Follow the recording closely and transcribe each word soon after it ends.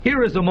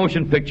Here is a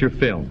motion picture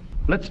film.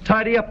 Let's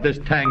tidy up this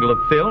tangle of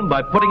film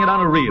by putting it on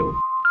a reel.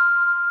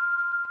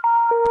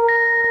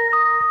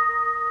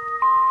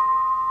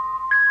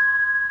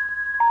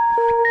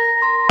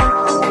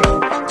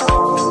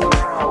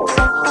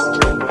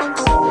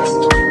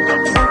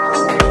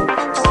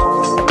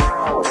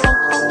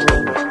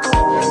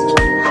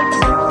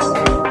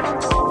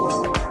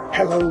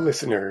 Hello,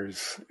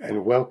 listeners,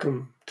 and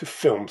welcome to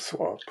Film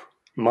Swap.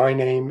 My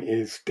name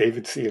is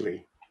David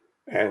Seeley,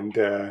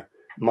 and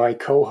my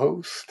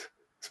co-host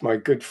is my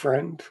good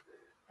friend,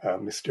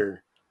 Mr.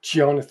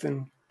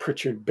 Jonathan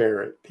Pritchard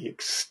Barrett, the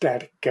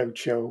ecstatic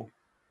gaucho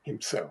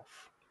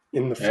himself,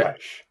 in the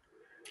flesh.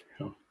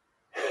 Oh.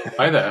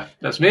 Hi there,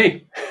 that's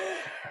me.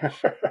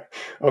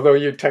 Although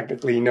you're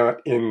technically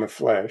not in the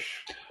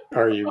flesh,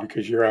 are you?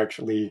 Because you're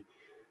actually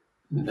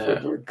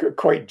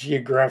quite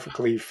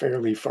geographically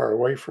fairly far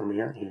away from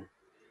me, aren't you?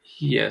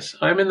 Yes,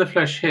 I'm in the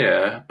flesh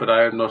here, but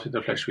I am not in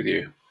the flesh with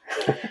you.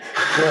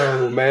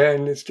 Whoa,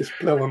 man, it's just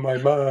blowing my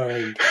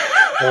mind.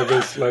 All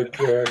this, whoa.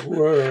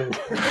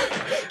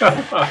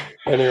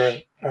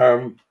 Anyway,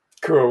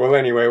 cool. Well,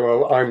 anyway,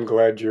 I'm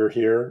glad you're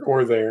here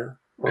or there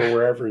or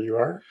wherever you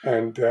are.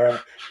 And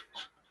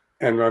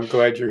I'm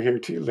glad you're here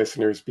too,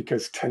 listeners,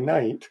 because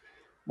tonight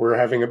we're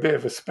having a bit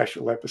of a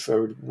special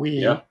episode.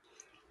 When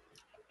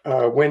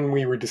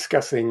we were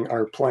discussing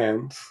our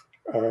plans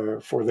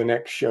for the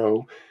next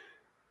show,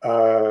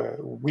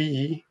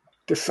 we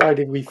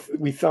decided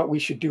we thought we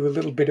should do a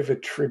little bit of a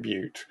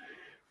tribute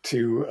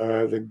to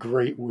the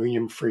great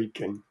William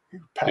Friedkin, who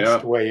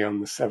passed away on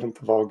the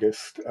 7th of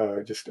August,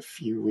 just a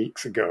few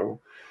weeks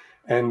ago.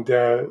 And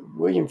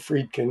William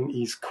Friedkin,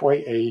 he's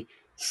quite a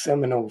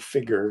seminal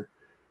figure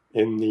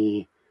in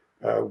the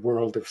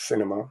world of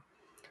cinema,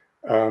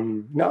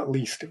 not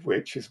least of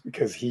which is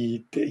because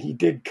he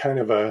did kind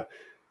of a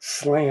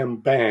slam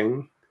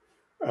bang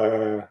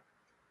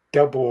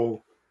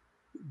double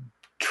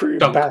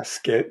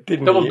basket,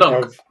 didn't double he?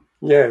 dunk.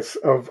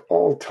 Of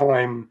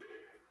all-time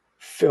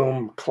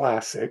film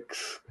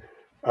classics.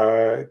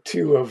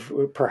 Two of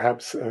the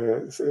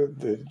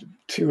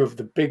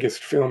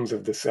biggest films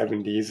of the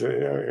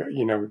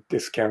 70s,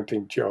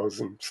 discounting Jaws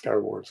and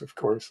Star Wars, of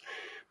course,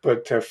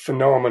 but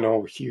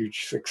phenomenal,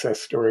 huge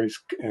success stories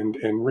and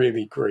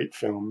really great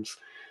films,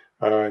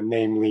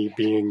 namely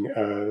being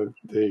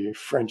The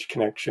French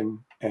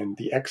Connection and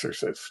The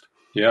Exorcist.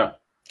 Yeah.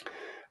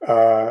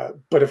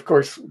 But of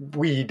course,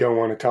 we don't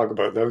want to talk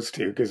about those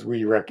two because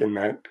we reckon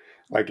that,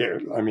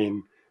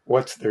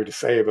 what's there to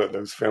say about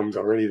those films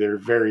already? They're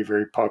very,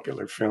 very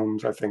popular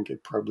films. I think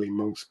probably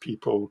most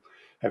people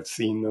have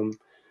seen them,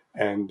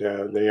 and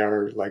they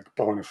are like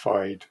bona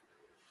fide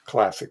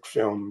classic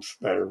films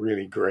that are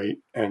really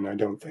great. And I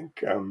don't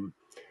think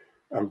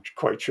I'm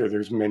quite sure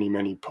there's many,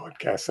 many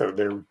podcasts out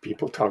there with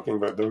people talking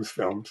about those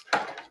films.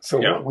 So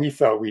what we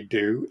thought we'd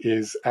do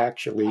is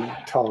actually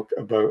talk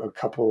about a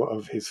couple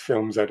of his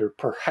films that are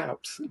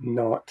perhaps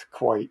not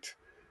quite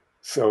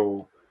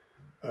so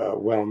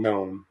well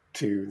known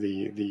to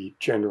the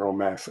general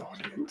mass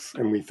audience.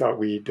 And we thought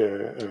we'd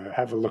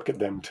have a look at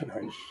them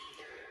tonight.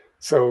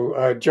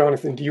 So,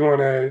 Jonathan, do you want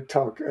to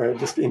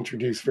just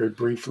introduce very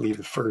briefly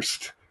the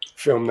first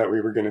film that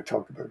we were going to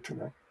talk about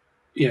tonight?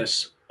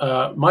 Yes.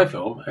 My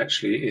film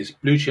actually is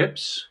Blue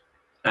Chips,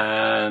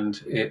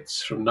 and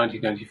it's from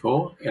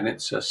 1994, and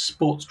it's a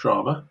sports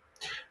drama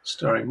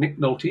starring Nick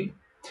Nolte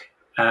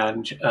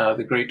and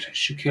the great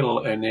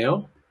Shaquille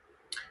O'Neal,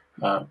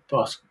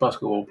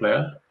 basketball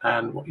player.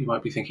 And what you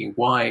might be thinking,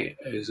 why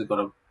has it got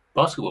a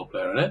basketball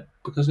player in it?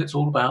 Because it's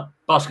all about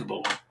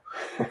basketball,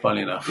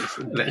 funnily enough. It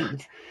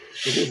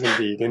is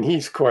indeed. And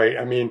he's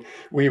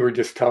we were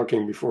just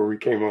talking before we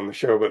came on the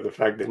show about the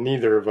fact that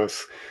neither of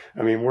us,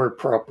 we're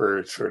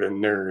proper sort of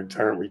nerds,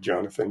 aren't we,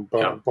 Jonathan?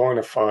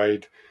 Bona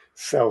fide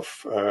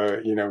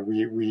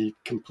we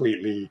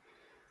completely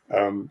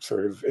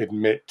sort of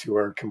admit to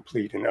our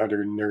complete and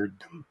utter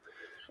nerddom.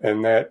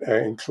 And that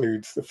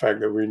includes the fact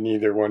that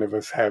neither one of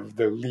us have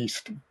the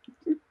least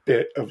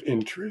bit of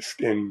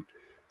interest in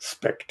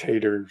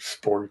spectator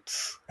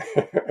sports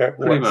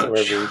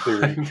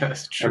whatsoever.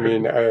 That's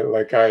true.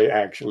 I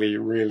actually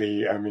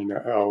really,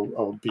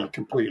 I'll be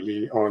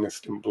completely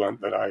honest and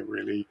blunt that I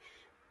really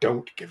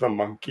don't give a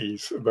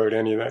monkeys about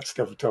any of that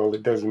stuff at all.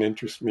 It doesn't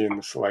interest me in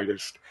the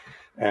slightest.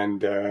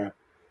 And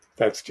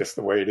that's just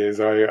the way it is.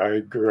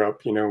 I grew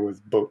up,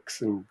 with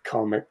books and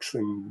comics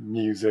and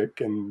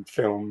music and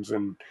films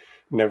and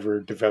never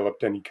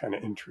developed any kind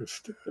of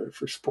interest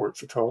for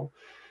sports at all.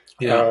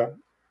 But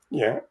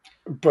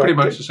pretty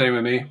much the same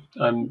with me.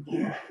 I'm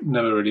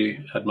never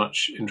really had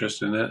much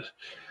interest in it,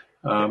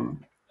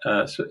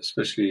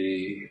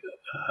 especially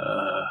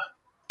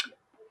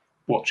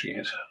watching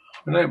it.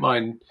 I don't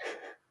mind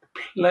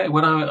play.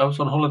 When I was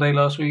on holiday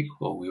last week,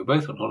 well, we were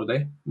both on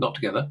holiday, not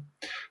together,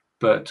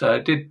 but I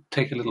did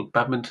take a little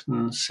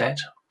badminton set,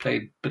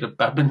 played a bit of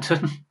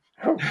badminton.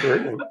 Oh,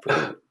 brilliant.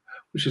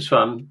 Which is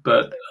fun,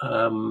 but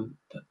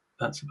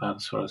that's about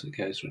as far as it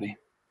goes, really.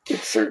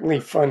 It's certainly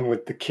fun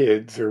with the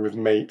kids or with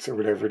mates or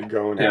whatever to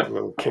go and have Yeah, a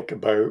little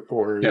kickabout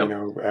or yeah,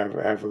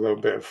 have a little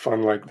bit of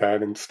fun like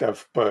that and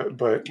stuff. But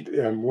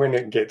when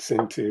it gets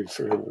into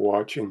sort of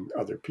watching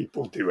other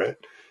people do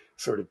it,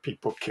 sort of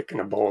people kicking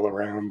a ball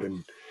around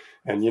and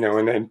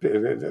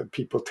then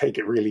people take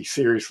it really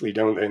seriously,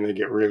 don't they? And they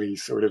get really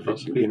sort of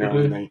lots of people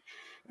and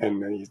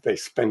do. they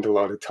spend a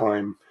lot of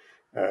time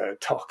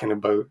talking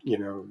about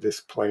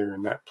this player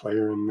and that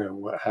player and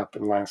what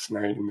happened last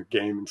night in the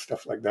game and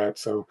stuff like that.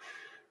 So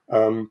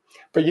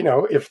but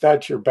if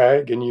that's your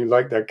bag and you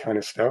like that kind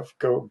of stuff,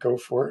 go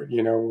for it.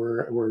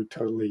 We're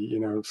totally,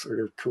 sort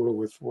of cool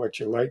with what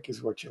you like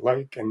is what you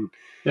like, and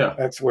Yeah,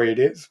 that's the way it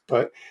is.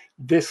 But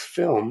this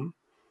film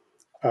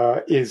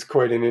is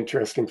quite an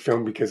interesting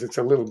film because it's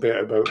a little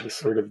bit about the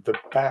sort of the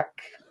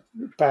back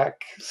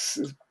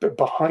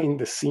behind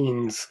the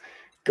scenes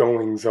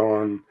goings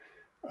on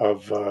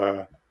of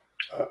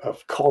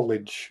of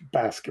college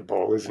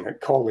basketball, isn't it?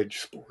 College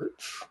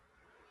sports.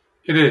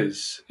 it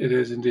is. It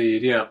is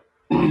indeed. Yeah,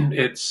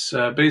 it's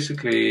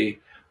basically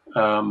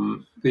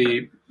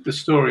the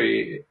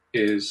story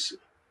is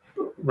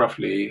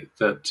roughly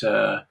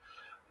that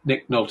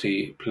Nick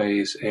Nolte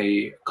plays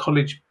a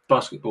college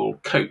basketball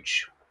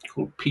coach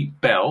called Pete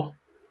Bell,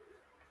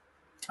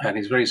 and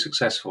he's very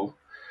successful.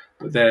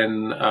 But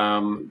then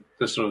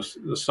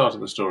the start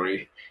of the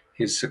story,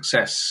 his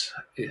success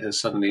has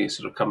suddenly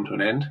sort of come to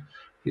an end.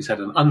 He's had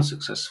an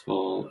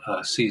unsuccessful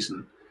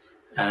season,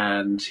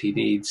 and he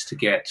needs to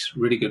get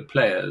really good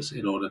players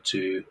in order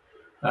to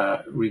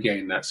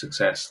regain that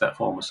success, that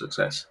former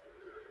success.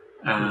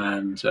 Hmm.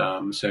 And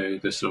so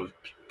the sort of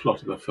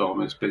plot of the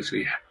film is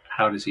basically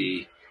how does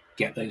he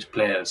get those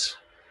players?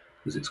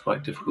 Because it's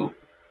quite difficult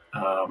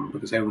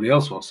because everybody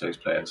else wants those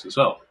players as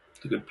well,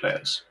 the good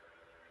players.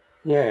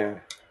 Yeah,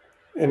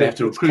 and They have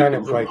to it's recruit kind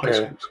them of from like high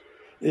schools.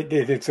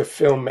 it's a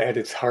film at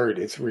its heart.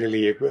 It's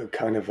really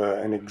kind of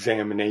an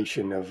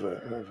examination of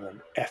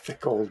an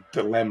ethical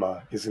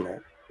dilemma, isn't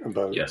it?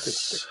 About the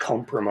Yes.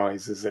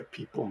 compromises that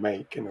people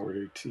make in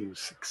order to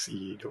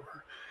succeed,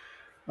 or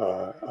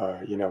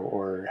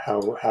or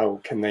how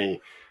can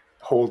they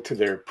hold to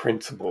their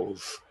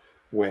principles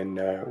when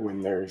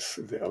there's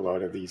a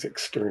lot of these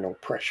external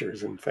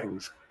pressures and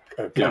things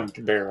Yeah. coming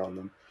to bear on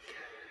them.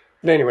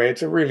 But anyway,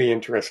 it's a really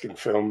interesting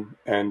film,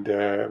 and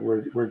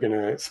we're going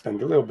to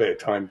spend a little bit of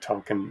time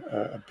talking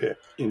a bit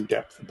in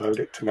depth about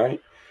it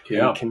tonight, and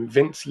Yeah.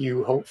 convince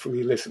you,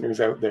 hopefully, listeners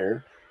out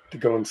there, to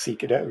go and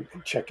seek it out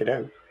and check it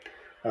out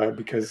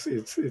because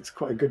it's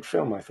quite a good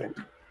film, I think.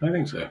 I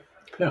think so.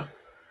 Yeah.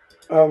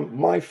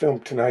 My film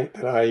tonight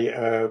that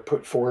I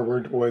put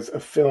forward was a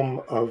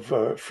film of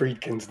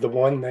Friedkin's, the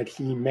one that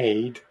he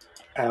made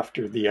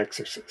after The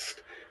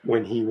Exorcist,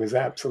 when he was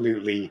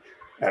absolutely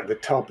at the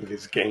top of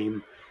his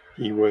game.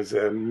 He was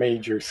a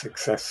major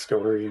success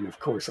story, and of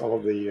course, all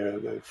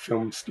the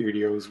film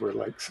studios were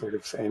like sort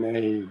of saying,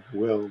 "Hey,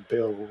 Bill,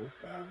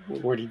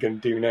 what are you going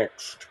to do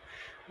next?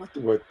 What do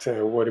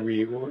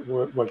we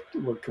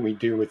what can we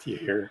do with you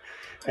here?"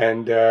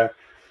 And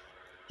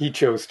he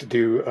chose to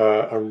do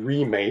a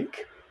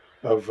remake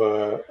of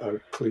a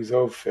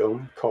Clouseau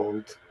film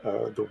called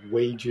 "The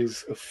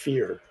Wages of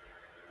Fear,"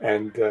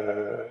 and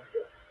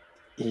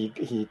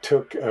he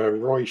took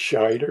Roy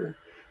Scheider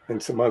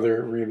and some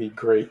other really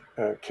great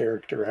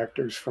character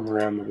actors from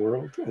around the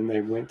world, and they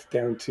went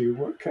down to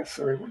what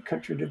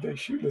country did they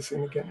shoot this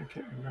in again? I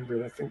can't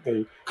remember. I think they shot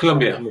it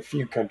Colombia. in a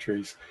few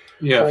countries,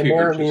 Yeah, a few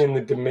primarily countries. in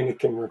the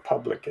Dominican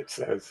Republic, it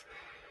says,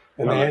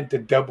 and All they right. had to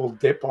double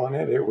dip on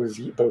it. It was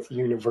both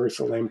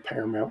Universal and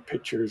Paramount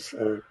Pictures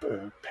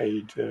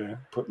paid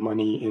put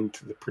money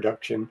into the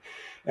production,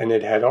 and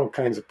it had all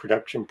kinds of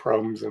production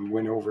problems and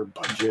went over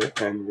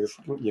budget and was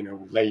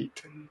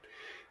late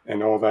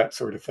and all that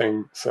sort of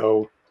thing.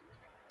 So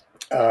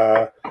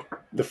uh,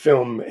 the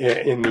film,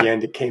 in the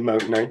end, it came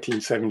out in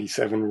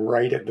 1977,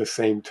 right at the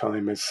same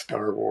time as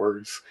Star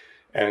Wars,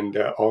 and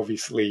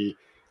obviously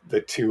the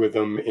two of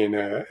them in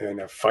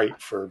a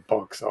fight for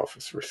box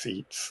office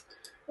receipts.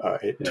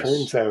 It Yes.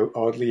 turns out,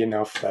 oddly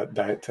enough,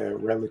 that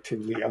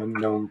relatively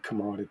unknown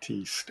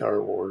commodity,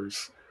 Star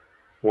Wars,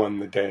 won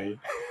the day,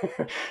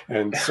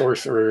 and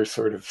Sorcerer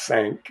sort of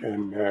sank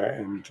and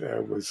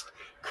was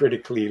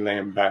critically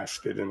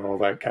lambasted and all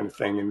that kind of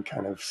thing, and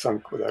kind of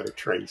sunk without a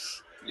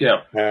trace.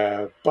 Yeah.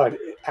 But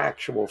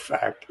actual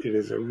fact, it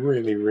is a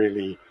really,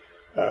 really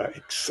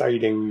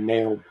exciting,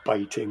 nail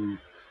biting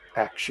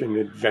action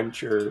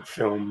adventure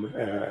film,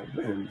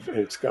 and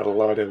it's got a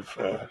lot of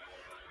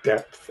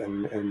depth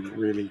and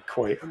really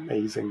quite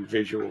amazing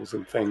visuals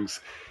and things.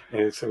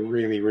 And it's a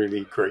really,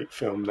 really great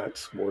film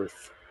that's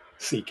worth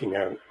seeking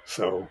out.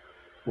 So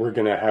we're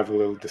going to have a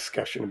little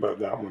discussion about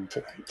that one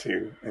tonight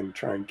too, and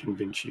try and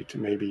convince you to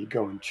maybe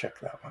go and check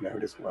that one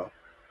out as well.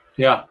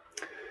 Yeah.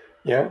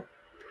 Yeah,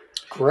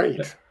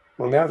 great.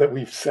 Well, now that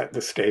we've set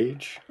the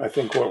stage, I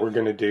think what we're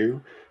going to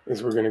do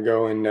is we're going to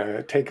go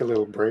and take a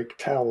little break,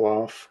 towel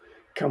off,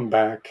 come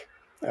back.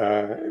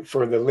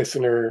 For the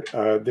listener,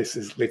 this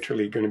is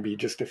literally going to be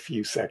just a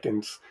few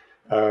seconds.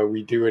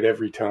 We do it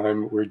every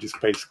time. We're just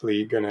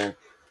basically going to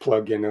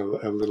plug in a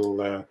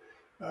little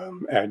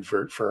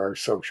advert for our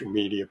social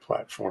media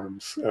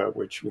platforms,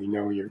 which we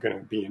know you're going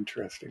to be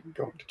interested in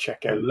going to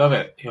check out. You'll love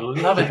it. You'll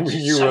love it.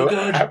 You so will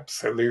good.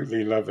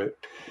 absolutely love it.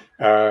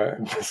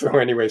 So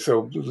anyway,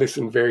 so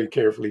listen very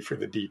carefully for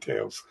the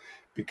details,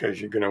 because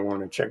you're going to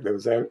want to check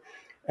those out.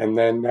 And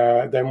then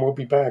we'll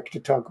be back to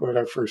talk about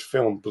our first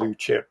film, Blue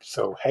Chip.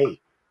 So, hey,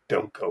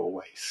 don't go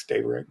away.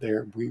 Stay right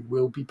there. We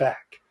will be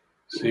back.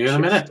 See you in a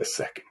minute. Just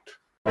a second.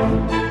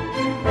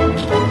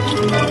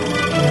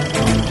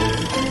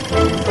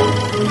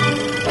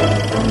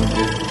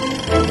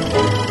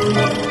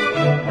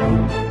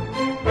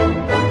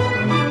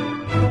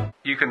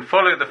 You can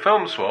follow the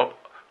Film Swap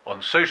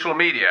on social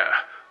media.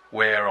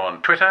 We're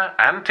on Twitter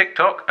and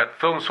TikTok at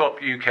Film Swap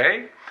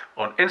UK,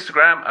 on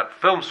Instagram at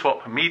Film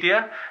Swap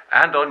Media,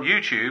 and on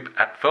YouTube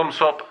at Film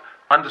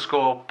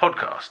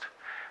Swap_podcast,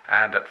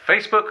 and at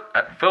Facebook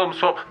at Film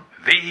Swap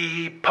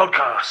the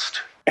Podcast.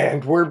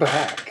 And we're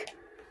back.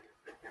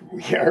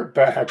 We are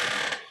back.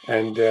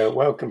 And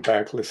welcome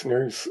back,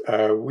 listeners.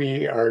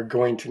 We are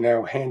going to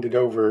now hand it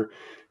over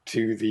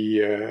to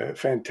the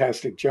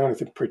fantastic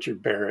Jonathan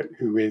Pritchard Barrett,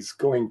 who is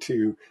going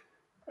to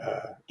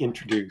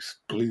introduce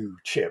Blue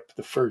Chip,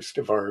 the first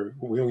of our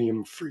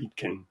William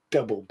Friedkin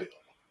double bill.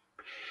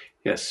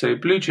 Yes, so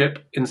Blue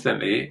Chip,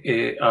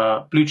 incidentally,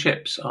 Blue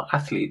Chips are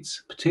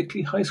athletes,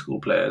 particularly high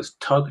school players,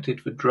 targeted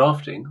for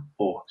drafting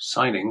or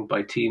signing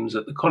by teams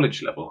at the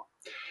college level.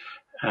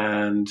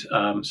 And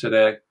so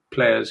they're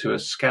players who are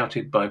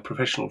scouted by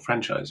professional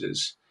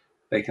franchises.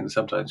 They can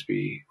sometimes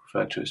be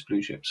referred to as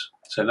Blue Chips.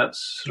 So that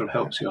sort of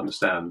helps you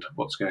understand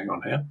what's going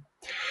on here.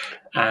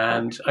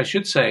 And I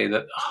should say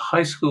that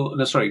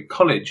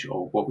college,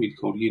 or what we'd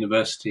call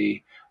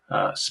university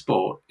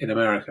sport in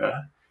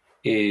America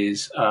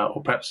is,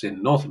 or perhaps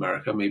in North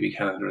America, maybe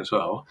Canada as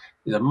well,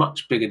 is a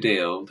much bigger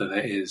deal than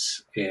it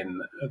is in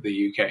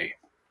the UK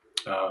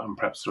and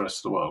perhaps the rest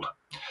of the world.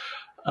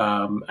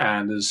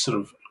 And there's sort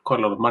of quite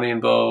a lot of money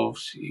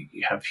involved.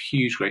 You have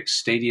huge, great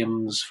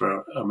stadiums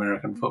for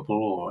American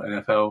football or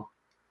NFL.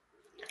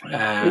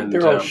 And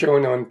they're all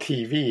shown on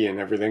TV and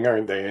everything,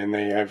 aren't they? And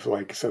they have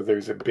so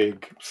there's a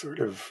big sort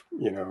of,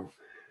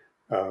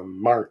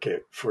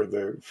 market for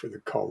the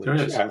college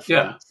athletes.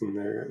 Yeah.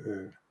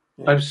 And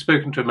I've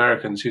spoken to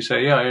Americans who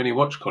say, I only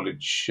watch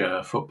college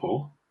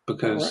football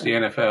because the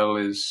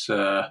NFL is,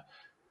 I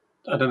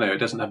don't know, it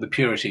doesn't have the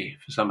purity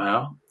for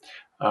somehow.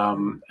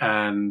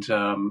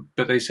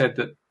 But they said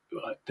that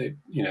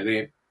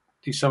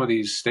some of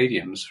these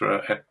stadiums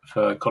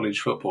for college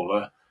football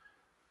are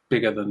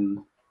bigger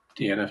than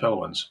the NFL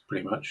ones,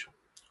 pretty much,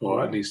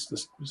 or at least the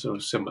sort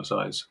of similar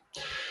size.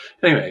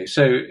 Anyway,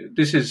 so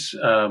this is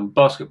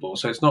basketball,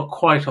 so it's not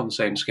quite on the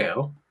same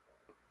scale,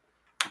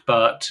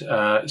 but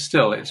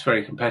still it's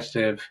very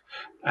competitive.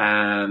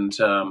 And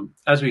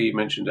as we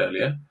mentioned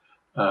earlier,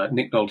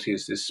 Nick Nolte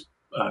is this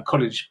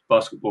college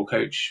basketball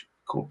coach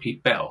called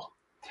Pete Bell,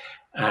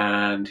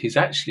 and he's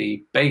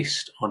actually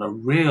based on a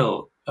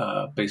real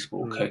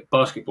basketball coach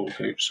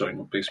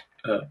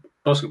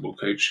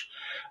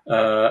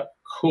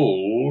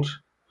called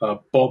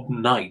Bob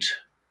Knight.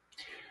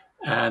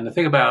 And the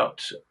thing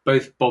about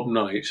both Bob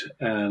Knight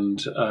and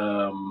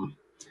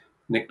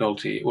Nick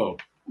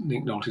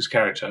Nolte's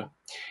character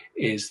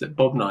is that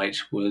Bob Knight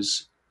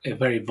was a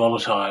very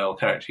volatile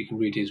character. You can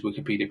read his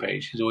Wikipedia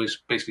page. He's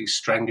always basically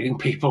strangling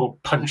people,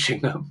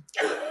 punching them,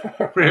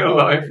 real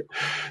life,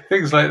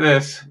 things like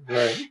this,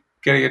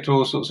 getting into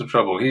all sorts of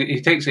trouble.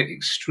 He takes it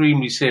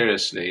extremely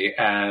seriously,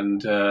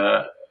 and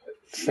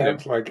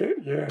sounds like it.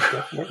 Yeah,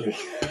 definitely.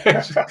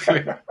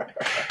 Basically,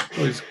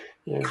 he's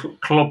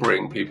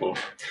clobbering people,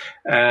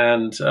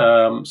 and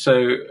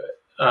so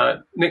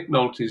Nick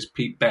Nolte's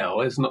Pete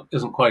Bell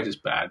isn't quite as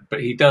bad,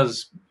 but he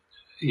does,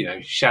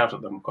 shout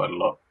at them quite a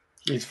lot.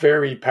 He's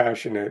very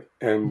passionate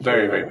and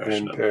very, very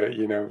passionate,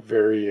 and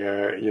very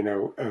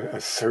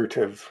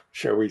assertive,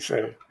 shall we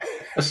say?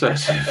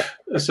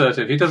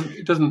 Assertive. He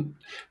doesn't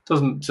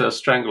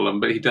strangle them,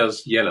 but he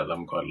does yell at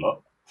them quite a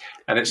lot.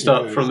 And it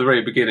starts from the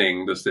very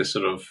beginning. There's this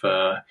sort of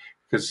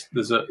because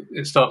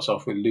it starts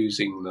off with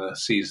losing the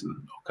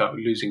season, or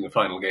losing the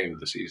final game of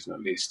the season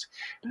at least.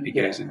 And he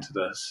goes into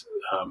the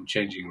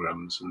changing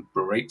rooms and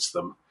berates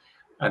them,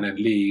 and then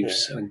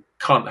leaves and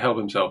can't help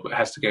himself, but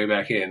has to go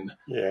back in.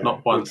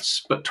 Not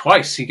once, but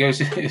twice. He goes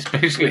in. It's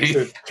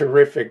a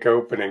terrific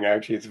opening.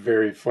 Actually, it's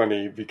very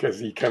funny because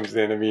he comes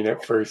in. I mean,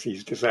 at first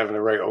he's just having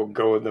a right old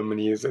go at them,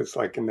 and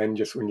and then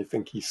just when you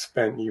think he's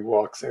spent, he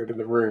walks out of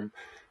the room.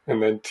 And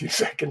then 2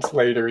 seconds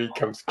later, he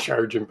comes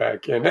charging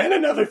back in. And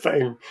another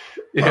thing,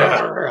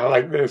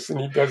 like this. And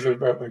he does it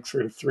about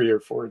sort of 3 or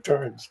 4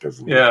 times,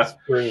 doesn't he? Yeah. It's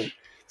brilliant.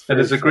 And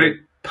there's a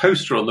great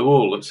poster on the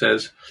wall that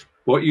says,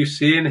 "What you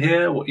see in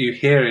here, what you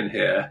hear in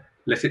here,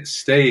 let it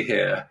stay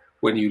here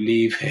when you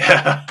leave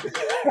here."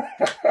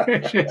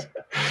 Which is,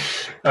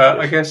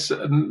 I guess,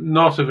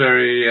 not a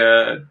very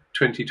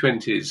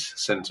 2020s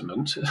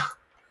sentiment.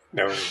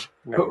 No.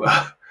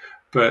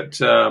 But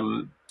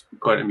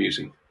quite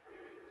amusing.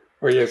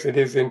 Well, yes, it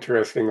is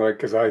interesting. Like,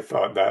 because I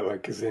thought that,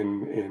 like, as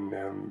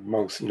in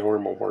most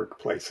normal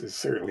workplaces,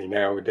 certainly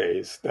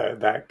nowadays,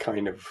 that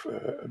kind of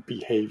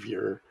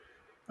behavior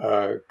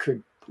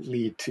could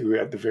lead to,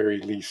 at the very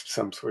least,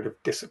 some sort of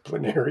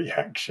disciplinary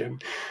action,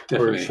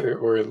 Definitely.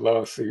 or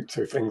lawsuits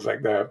or things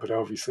like that. But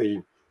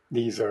obviously,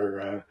 these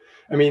are,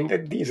 I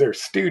mean, these are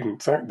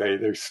students, aren't they?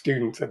 They're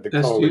students at the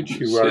They're college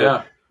who students, are.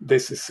 yeah.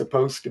 This is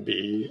supposed to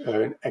be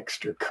an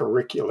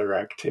extracurricular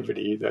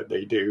activity that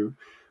they do,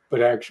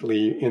 but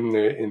actually, in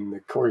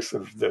the course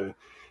of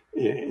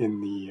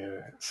in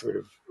the sort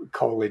of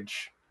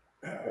college.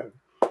 Uh,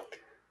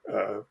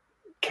 uh,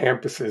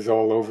 Campuses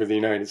all over the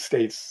United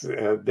States,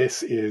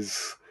 this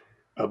is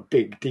a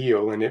big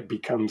deal, and it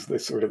becomes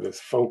this sort of this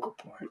focal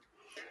point.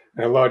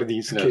 And a lot of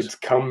these Yes. kids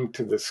come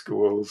to the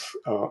schools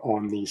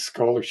on these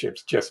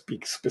scholarships just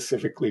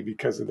specifically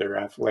because of their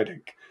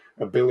athletic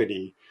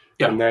ability,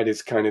 Yeah. and that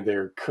is kind of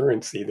their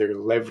currency, their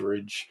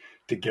leverage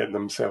to get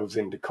themselves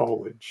into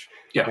college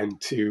Yeah. and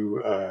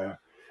to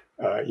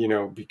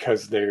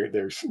because they're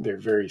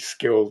very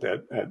skilled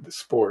at the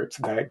sports.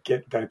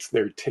 That's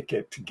their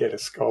ticket to get a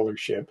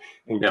scholarship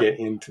and Yeah. get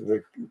into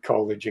the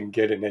college and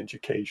get an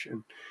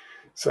education.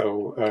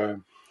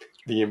 So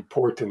the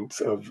importance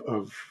of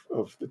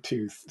the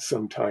two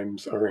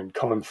sometimes are in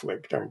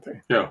conflict, aren't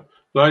they? Yeah.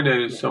 Well, I know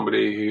Yeah.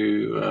 somebody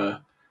who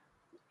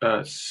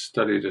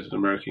studied at an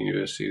American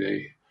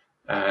university,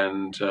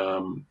 and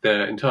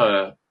their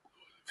entire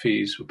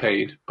fees were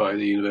paid by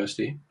the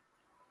university,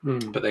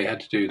 Mm, but they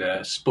had to do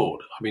their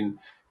sport. I mean,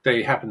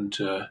 they happened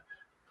to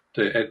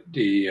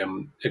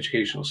the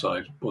educational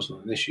side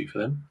wasn't an issue for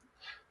them,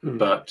 mm,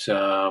 but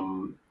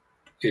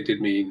it did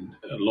mean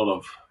a lot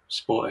of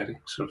sport. They had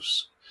to sort of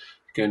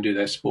go and do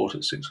their sport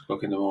at 6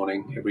 o'clock in the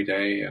morning every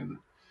day, and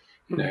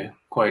mm.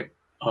 quite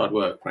hard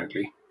work,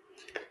 frankly.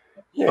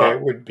 Yeah, it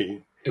But would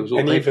be. it was all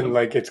And paid for even them.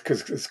 like it's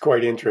because it's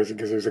quite interesting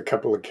because there's a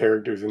couple of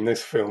characters in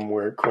this film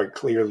where quite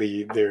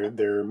clearly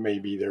they're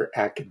maybe their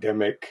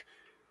academic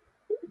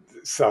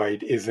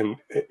side isn't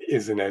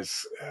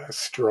as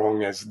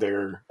strong as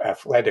their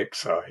athletic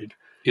side.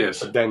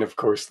 Yes. But then, of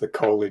course, the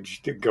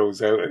college that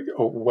goes out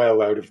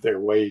well out of their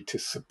way to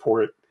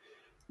support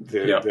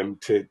Yeah. them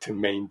to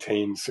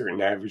maintain certain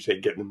average. They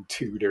get them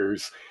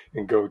tutors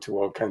and go to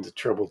all kinds of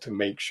trouble to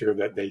make sure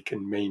that they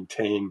can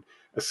maintain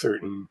a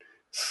certain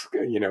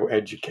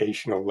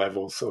educational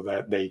level so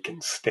that they can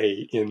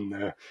stay in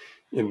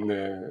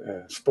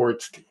the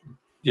sports team.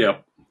 Yeah.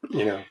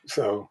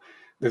 So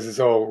this is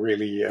all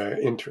really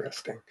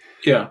interesting.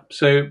 Yeah.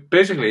 So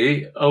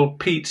basically, old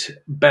Pete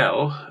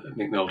Bell,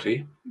 Nick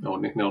Nolte, or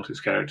Nick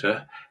Nolte's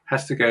character,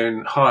 has to go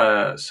and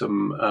hire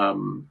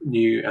some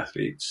new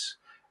athletes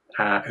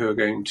who are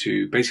going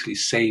to basically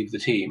save the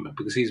team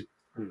because he's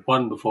Mm.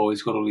 won before.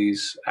 He's got all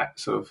these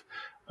sort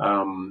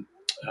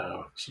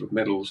of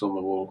medals on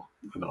the wall.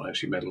 They're not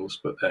actually medals,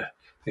 but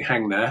they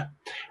hang there.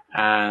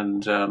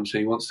 And so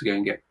he wants to go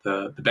and get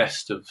the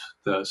best of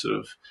the sort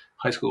of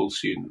high school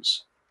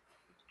students.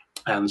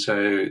 And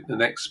so the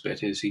next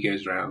bit is he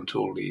goes around to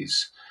all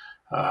these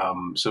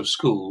sort of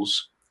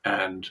schools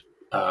and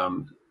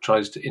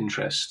tries to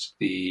interest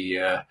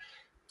the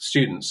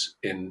students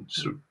in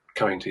sort of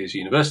coming to his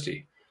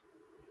university.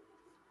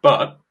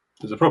 But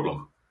there's a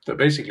problem that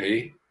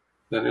basically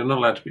they're not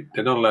allowed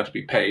to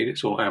be paid.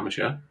 It's all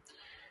amateur.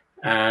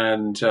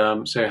 And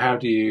so how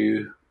do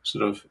you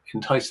sort of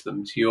entice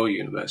them to your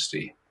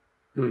university?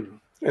 Mm.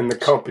 And the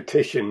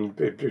competition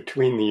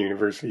between the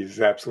universities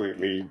is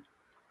absolutely,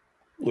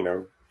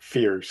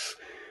 fierce.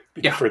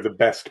 Yeah, For the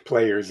best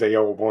players, they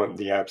all want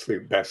the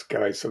absolute best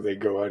guys, so they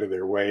go out of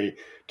their way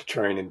to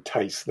try and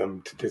entice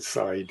them to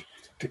decide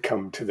to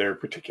come to their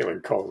particular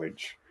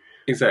college.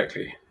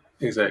 exactly.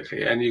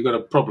 Exactly. And you've got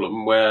a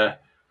problem where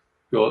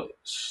you're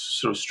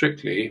sort of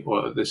strictly,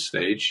 or at this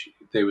stage,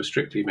 they were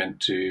strictly meant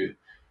to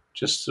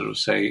just sort of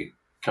say,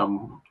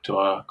 come to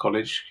our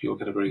college, you'll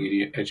get a very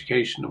good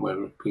education and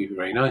we'll be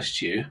very nice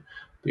to you.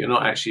 But you're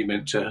not actually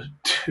meant to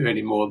do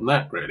any more than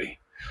that, really.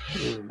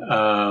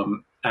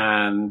 Mm.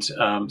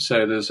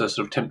 So there's a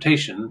sort of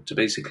temptation to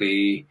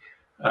basically,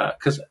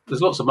 because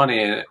there's lots of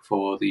money in it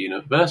for the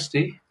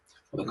university,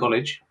 for the Mm.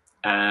 college,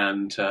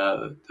 and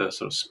the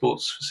sort of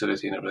sports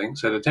facility and everything.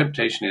 So the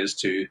temptation is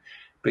to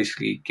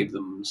basically give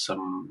them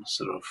some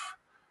sort of,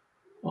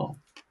 well,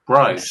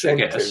 bribes, I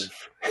guess.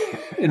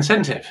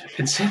 Incentive.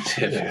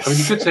 Incentive. I mean, you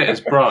Yes. could say it as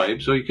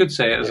bribes, or you could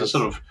say it as a Yes.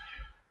 sort of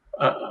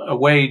a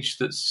wage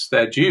that's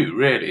their due,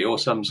 really, or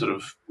some sort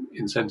of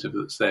incentive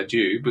that's their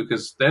due,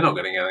 because they're not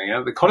getting anything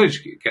out. The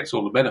college gets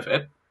all the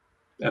benefit,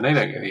 and they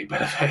don't get any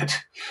benefit.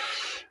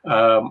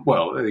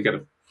 Well, they get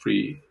a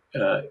free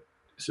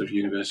sort of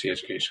university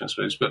education, I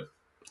suppose, but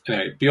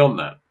anyway, beyond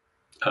that,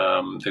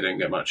 they don't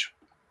get much.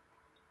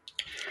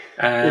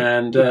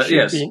 And It should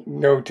yes, be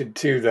noted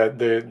too that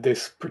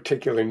this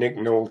particular Nick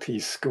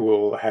Nolte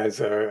school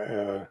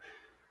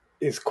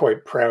is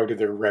quite proud of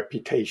their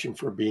reputation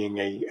for being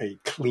a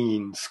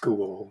clean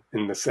school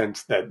in the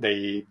sense that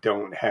they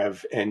don't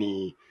have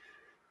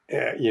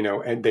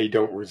and they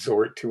don't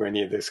resort to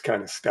any of this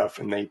kind of stuff,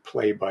 and they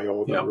play by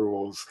all the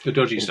rules the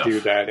dodgy and stuff. do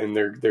that. And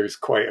there's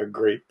quite a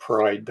great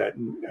pride that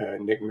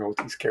Nick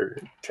Nolte's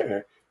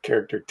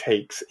character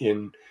takes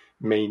in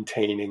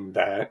maintaining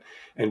that.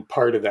 And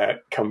part of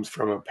that comes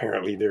from,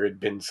 apparently there had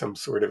been some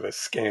sort of a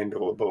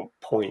scandal about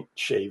point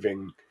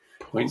shaving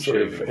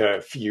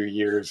a few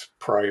years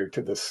prior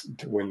to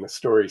when the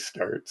story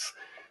starts.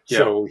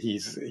 So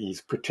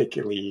he's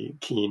particularly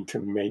keen to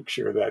make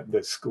sure that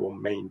the school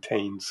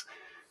maintains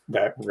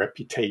that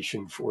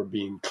reputation for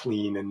being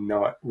clean and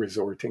not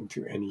resorting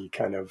to any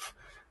kind of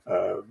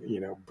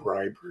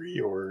bribery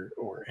or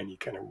any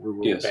kind of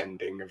rule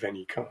bending of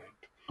any kind.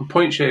 And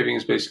point shaving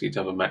is basically to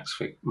have a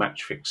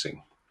match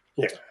fixing.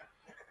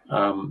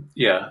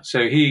 So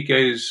he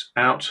goes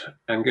out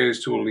and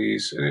goes to all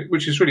these,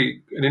 which is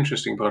really an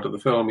interesting part of the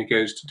film. He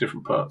goes to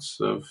different parts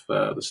of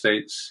the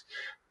States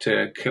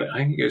I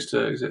think he goes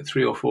to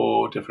 3 or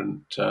 4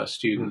 different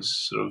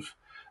students' sort of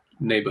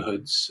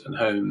neighborhoods and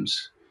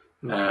homes,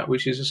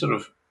 which is a sort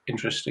of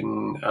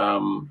interesting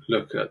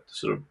look at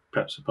sort of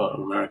perhaps a part of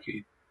America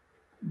you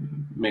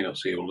may not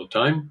see all the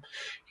time.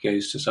 He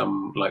goes to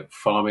some like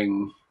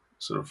farming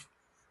sort of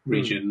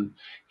region.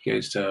 He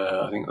goes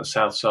to, I think, the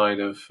south side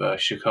of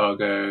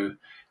Chicago,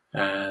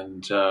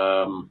 and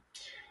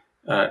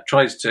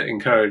tries to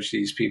encourage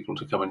these people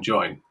to come and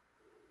join.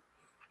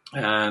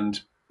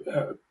 And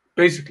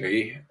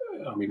basically,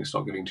 I mean, it's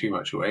not giving too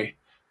much away,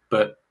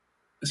 but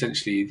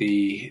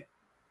essentially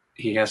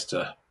he has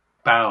to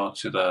bow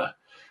to the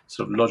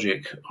sort of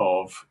logic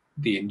of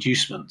the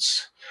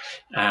inducements,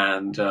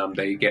 and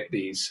they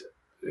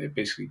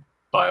basically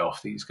buy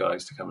off these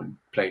guys to come and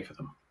play for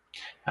them.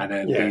 And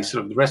then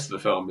the rest of the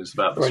film is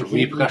about the sort of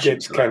repercussions. He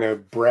gets kind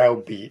of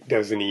browbeat,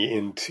 doesn't he,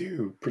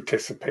 into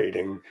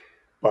participating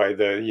by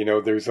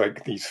there's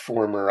like these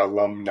former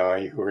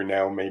alumni who are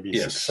now maybe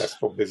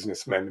successful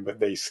businessmen, but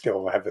they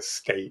still have a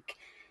stake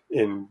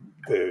in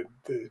the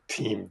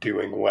team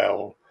doing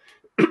well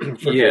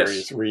for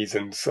various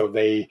reasons. So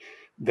they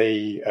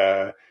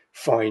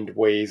find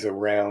ways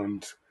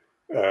around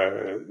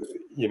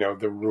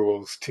the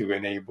rules to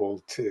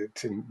enable to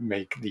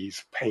make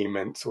these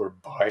payments or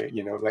buy,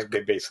 like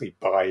they basically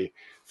buy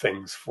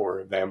things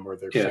for them or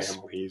their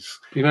families.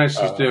 He manages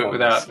to do it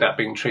without that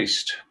being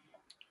traced,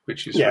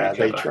 which is really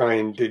they try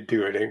and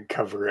do it and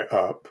cover it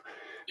up.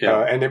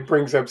 And it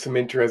brings up some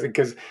interesting,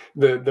 because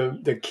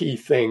the key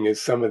thing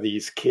is some of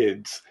these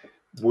kids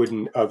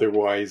wouldn't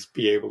otherwise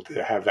be able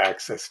to have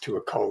access to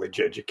a college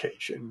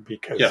education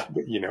because,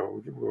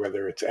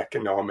 whether it's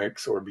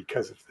economics or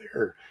because of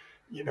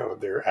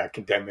their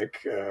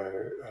academic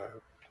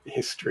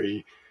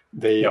history,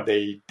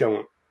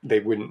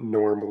 they wouldn't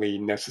normally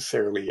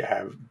necessarily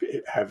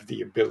have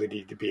the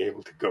ability to be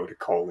able to go to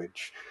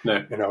college.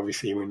 No. And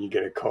obviously when you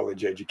get a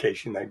college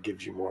education, that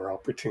gives you more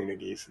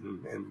opportunities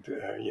and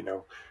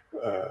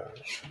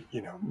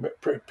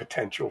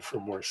potential for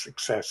more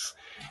success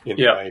in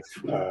life,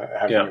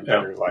 having a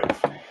better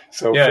life.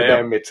 So for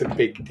them, it's a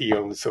big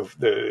deal. So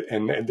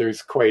and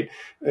there's quite,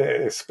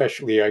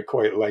 especially I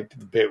quite liked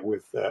the bit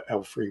with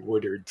Elfrey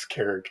Woodard's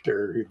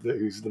character,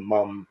 who's the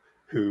mum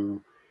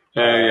who,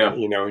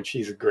 and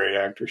she's a great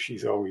actress.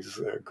 She's always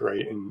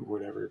great in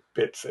whatever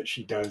bits that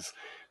she does,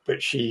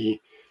 but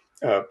she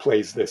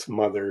plays this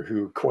mother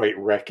who quite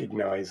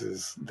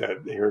recognizes that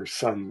her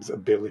son's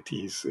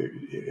abilities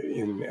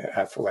in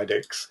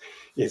athletics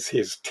is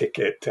his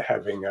ticket to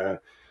having a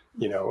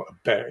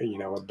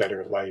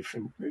better life,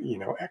 and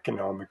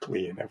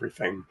economically and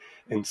everything.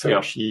 And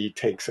so she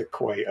takes a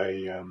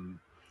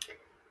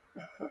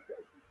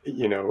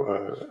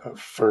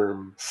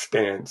firm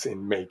stance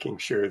in making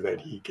sure that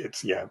he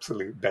gets the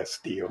absolute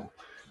best deal.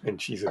 And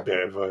she's a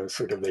bit of a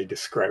sort of, they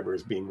describe her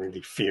as being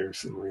really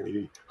fierce and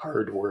really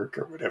hard work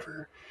or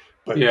whatever.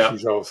 But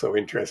she's also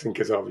interesting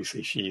because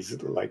obviously she's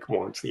like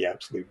wants the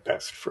absolute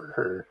best for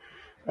her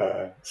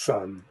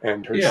son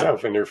and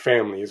herself and her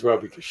family as well,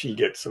 because she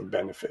gets some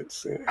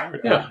benefits out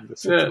of the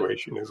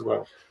situation as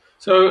well.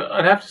 So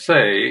I'd have to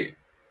say,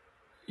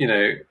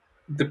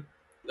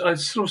 I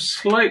sort of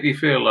slightly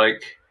feel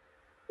like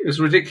it was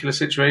a ridiculous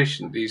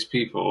situation. These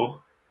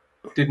people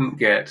didn't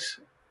get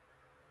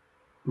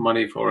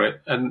money for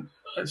it, and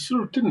I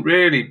sort of didn't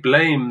really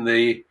blame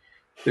the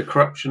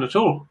corruption at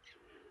all.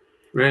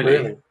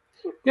 Really?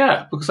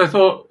 Yeah, because I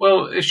thought,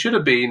 well, it should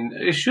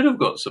have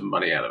got some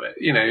money out of it,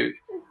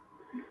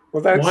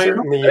 Well, that's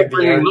certainly the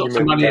argument. Lots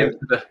of money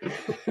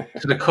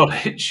into the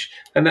college,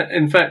 and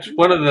in fact,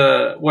 one of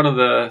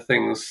the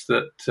things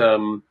that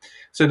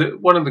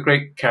one of the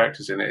great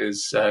characters in it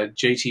is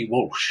J.T.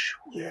 Walsh.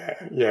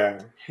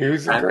 Yeah, he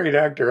was a great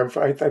actor.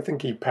 I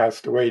think he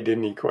passed away,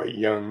 didn't he? Quite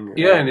young.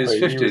 Yeah, in his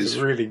 50s. He was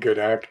a really good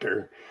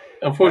actor.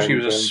 Unfortunately,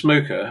 he was a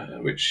smoker,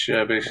 which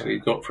basically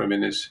got for him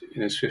in his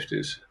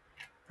 50s.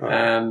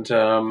 And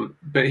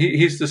but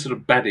he's the sort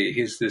of baddie.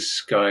 He's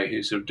this guy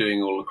who's sort of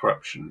doing all the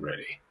corruption,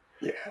 really.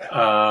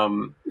 Yeah.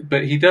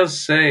 But he does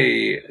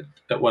say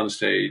at one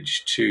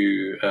stage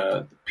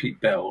to Pete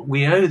Bell,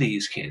 "We owe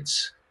these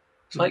kids."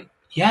 It's like,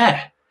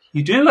 yeah,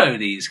 you do owe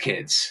these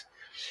kids.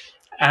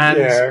 And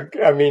Yeah,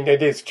 I mean,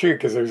 it is true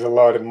because there's a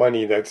lot of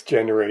money that's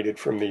generated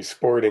from these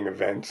sporting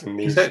events and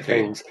these exactly,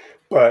 things.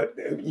 But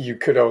you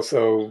could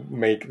also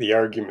make the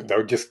argument,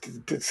 though,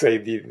 just to say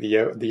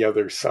the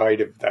other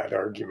side of that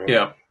argument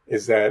yeah,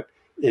 is that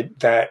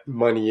that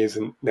money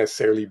isn't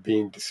necessarily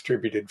being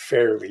distributed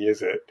fairly,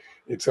 is it?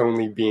 It's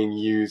only being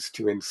used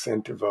to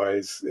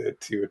incentivize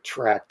to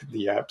attract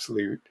the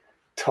absolute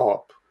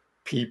top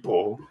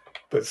people,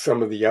 but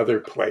some of the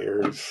other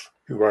players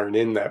who aren't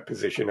in that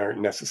position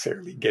aren't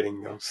necessarily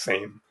getting those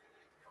same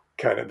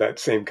kind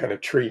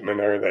of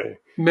treatment, are they?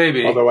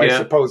 maybe, Although I yeah.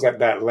 suppose at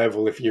that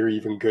level, if you're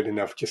even good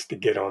enough just to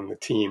get on the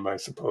team, I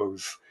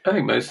suppose. I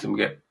think most of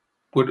them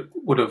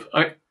would have.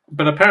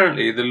 But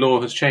apparently the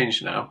law has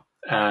changed now,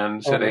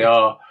 and so All they right.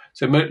 are.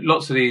 So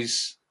lots of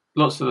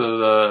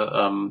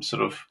the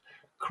sort of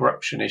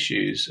corruption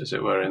issues, as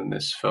it were, in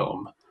this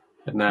film,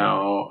 have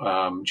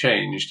now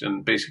changed,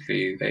 and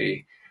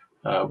basically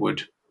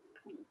would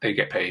they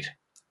get paid,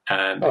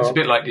 and Oh, it's a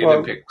bit okay. like the Well,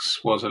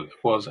 Olympics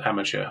was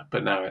amateur,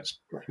 but now it's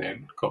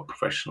got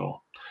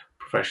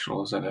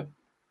professionals in it.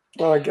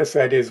 well, I guess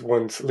that is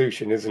one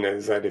solution, isn't it?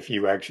 Is that if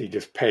you actually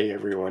just pay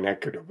everyone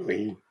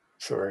equitably,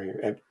 sorry,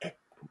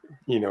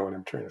 you know what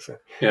I'm trying to say.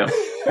 Yeah,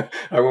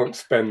 I won't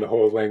spend the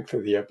whole length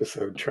of the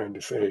episode trying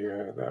to say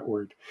that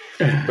word.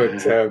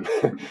 But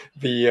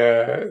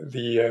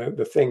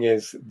the thing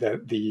is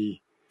that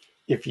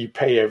if you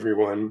pay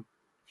everyone,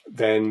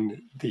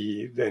 then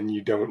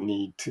you don't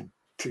need to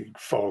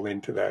fall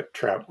into that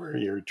trap where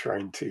you're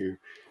trying to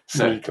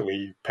no,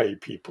 sneakily pay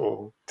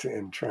people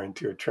and trying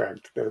to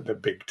attract the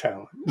big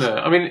talents. no.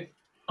 I mean,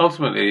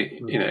 ultimately,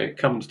 Mm. it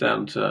comes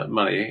down to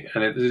money,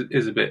 and it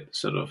is a bit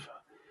sort of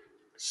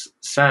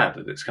sad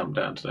that it's come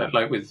down to that.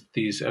 Like with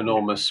these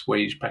enormous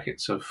wage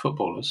packets of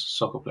footballers,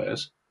 soccer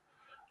players,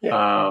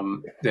 Yeah,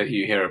 that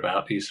you hear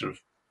about. These sort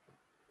of,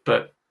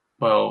 but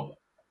well,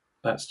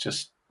 that's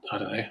just I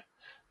don't know.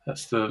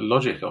 That's the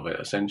logic of it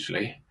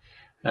essentially,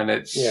 and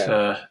it's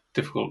yeah.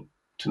 difficult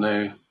to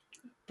know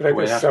But I the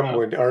way guess out of some that.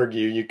 would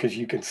argue because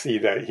you can see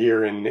that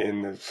here in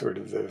the sort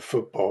of the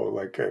football,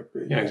 like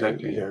Yeah,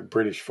 exactly.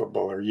 British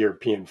football or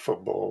European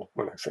football.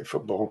 When I say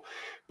football,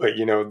 but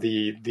you know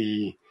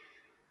the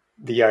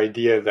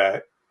idea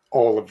that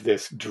all of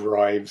this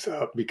drives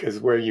up because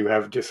where you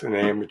have just an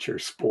amateur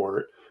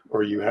sport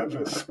or you have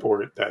a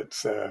sport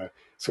that's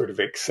sort of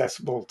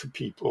accessible to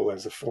people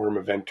as a form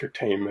of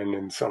entertainment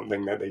and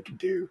something that they could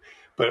do,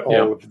 but all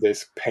Yeah, of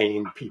this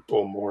paying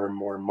people more and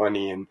more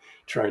money and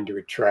trying to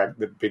attract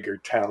the bigger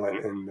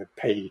talent and the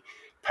pay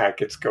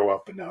packets go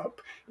up and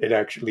up, it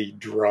actually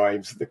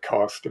drives the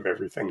cost of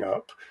everything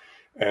up,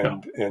 yeah.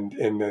 and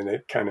then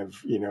it kind of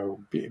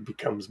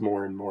becomes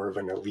more and more of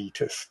an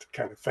elitist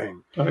kind of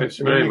thing.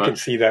 It's I mean, very you can much.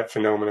 see that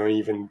phenomenon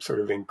even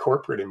sort of in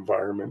corporate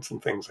environments and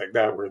things like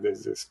that, where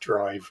there's this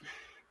drive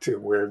to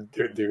where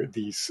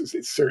these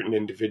certain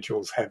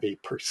individuals have a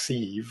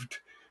perceived,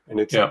 and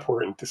it's Yeah,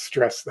 important to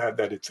stress that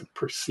it's a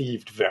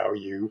perceived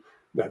value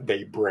that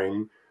they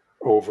bring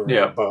over and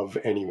yeah, above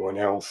anyone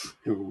else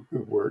who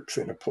works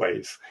in a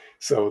place.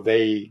 So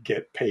they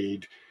get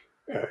paid,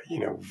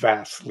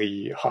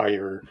 vastly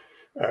higher,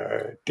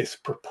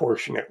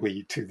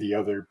 disproportionately to the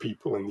other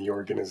people in the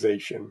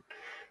organization.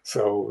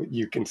 So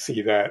you can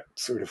see that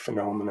sort of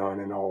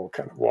phenomenon in all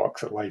kind of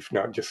walks of life,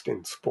 not just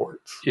in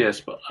sports. yes.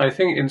 But I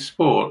think in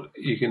sport,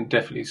 you can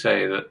definitely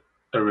say that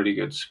a really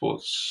good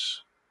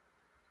sports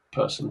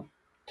person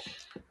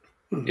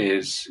Mm.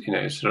 is,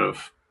 sort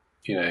of,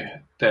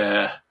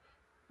 they're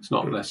it's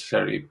not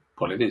necessarily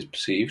well, it is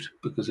perceived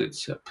because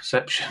it's a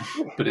perception,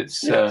 but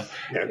Yes, yes,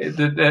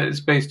 it's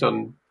based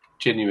on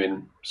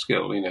genuine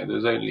skill.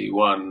 There's only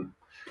one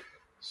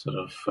sort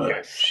of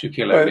yes.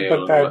 Shaquille O'Neal But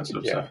and all that, that sort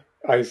of yeah, stuff.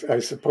 I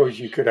suppose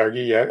you could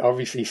argue, yeah,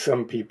 obviously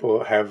some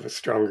people have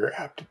stronger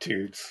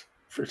aptitudes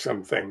for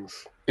some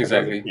things than other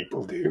Exactly.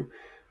 people do.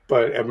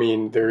 But I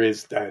mean, there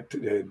is that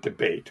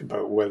debate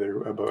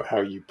about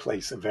how you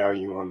place a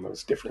value on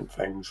those different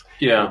things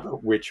and Yeah.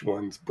 about which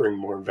ones bring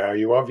more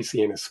value.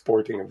 Obviously, in a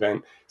sporting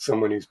event,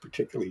 someone who's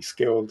particularly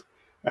skilled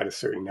at a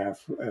certain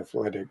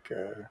athletic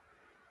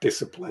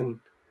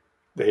discipline,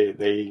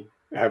 they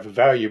have a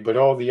value, but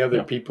all the other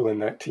Yeah. people in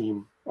that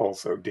team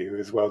also do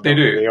as well, They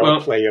don't they? do. They all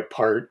Well, play a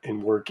part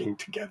in working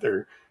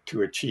together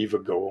to achieve a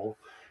goal,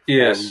 and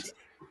yes.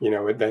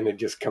 then it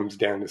just comes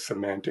down to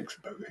semantics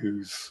about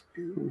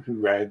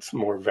who adds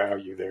more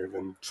value there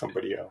than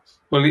somebody else.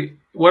 Well,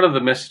 one of the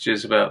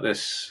messages about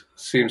this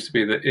seems to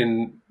be that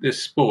in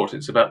this sport,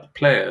 it's about the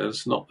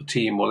players, not the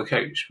team or the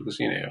coach, because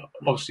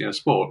obviously in a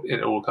sport,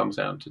 it all comes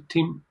down to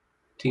team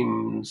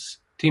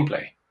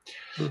play.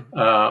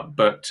 Mm.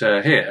 But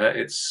here,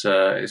 it's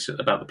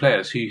about the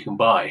players who you can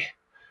buy, Mm.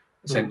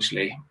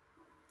 essentially,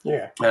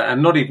 Yeah.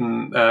 and not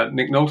even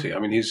Nick Nolte. I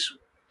mean, he's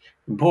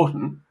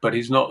important, but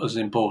he's not as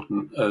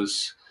important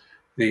as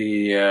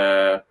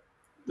the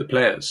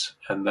players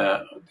and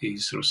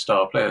these sort of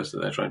star players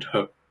that they're trying to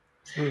hook.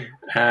 Mm.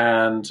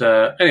 And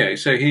anyway,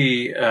 so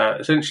he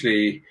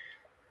essentially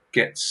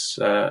gets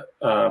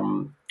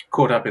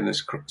caught up in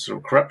this sort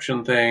of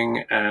corruption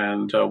thing,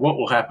 and what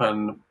will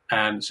happen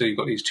And so you've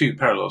got these two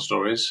parallel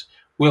stories.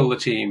 Will the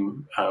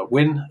team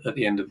win at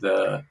the end of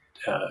the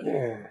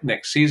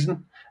next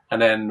season?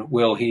 And then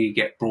will he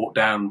get brought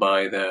down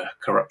by the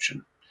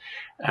corruption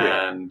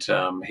and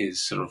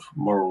his sort of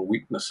moral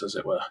weakness, as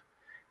it were?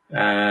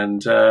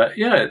 And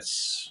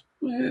it's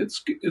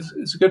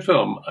a good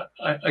film.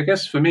 I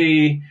guess for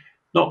me,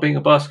 not being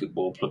a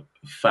basketball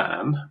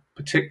fan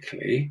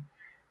particularly,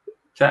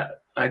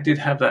 that I did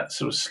have that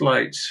sort of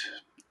slight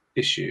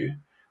issue.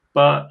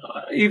 But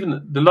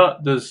even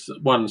there's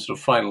one sort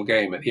of final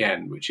game at the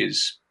end, which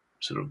is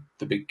sort of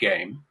the big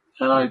game,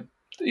 and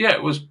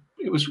it was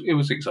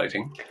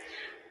exciting.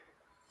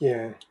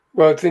 Yeah.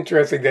 Well, it's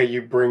interesting that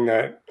you bring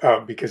that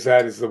up because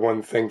that is the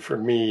one thing for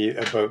me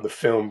about the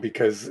film.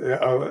 Because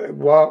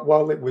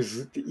while it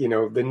was,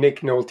 the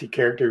Nick Nolte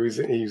character,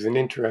 he was an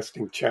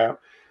interesting chap.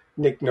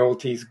 Nick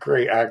Nolte's a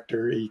great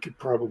actor. He could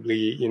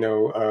probably,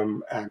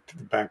 act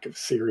the back of a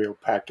cereal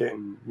packet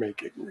and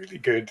make it really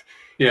good.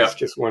 Yeah. He's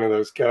just one of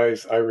those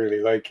guys. I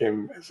really like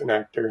him as an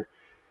actor.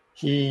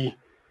 He,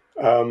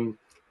 um,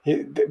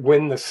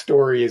 when the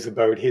story is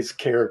about his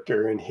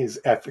character and his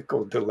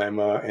ethical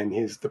dilemma and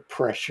the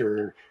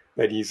pressure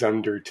that he's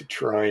under to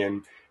try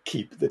and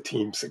keep the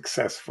team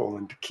successful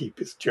and to keep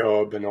his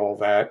job and all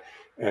that,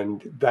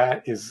 and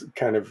that is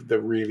kind of the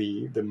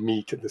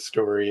meat of the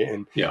story,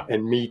 and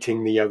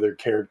meeting the other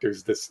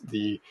characters,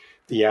 the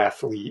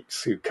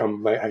athletes who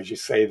come, like as you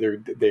say,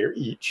 they're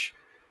each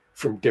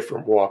from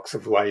different walks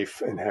of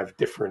life and have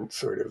different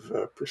sort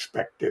of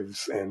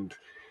perspectives and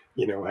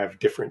have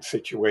different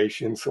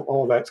situations. So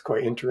all that's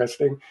quite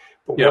interesting.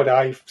 But what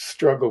I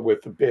struggle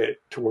with a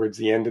bit towards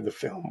the end of the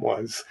film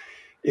was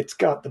it's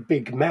got the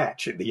big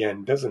match at the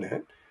end, doesn't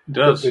it? It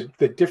does.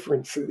 The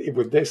difference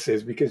with this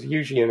is because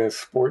usually in a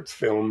sports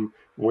film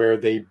where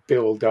they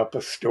build up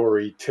a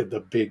story to the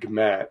big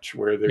match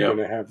where they're going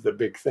to have the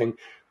big thing,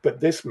 but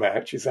this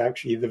match is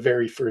actually the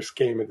very first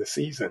game of the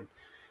season.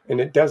 And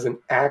it doesn't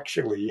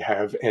actually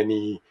have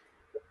any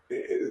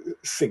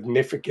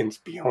significance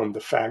beyond the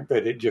fact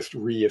that it just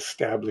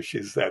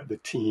reestablishes that the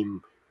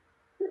team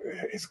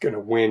is going to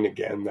win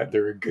again, that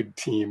they're a good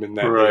team and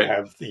that they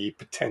have the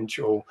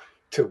potential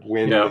to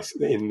win this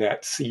in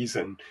that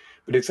season.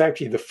 But it's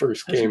actually the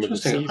first game of the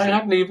season. I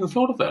hadn't even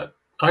thought of that.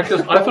 I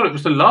thought it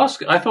was the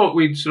last. I thought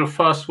we'd sort of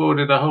fast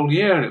forwarded a whole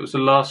year and it was the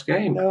last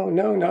game. No,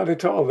 not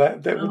at all.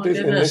 And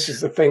this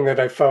is the thing that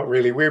I felt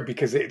really weird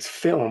because it's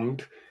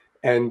filmed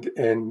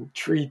and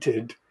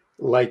treated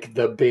like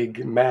the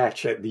big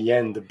match at the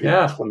end, the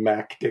big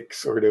climactic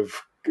sort of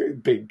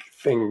big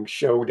thing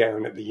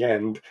showdown at the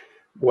end.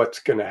 What's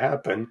going to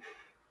happen?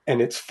 And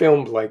it's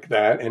filmed like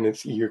that, and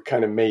you're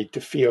kind of made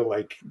to feel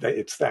like that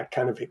it's that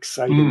kind of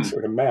exciting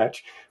sort of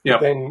match.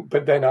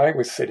 But then I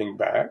was sitting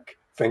back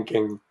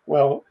thinking,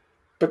 well,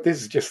 but this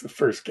is just the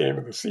first game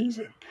of the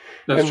season.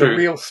 That's true. The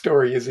real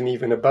story isn't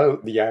even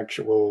about the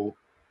actual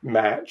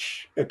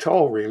match at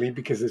all, really,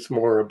 because it's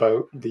more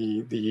about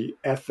the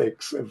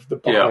ethics of the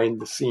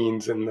behind the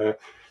scenes and the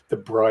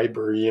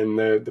bribery and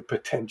the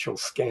potential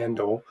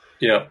scandal.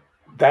 Yeah.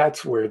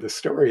 That's where the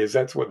story is.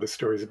 That's what the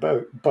story is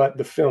about. But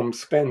the film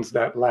spends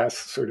that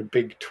last sort of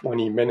big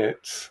 20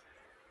 minutes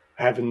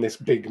having this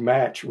big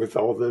match with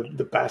all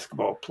the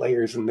basketball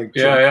players and the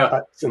jump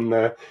cuts and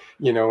the,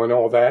 and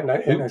all that.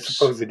 And I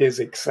suppose it is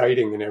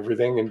exciting and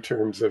everything in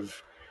terms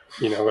of,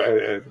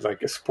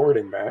 like a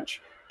sporting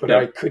match. But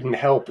I couldn't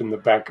help in the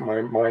back of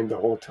my mind the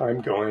whole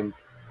time going,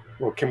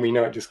 well, can we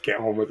not just get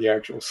on with the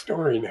actual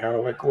story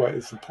now? Like, what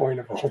is the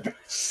point of all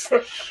this?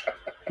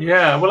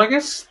 Well, I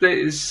guess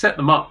they set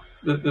them up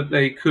that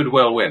they could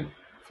well win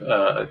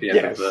at the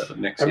end of the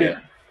next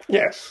year.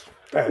 Yes.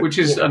 Which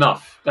is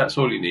enough. That's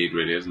all you need,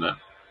 really, isn't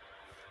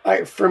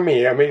it? For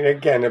me, I mean,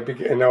 again,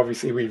 and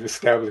obviously we've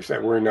established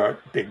that we're not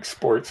big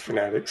sports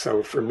fanatics.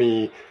 So for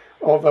me,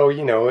 although,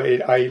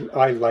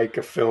 I like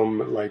a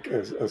film, like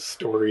a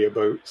story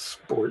about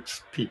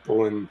sports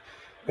people and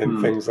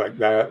things like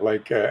that.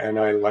 And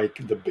I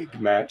like the big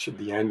match at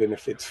the end. And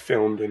if it's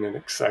filmed in an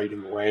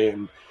exciting way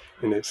and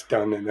it's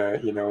done in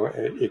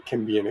it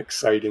can be an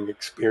exciting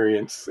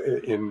experience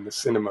in the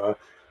cinema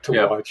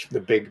to watch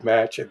the big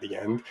match at the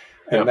end.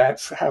 And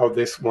that's how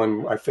this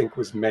one, I think,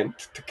 was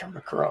meant to come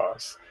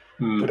across.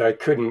 But I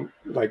couldn't,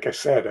 like I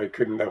said,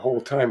 the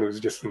whole time it was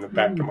just in the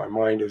back of my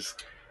mind is,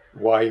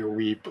 why are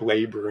we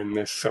belaboring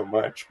this so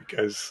much?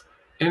 Because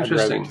I'd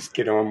rather just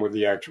get on with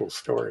the actual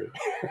story.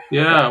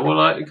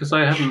 Because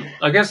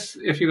I guess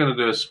if you're going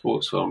to do a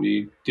sports film,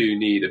 you do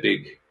need a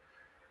big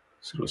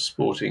sort of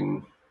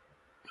sporting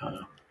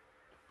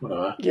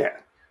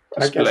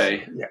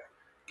display,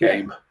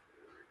 game,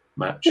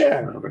 match.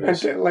 And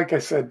like I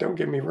said, don't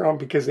get me wrong,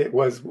 because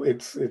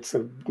it's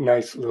a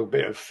nice little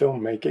bit of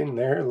filmmaking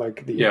there,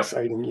 like the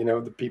exciting,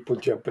 the people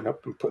jumping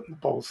up and putting the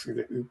balls through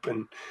the hoop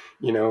and,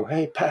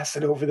 hey, pass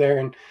it over there.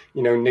 And,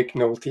 Nick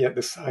Nolte at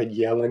the side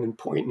yelling and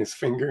pointing his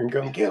finger and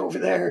going, get over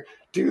there,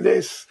 do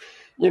this.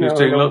 And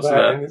all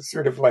that. And it's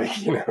sort of like,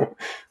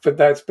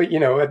 but at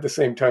the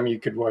same time, you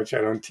could watch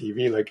that on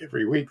TV, like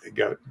every week they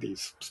got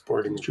these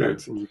sporting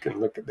events and you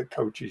can look at the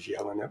coaches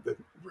yelling at the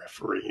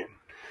referee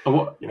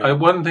You know.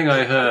 One thing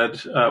I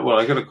heard,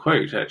 I got a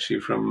quote actually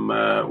from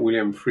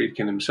William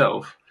Friedkin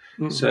himself.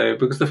 Mm. So,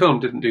 because the film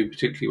didn't do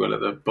particularly well at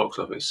the box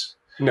office.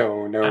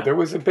 No, Uh, there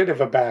was a bit of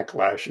a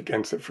backlash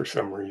against it for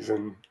some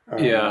reason.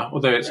 yeah,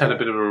 although it's had a Uh,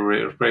 bit of a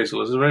reappraisal.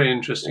 There's a very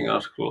interesting yeah.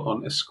 article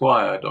on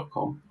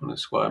Esquire.com, on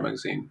Esquire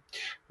magazine.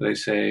 They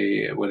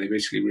say, they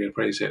basically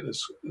reappraise it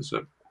as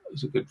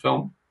a good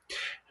film.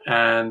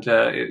 And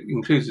it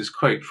includes this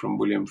quote from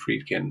William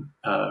Friedkin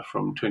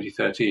from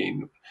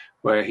 2013,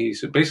 where he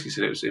basically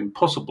said it was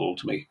impossible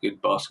to make a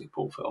good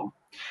basketball film.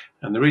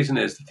 And the reason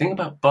is, the thing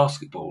about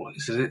basketball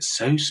is that it's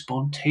so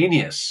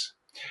spontaneous.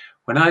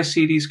 When I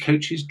see these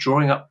coaches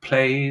drawing up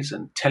plays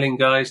and telling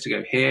guys to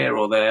go here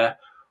or there,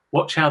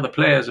 watch how the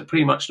players are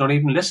pretty much not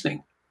even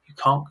listening. You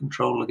can't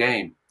control the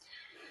game.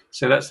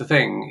 So that's the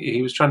thing.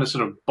 He was trying to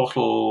sort of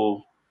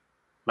bottle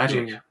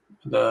magic,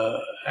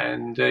 Mm.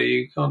 and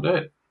you can't do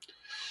it.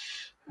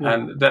 Yeah.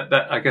 And that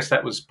I guess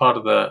that was part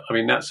of the. I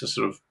mean, that's a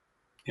sort of,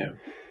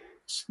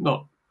 it's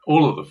not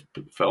all of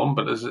the film,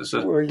 but it's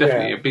Well,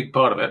 definitely yeah. a big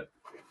part of it.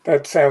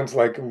 That sounds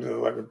like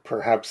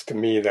perhaps to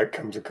me that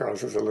comes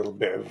across as a little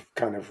bit of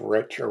kind of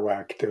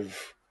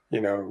retroactive,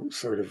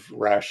 sort of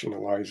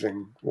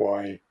rationalizing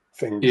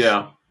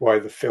Yeah. why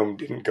the film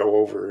didn't go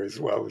over as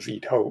well as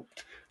he'd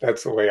hoped.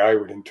 That's the way I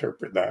would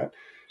interpret that.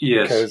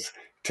 Yes. Because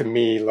to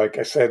me, like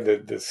I said,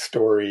 the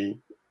story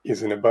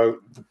isn't about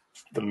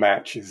the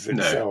matches No.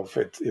 itself.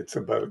 It's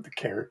about the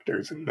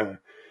characters and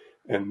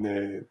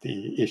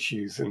the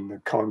issues and the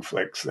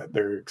conflicts that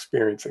they're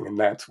experiencing, and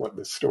that's what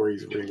the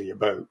story's really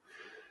about.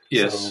 So,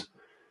 Yes.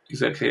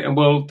 Exactly. And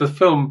the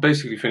film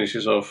basically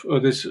finishes off.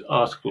 This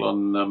article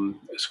on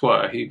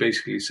Esquire, he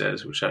basically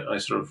says, which I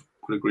sort of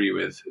would agree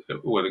with,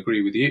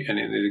 you, and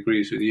it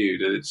agrees with you,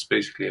 that it's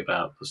basically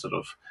about the sort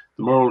of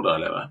the moral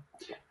dilemma,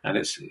 and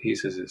he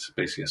says it's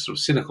basically a sort of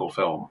cynical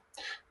film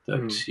that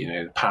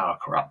mm, power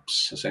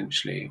corrupts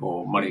essentially,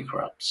 or money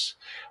corrupts,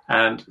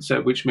 and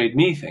so which made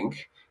me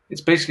think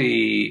it's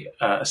basically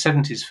a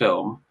 70s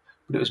film,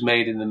 but it was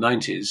made in the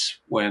 90s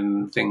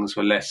when things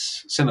were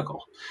less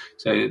cynical.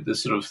 So the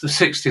sort of the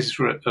 60s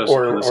and the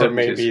or 70s.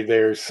 maybe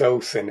they're so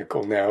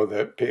cynical now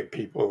that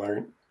people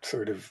aren't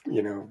sort of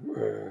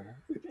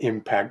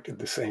impacted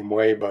the same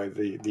way by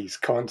these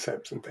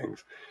concepts and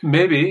things.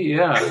 Maybe,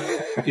 yeah.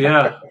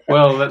 Yeah.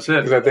 Well, that's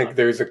Because it. I think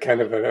there's a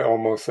kind of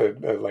almost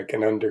like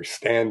an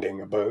understanding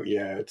about,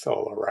 it's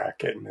all a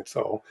racket and it's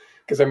all,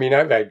 because I mean,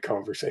 I've had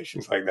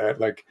conversations like that,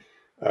 like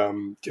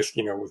just,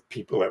 with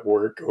people at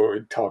work or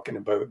talking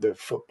about the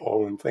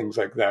football and things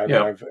like that. And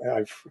Yeah.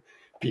 I've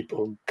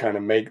people kind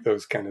of make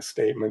those kind of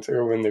statements,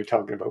 or when they're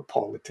talking about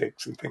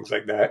politics and things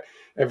like that,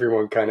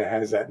 everyone kind of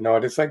has that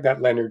nod. It's like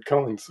that Leonard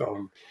Cohen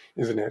song,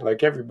 isn't it?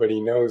 Like everybody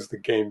knows the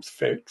game's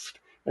fixed.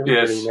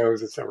 Everybody Yes.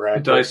 knows it's a The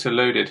racket, dice are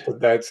loaded. but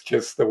that's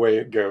just the way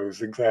it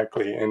goes,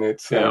 exactly. And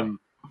it's Yeah.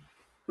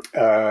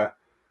 uh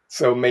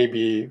so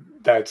maybe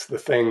that's the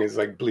thing, is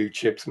like Blue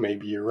Chips,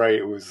 maybe you're right,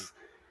 it was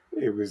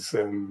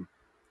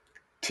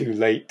too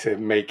late to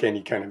make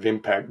any kind of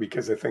impact,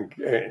 because I think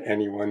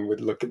anyone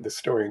would look at the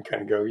story and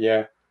kind of go,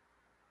 yeah,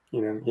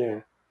 yeah.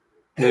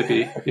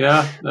 Maybe.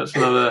 Yeah. That's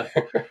another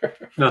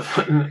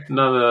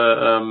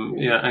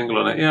angle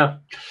on it. Yeah.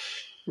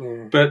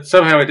 Yeah. But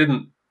somehow it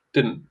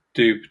didn't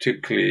do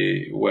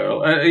particularly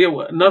well.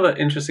 Another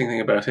interesting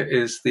thing about it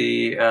is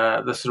the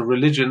sort of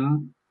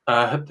religion,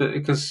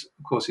 because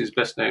of course he's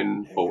best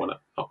known, or well,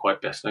 not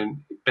quite best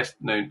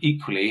known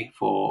equally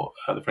for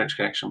the French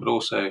Connection, but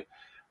also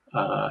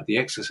The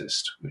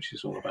Exorcist, which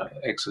is all about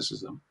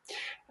exorcism.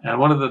 And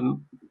one of the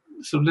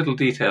sort of little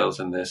details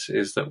in this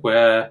is that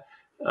where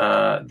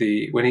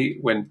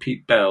when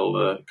Pete Bell,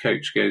 the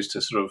coach, goes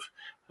to sort of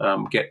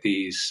get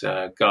these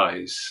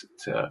guys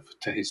to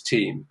his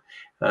team,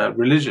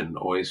 religion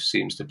always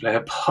seems to play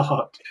a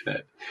part in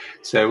it.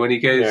 So when he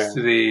goes Yeah.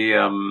 to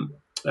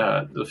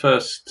the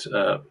first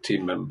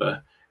team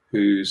member,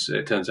 who's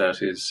it turns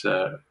out is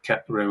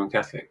Roman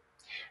Catholic,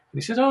 and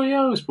he says, "Oh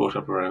yeah, I was brought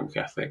up a Roman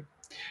Catholic."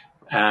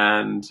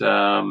 And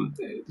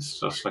it's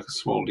just like a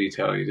small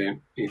detail. You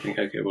think,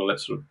 okay, well, that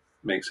sort of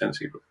makes sense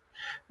here.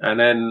 And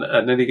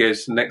then he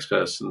goes to the next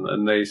person,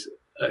 and they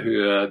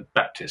who are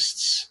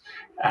Baptists,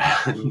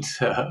 and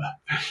so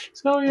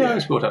yeah, I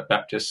was Yeah. brought up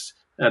Baptist.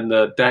 And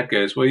the dad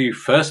goes, "Were you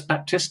First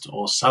Baptist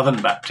or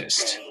Southern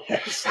Baptist?"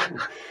 Yes.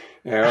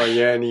 Oh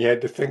yeah, and he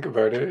had to think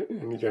about it,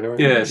 and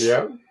Yes,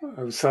 yeah,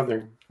 I was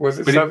Southern. Was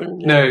it but Southern?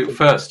 Yeah, I no, think.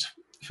 first,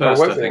 Oh, I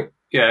was think. it?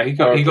 Yeah, Oh, he okay,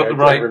 got the I can't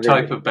right type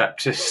remember. of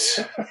Baptist.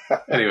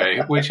 Anyway,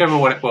 whichever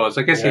one it was,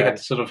 I guess he had Yeah.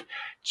 to sort of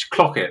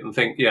clock it and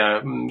think,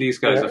 yeah, these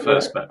guys Yeah, are yeah.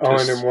 First Oh, and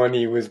Baptists. then when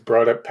he was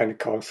brought up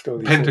Pentecostal,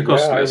 he said, "Yeah,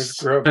 I was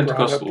Pentecostalists, brought up in the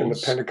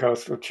Pentecostals.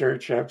 Pentecostal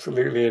church,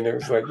 absolutely." And it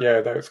was like, yeah,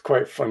 that was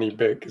quite a funny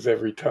bit, because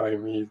every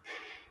time he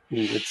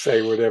would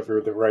say whatever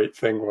the right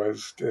thing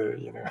was to,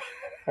 I thought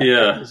it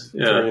Yeah, was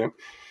yeah. brilliant.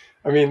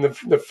 I mean,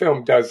 the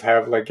film does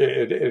have like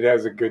it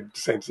has a good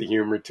sense of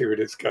humor to it.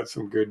 It's got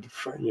some good,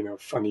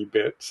 funny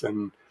bits,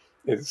 and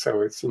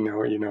so it's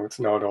it's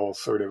not all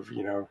sort of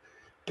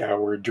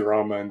dour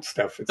drama and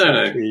stuff. It's No,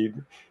 no. actually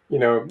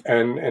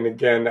and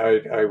again,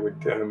 I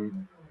would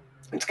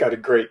It's got a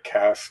great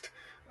cast.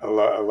 A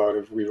lot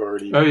of we've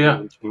already Oh yeah,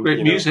 mentioned, great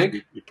a few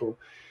music. people.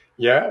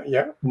 Yeah,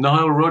 yeah,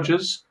 Nile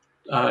Rodgers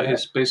yeah,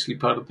 is basically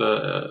part of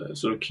the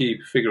sort of key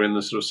figure in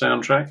the sort of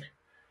soundtrack.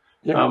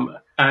 yeah.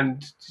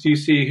 And did you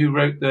see who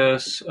wrote the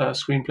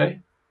screenplay?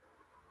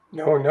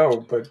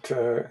 No, but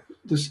The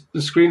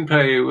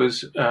screenplay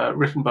was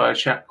written by a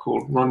chap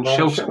called Ron Ron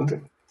Shelton,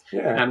 Shelton.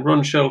 Yeah. and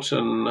Ron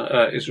Shelton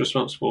is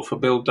responsible for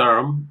Build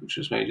Durham, which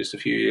was made just a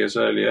few years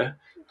earlier,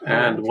 Oh,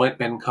 and White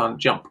Men Can't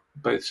Jump,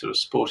 both sort of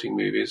sporting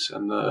movies,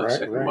 and the right,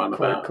 second right. one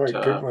Quite about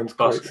good ones,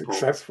 quite basketball.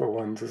 successful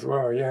ones as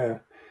well. Yeah.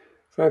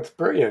 So that's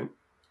brilliant.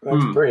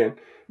 That's Hmm. brilliant.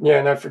 Yeah,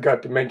 and I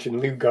forgot to mention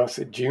Lou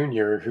Gossett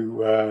Jr.,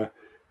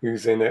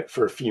 who's in it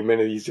for a few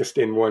minutes. He's just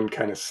in one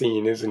kind of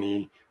scene, isn't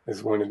he?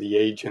 As one of the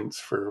agents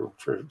for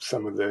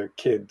some of the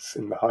kids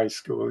in the high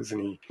school, isn't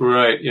he?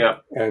 Right, yeah.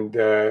 And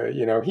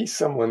he's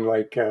someone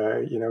like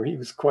he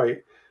was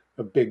quite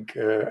a big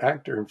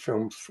actor in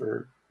films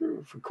for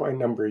quite a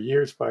number of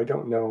years, but I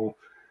don't know.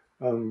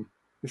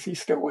 Is he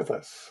still with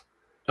us?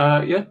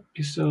 Yeah,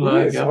 he's still He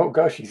alive, is. yeah. Oh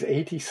gosh, he's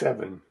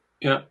 87.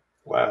 Yeah.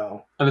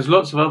 Wow. And there's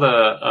lots of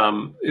other.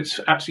 It's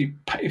absolutely.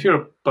 If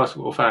you're a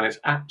basketball fan, it's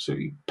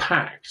absolutely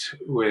packed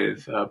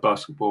with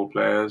basketball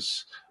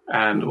players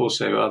and Hmm.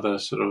 also other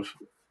sort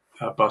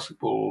of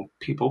basketball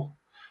people,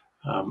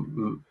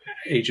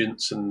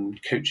 agents and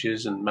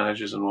coaches and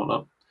managers and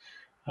whatnot.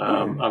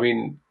 Yeah. I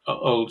mean,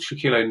 old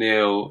Shaquille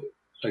O'Neal,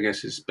 I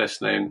guess, is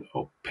best known,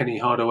 or Penny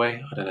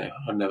Hardaway. I don't know.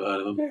 I've never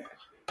heard of them. Yeah.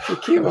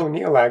 Shaquille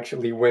O'Neal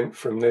actually went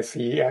from this.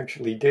 He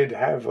actually did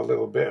have a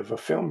little bit of a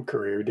film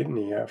career, didn't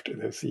he? After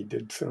this, he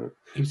did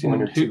He was one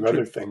in or two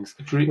other things.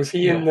 Was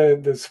he in yeah,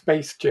 the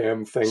Space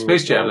Jam thing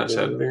Space with Jam. all That's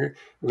it. the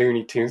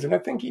Looney Tunes? And I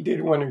think he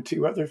did one or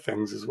two other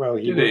things as well.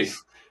 He Did he?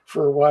 was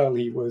for a while.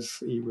 He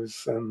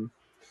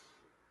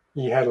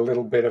had a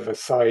little bit of a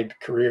side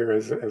career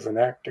as an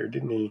actor,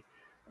 didn't he?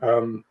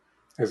 Um,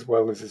 as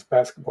well as his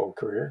basketball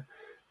career.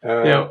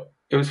 Uh, Yeah,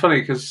 it was funny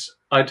because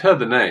I'd heard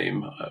the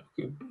name,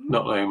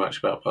 not knowing much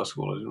about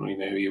basketball. I didn't really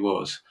know who he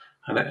was.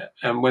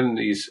 And when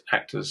these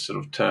actors sort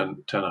of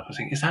turn up, I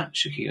think, is that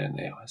Shaquille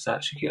O'Neal? Is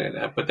that Shaquille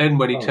O'Neal? But then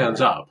when he oh,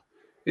 turns right. up,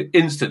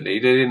 instantly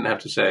they didn't have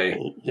to say.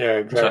 Yeah,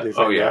 It's like, exactly. oh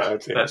So yeah, yeah,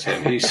 that's it. that's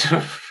him. He's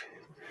sort of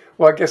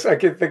Well, I guess I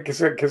could think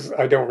because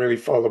I don't really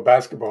follow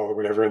basketball or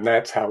whatever, and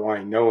that's how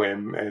I know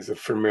him as a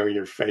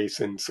familiar face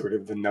in sort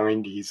of the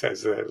 '90s,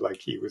 as a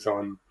like he was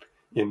on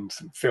in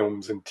some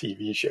films and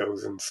TV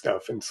shows and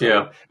stuff, and so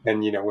yeah.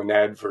 and in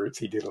adverts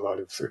he did a lot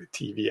of sort of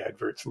TV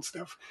adverts and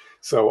stuff.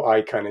 So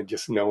I kind of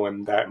just know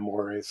him that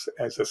more as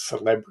a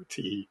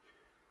celebrity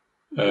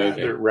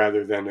Okay,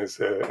 rather than as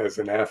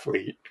an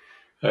athlete.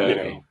 you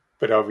okay, know.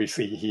 But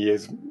obviously, he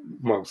is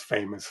most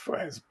famous for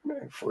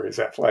his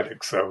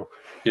athletics.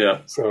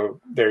 yeah, So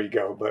there you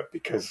go. But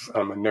because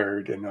I'm a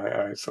nerd and I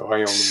only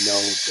know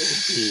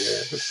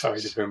the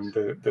side of him,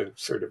 the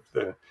sort of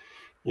the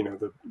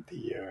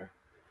the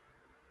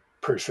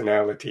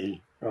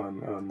personality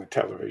on the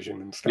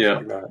television and stuff yeah,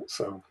 like that.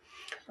 So.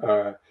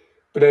 Uh,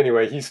 but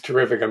anyway, he's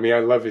terrific. I mean, I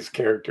love his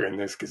character in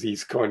this because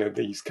he's kind of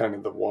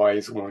the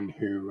wise one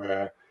who,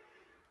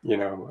 you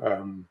know,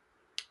 um,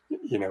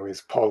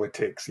 his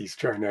politics. He's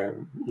trying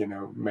to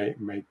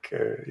make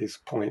his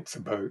points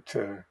about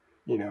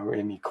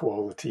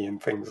inequality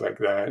and things like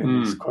that.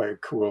 And he's mm, quite a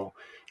cool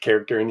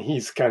character. And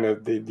he's kind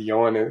of the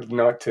honest,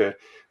 not to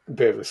a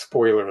bit of a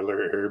spoiler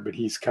alert here, but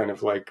he's kind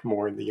of like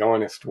more the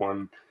honest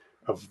one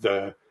of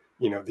the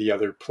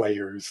other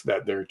players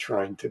that they're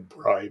trying to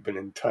bribe and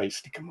entice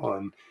to come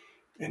on.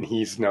 And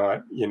he's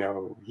not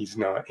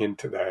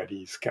into that.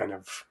 He's kind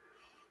of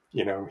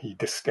he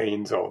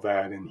disdains all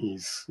that, and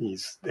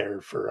he's there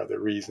for other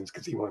reasons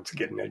because he wants to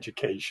get an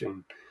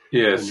education,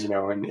 and yes,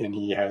 and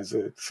he has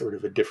a sort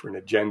of a different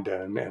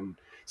agenda, and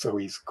so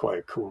he's quite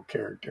a cool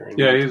character, an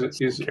yeah.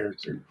 interesting He's a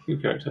character.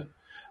 good character.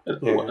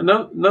 Yeah.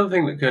 Another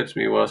thing that occurred to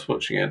me whilst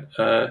watching it,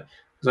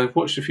 is I've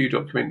watched a few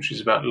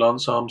documentaries about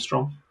Lance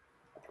Armstrong,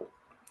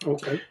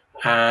 Okay.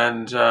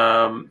 and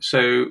there's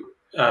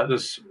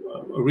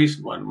a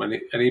recent one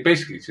and he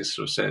basically just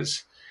sort of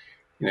says,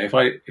 if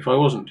I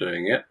wasn't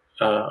doing it,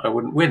 I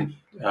wouldn't win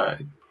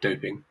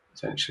doping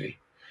essentially,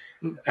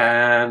 Mm.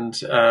 and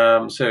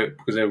so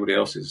because everybody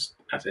else is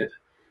at it,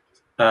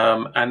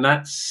 and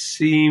that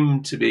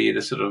seemed to be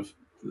the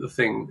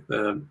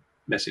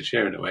message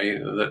here in a way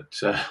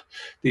that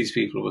these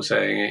people were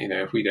saying,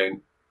 if we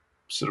don't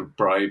sort of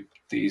bribe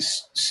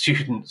these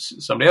students,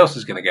 somebody else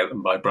is going to get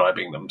them by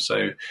bribing them.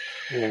 So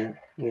Yeah.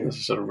 Yeah. there's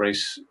a sort of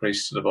race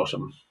to the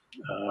bottom.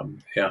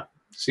 Yeah,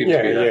 seemed to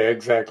Yeah, be that. yeah,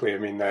 exactly. I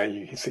mean, that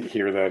you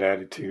hear that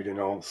attitude in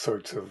all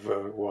sorts of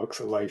walks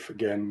of life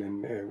again,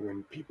 and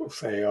when people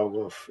say, "Oh,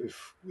 well,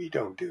 if we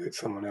don't do it,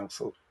 someone else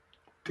will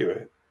do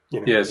it,"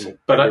 Yes, and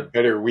it's but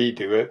better we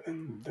do it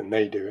than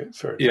they do it,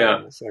 sort of yeah,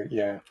 thing. It's like,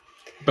 yeah,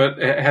 but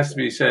it has to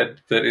be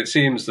said that it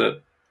seems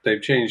that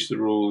they've changed the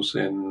rules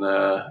in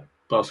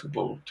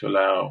basketball to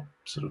allow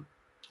sort of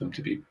them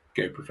to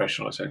go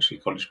professional, essentially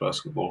college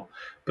basketball,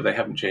 but they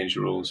haven't changed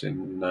the rules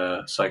in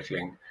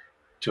cycling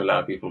to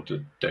allow people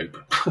to dope.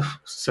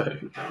 So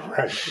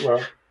right.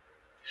 Well,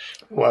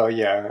 Well,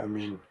 yeah, I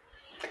mean,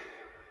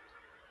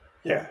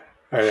 yeah,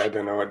 I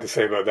don't know what to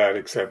say about that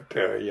except,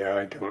 yeah,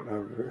 I don't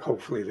know.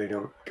 Hopefully they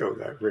don't go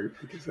that route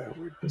because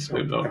Let's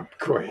hope not.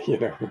 quite,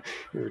 it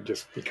would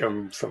just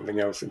become something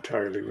else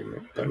entirely, wouldn't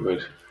it? It But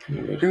would.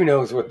 It would. who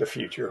knows what the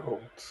future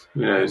holds?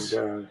 Who And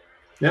knows?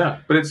 Yeah,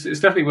 but it's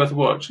definitely worth a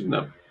watch, isn't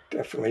it?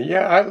 definitely,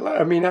 yeah.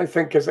 I mean, I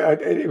think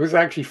it was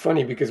actually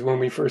funny because when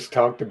we first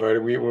talked about it,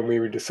 when we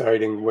were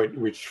deciding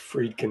which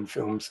Friedkin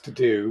films to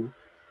do,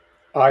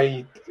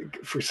 I,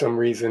 for some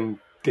reason,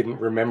 didn't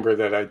remember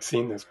that I'd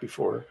seen this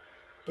before.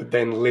 But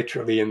then,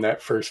 literally, in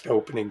that first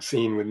opening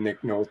scene with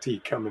Nick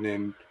Nolte coming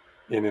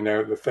in and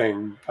out of the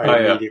thing, I Oh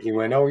yeah, immediately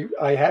went, "Oh,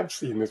 I have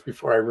seen this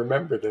before. I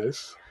remember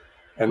this."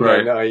 And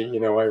then right.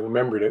 I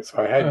remembered it.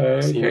 So I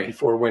had seen it Okay,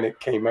 before when it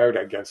came out,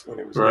 I guess, when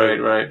it was right,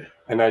 new. right.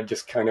 And I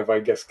just kind of, I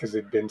guess, because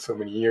it'd been so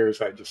many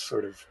years, I just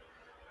sort of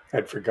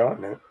had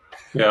forgotten it.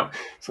 Yeah,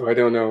 So I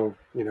don't know,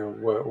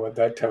 what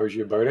that tells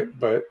you about it,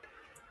 but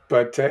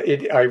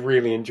I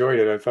really enjoyed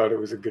it. I thought it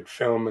was a good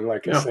film, and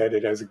like I yeah, said,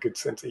 it has a good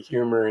sense of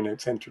humor and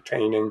it's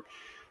entertaining.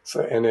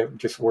 So and it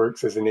just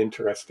works as an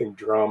interesting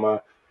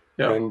drama.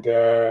 yeah.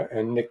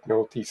 And Nick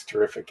Nolte's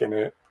terrific in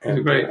it, He's a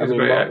and great, I he's a mean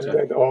great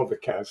actor. all the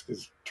cast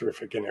is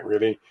terrific in it,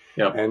 really.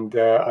 Yeah, And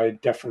I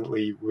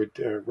definitely would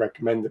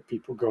recommend that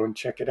people go and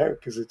check it out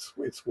because it's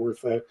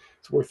worth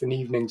an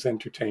evening's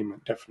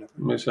entertainment,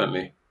 definitely. most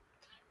certainly.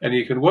 And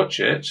you can watch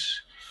it.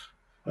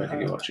 Where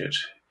can you Uh, watch it?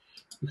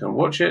 You can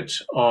watch it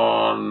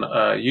on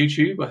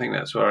YouTube. I think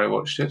that's where I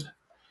watched it.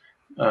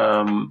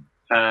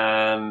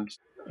 And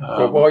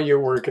Well, while you're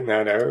working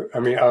that out, I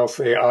mean, I'll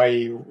say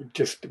I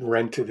just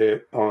rented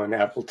it on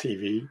Apple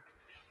TV,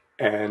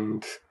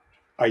 and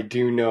I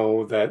do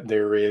know that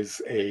there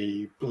is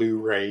a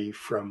Blu-ray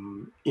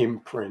from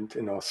Imprint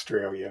in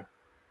Australia,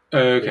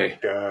 which okay,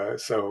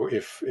 so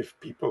if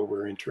people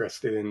were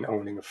interested in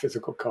owning a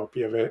physical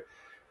copy of it,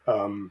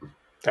 um,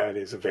 that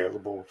is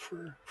available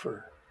for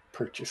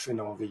purchase in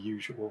all the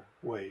usual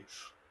ways.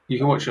 you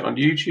can watch it on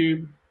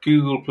YouTube,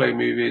 Google Play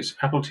Movies,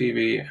 Apple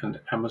TV, and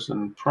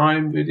Amazon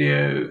Prime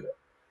Video.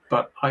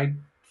 But I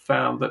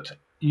found that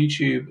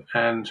YouTube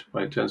and,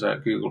 well, it turns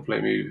out Google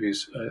Play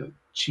Movies are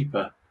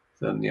cheaper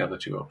than the other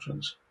two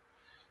options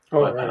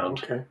Oh, by a right,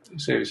 pound. okay.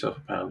 Save yourself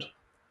a pound.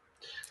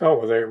 Oh,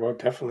 well,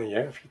 definitely,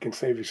 yeah. If you can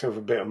save yourself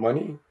a bit of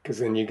money, because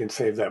then you can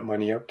save that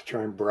money up to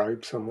try and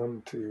bribe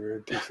someone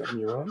to do something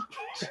you want.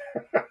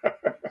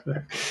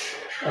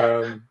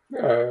 um,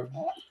 uh,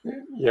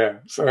 yeah.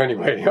 So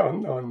anyway,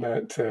 on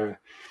that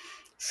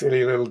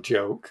silly little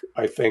joke,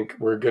 I think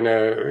we're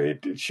gonna.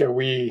 Let's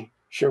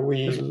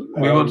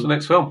move on to the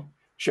next film.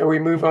 Shall we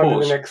move on to the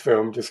Pause. next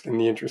film, just in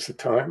the interest of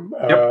time?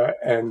 Yep.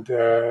 And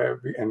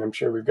I'm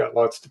sure we've got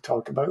lots to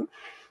talk about.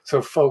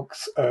 So,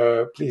 folks,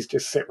 please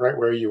just sit right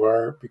where you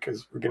are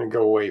because we're going to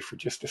go away for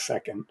just a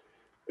second,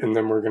 and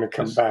then we're going to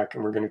come Yes. back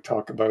and we're going to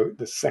talk about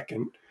the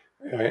second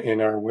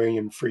in our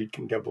William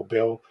Friedkin double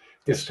bill.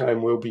 This Yes.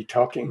 time we'll be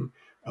talking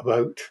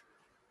about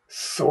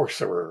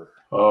Sorcerer.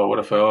 Oh, what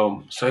a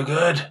film. So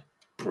good.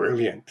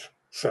 Brilliant.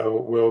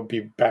 So we'll be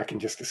back in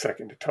just a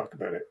second to talk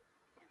about it.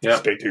 Yep.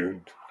 Stay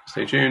tuned.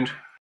 Stay tuned.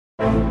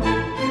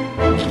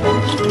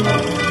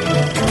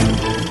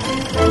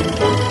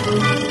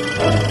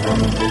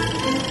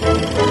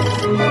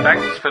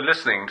 Thanks for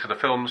listening to the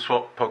Film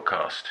Swap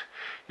podcast.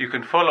 You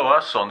can follow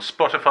us on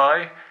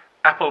Spotify,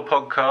 Apple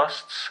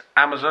Podcasts,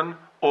 Amazon,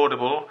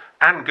 Audible,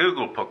 and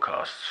Google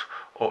Podcasts,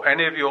 or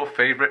any of your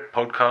favourite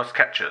podcast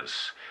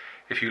catchers.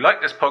 If you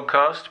like this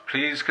podcast,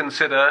 please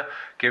consider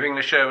giving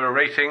the show a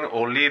rating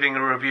or leaving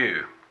a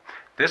review.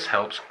 This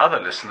helps other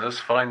listeners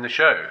find the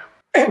show.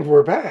 And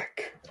we're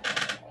back.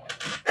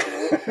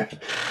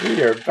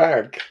 We are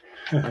back.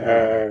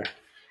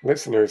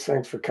 Listeners,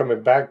 thanks for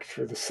coming back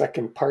for the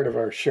second part of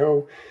our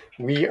show.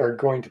 We are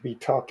going to be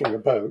talking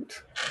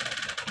about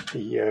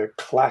the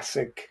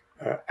classic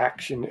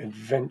action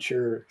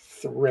adventure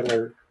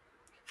thriller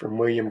from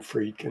William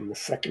Friedkin, the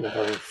second of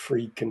our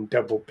Friedkin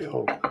double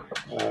bill,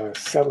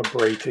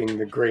 celebrating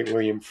the great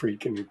William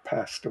Friedkin who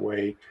passed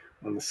away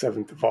on the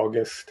 7th of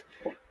August.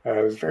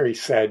 It was very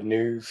sad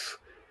news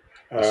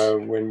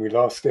when we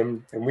lost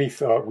him, and we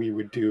thought we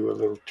would do a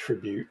little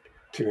tribute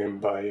to him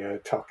by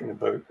talking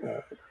about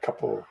a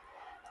couple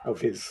of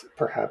his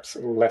perhaps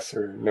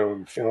lesser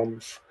known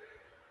films.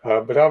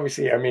 But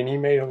obviously, I mean, he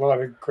made a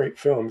lot of great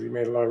films. He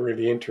made a lot of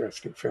really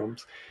interesting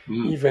films.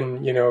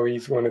 Even,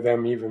 he's one of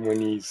them, even when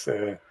he's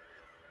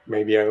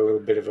maybe had a little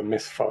bit of a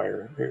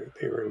misfire,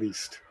 they were at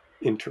least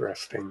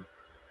interesting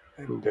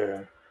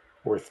and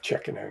worth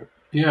checking out.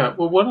 Yeah,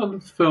 well, one of the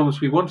films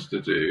we wanted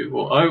to do,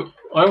 well,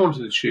 I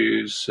wanted to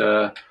choose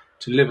To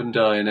Live and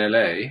Die in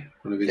LA,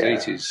 one of his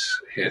 80s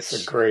hits.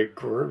 It's a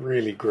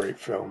really great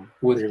film.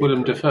 With really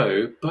Willem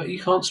Dafoe, but you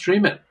can't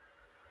stream it.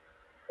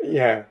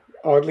 Yeah,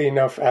 oddly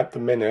enough, at the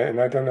minute, and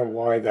I don't know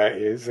why that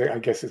is. I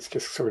guess it's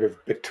just sort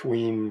of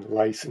between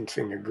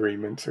licensing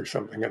agreements or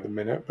something at the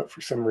minute, but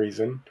for some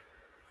reason,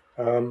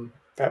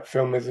 that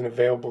film isn't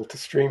available to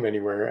stream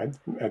anywhere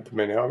at the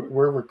minute.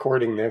 We're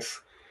recording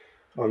this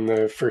on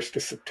the 1st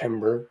of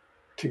September,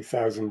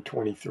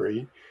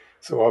 2023.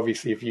 So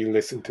obviously, if you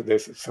listen to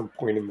this at some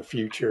point in the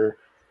future,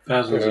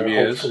 Thousands of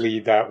years. hopefully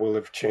that will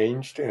have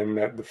changed and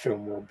that the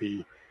film will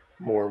be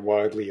more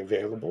widely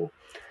available.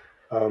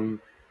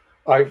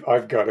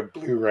 I've got a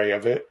Blu-ray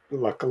of it,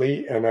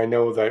 luckily, and I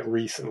know that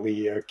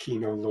recently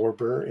Kino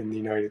Lorber in the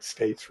United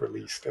States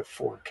released a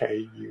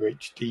 4K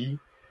UHD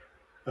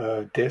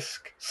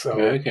disc. So,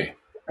 Okay.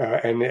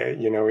 and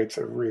it's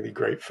a really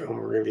great film,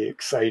 really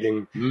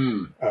exciting.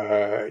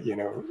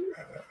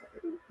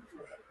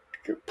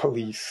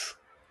 Police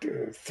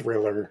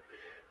thriller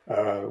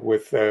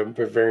with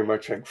very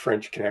much like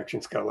French Connection.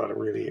 It's got a lot of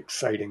really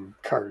exciting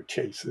car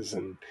chases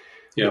and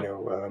Yep.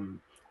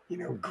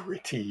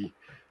 gritty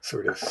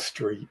sort of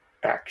street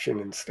action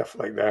and stuff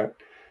like that.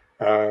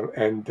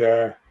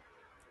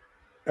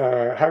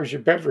 How's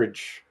your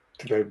beverage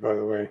today, by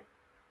the way?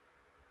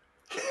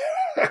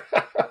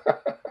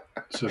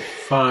 It's a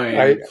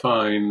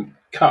fine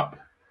cup.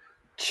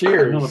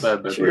 Cheers. Not a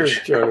bad beverage. Cheers,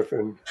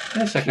 Jonathan.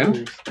 Wait a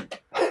second.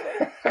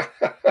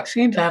 I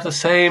seem to have the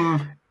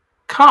same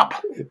cup.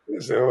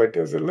 It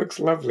does. It looks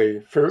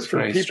lovely. For people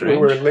strange.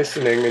 who are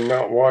listening and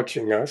not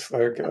watching us,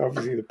 like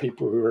obviously the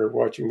people who are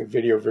watching the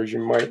video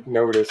version might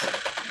notice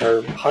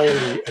our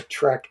highly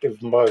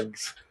attractive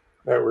mugs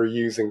that we're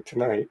using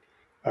tonight,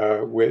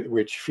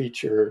 which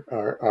feature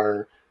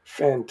our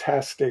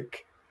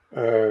fantastic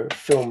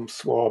Film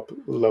Swap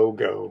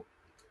logo.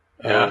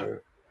 Yeah.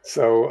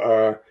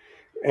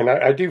 And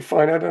I do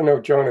find, I don't know,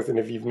 Jonathan,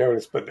 if you've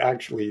noticed, but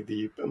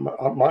actually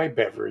my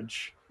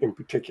beverage in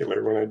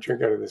particular, when I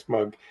drink out of this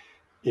mug,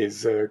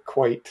 is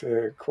quite.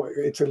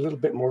 It's a little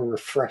bit more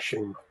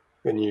refreshing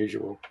than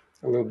usual.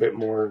 A little bit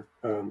more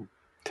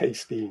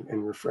tasty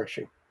and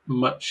refreshing.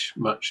 Much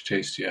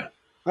tastier.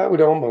 I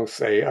would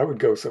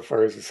go so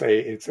far as to say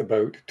it's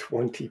about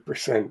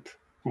 20%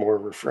 more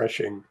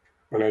refreshing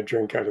when I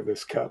drink out of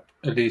this cup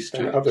At least 20%.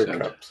 than other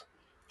cups.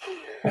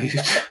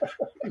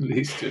 At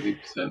least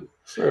 20%.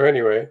 So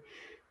anyway,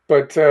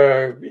 but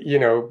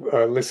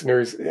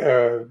listeners,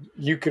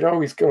 you could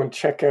always go and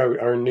check out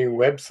our new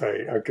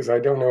website, because I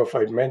don't know if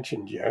I'd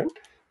mentioned yet,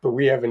 but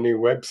we have a new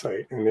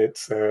website, and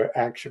it's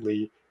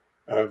actually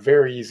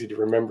very easy to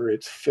remember.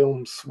 It's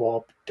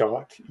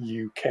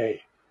filmswap.uk.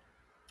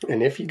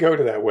 And if you go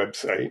to that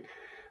website,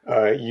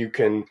 you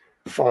can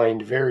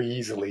find very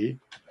easily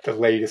the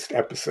latest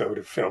episode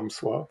of Film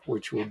Swap,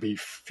 which will be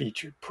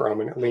featured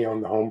prominently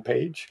on the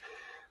homepage.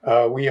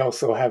 We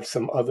also have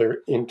some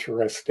other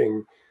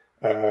interesting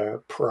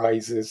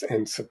prizes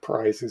and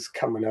surprises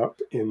coming up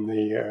in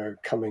the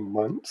coming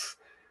months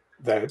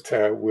that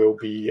will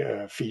be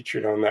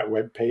featured on that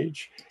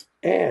webpage.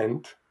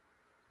 And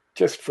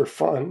just for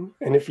fun,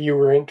 and if you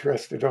were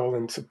interested all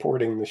in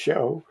supporting the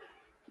show,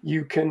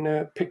 you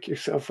can pick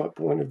yourself up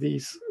one of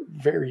these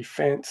very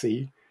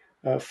fancy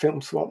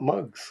Film Swap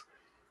mugs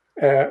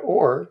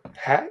or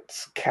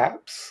hats,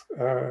 caps.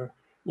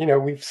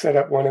 We've set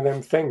up one of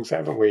them things,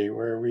 haven't we,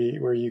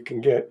 where you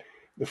can get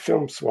the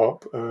Film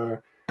Swap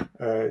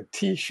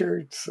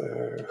T-shirts,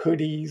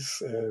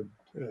 hoodies,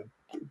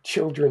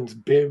 children's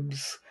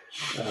bibs,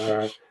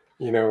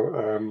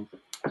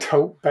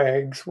 tote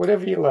bags,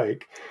 whatever you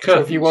like. So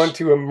if you want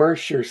to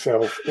immerse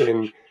yourself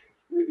in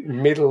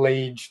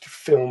middle-aged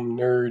film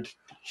nerd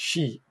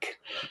chic,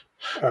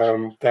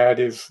 that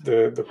is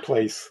the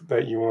place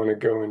that you want to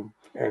go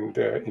and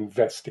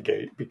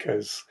investigate,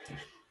 because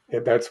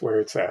that's where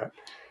it's at.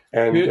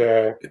 And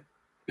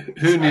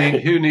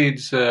who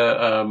needs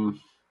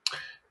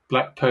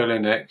black polo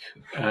neck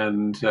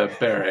and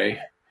beret?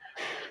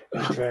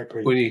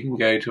 Exactly. When you can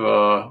go to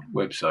our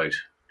website.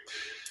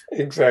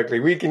 Exactly.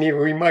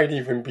 We might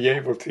even be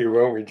able to,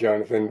 won't we,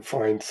 Jonathan,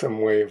 find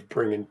some way of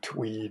bringing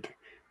tweed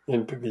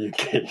into the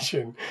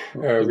occasion.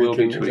 We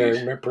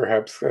can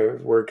perhaps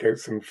work out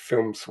some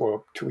Film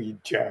Swap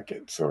tweed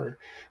jackets or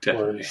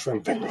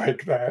something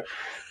like that.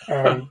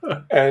 And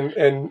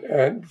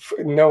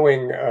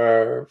knowing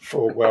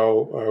full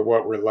well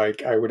what we're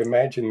like, I would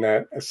imagine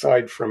that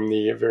aside from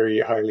the very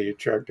highly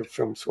attractive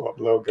Film Swap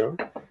logo,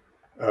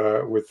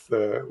 with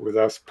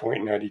us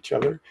pointing at each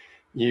other,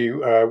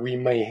 we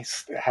may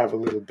have a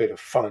little bit of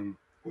fun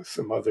with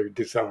some other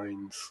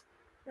designs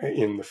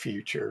in the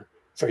future.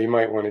 So you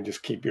might want to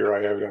just keep your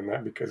eye out on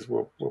that, because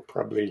we'll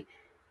probably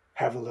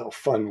have a little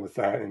fun with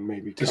that and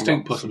maybe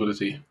distinct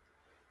possibility.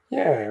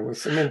 With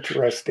some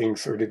interesting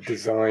sort of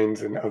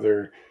designs and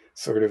other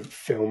sort of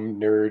film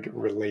nerd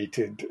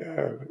related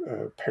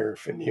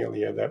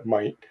paraphernalia that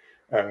might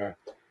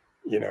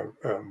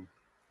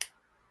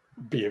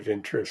be of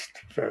interest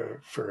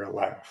for a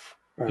laugh.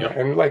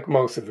 And like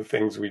most of the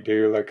things we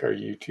do, like our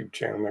YouTube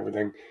channel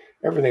and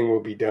everything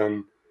will be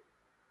done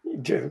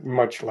just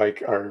much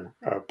like our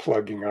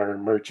plugging our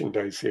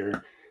merchandise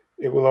here.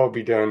 It will all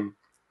be done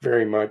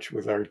very much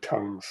with our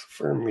tongues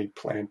firmly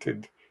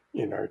planted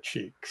in our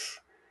cheeks.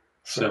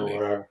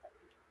 So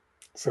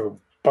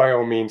by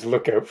all means,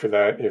 look out for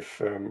that if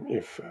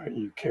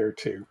you care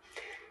to.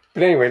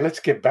 But anyway, let's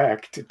get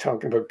back to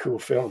talking about cool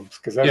films,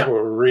 because that's what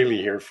we're really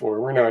here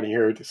for. We're not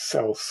here to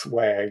sell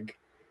swag.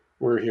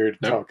 We're here to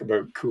talk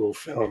about cool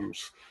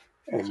films.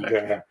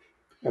 And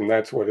and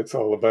that's what it's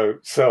all about.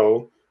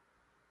 So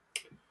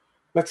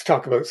let's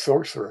talk about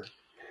Sorcerer.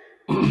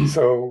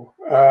 So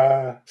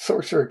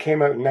Sorcerer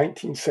came out in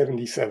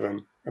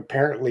 1977,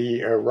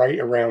 apparently right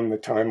around the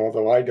time,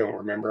 although I don't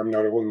remember, I'm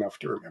not old enough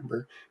to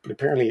remember, but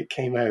apparently it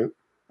came out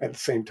at the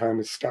same time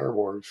as Star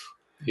Wars.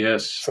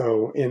 Yes.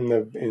 So in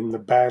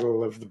the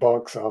battle of the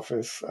box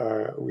office,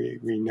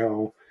 we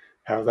know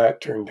how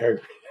that turned out.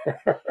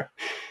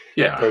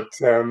 Yeah. But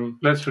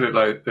let's put it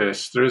like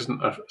this: there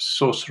isn't a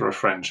Sorcerer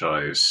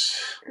franchise.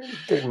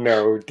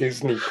 No,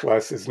 Disney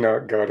Plus has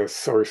not got a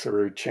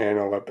Sorcerer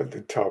channel up at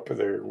the top of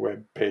their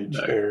web page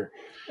there,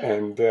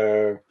 and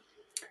there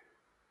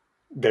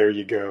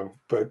you go.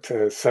 But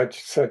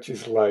such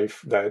is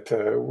life. That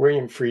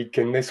William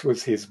Friedkin, this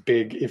was his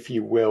big, if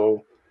you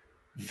will,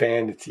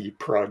 vanity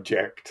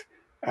project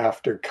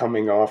after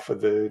coming off of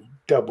the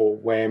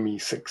double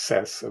whammy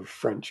success of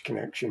French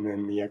Connection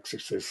and The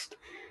Exorcist.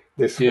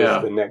 This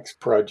was the next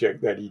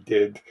project that he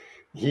did.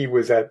 He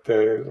was at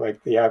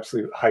the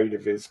absolute height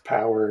of his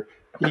power.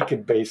 He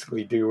could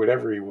basically do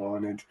whatever he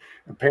wanted.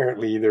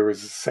 Apparently there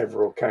was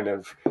several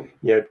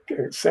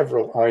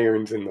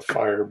irons in the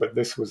fire, but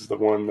this was the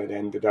one that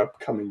ended up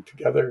coming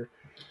together.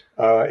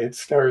 It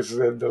stars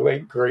the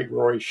late great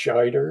Roy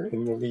Scheider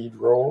in the lead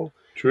role.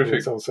 Terrific.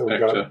 It's also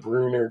actor. got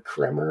Brunner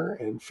Kremer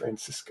and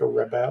Francisco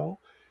Rebel,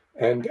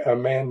 and a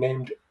man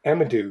named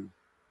Amadou,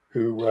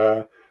 who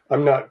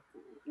I'm not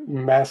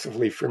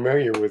massively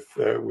familiar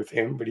with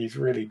him, but he's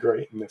really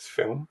great in this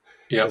film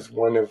as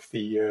one of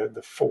the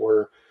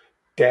four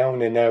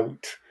down and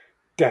out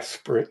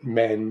desperate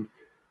men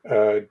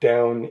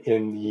down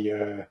in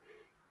the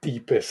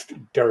deepest,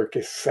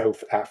 darkest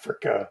South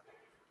Africa,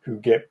 who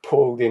get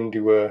pulled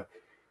into a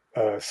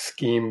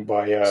scheme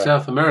by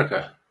South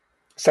America.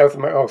 South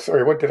America. Oh,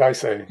 sorry. What did I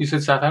say? You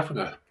said South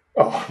Africa.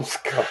 Oh,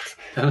 God.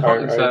 South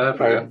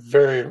Africa. I'm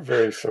very,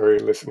 very sorry,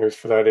 listeners,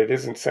 for that. It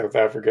isn't South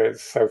Africa.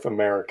 It's South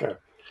America.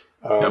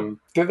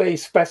 Do they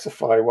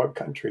specify what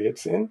country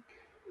it's in?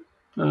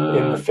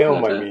 In the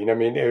film, I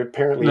mean,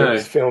 apparently it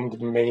was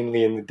filmed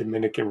mainly in the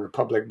Dominican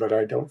Republic, but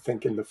I don't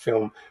think in the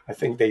film. I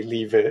think they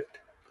leave it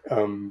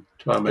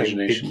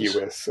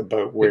ambiguous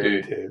about where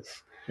it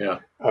is. Yeah.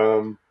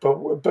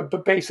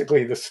 But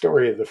basically, the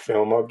story of the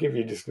film, I'll give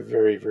you just a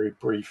very, very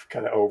brief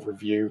kind of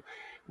overview.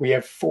 We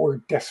have four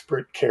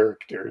desperate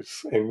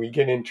characters, and we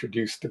get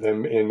introduced to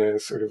them in a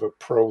sort of a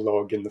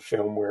prologue in the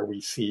film where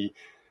we see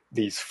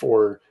these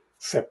four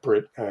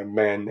separate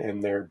men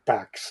and their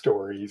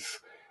backstories.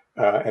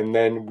 And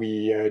then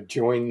we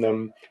join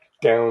them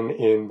down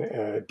in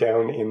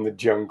the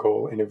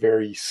jungle in a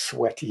very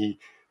sweaty,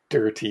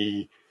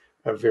 dirty,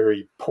 a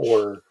very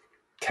poor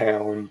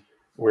town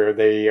where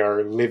they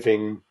are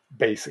living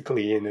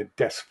basically in a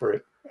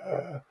desperate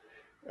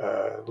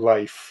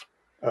life,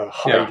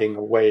 hiding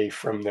away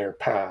from their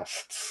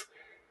pasts.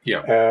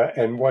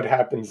 And what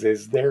happens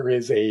is there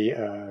is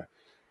a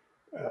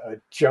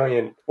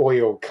giant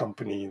oil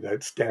company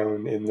that's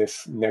down in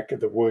this neck of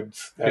the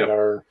woods that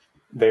are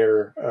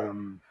there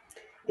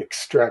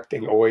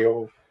extracting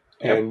oil.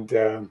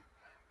 And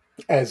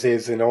as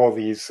is in all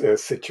these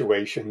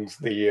situations,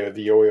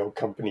 the oil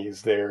company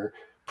is there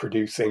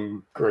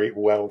producing great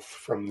wealth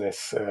from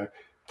this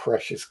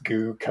precious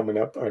goo coming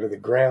up out of the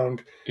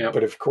ground.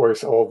 But of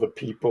course, all the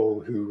people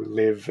who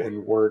live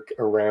and work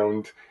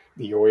around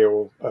the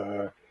oil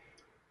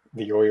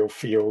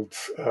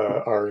fields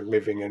are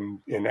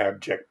living in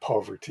abject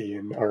poverty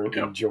and aren't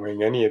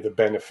enjoying any of the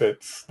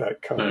benefits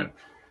that come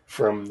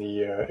from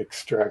the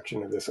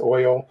extraction of this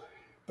oil.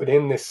 But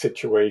in this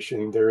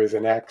situation, there is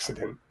an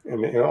accident,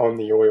 and on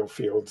the oil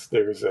fields,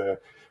 there's a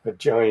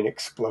giant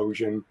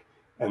explosion,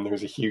 and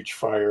there's a huge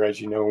fire. As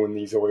you know, when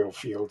these oil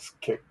fields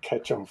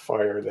catch on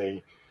fire,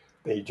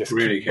 they just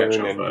really keep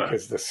burning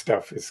because the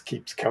stuff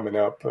keeps coming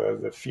up,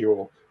 the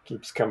fuel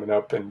keeps coming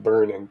up and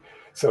burning.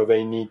 So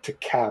they need to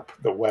cap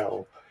the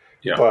well,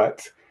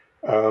 but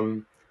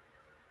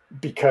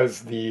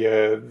because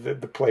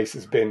the place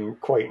has been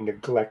quite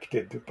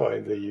neglected by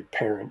the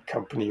parent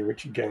company,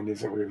 which again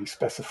isn't really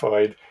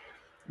specified,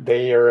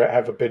 they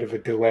have a bit of a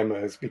dilemma,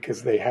 is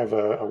because they have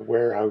a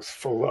warehouse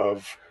full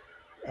of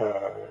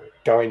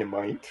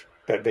dynamite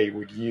that they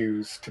would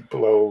use to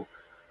blow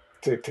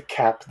to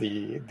cap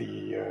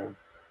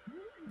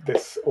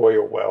this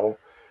oil well.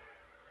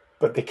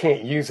 But they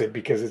can't use it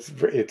because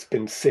it's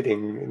been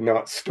sitting,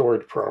 not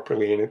stored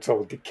properly, and it's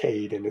all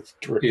decayed and it's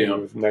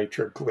dripping with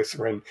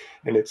nitroglycerin,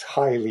 and it's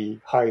highly,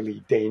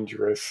 highly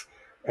dangerous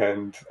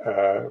and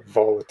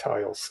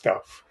volatile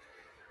stuff.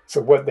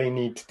 So what they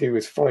need to do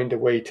is find a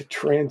way to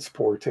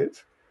transport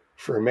it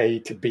from A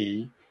to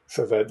B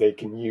so that they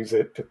can use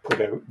it to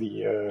put out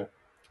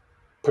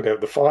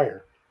the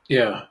fire.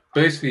 Yeah,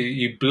 basically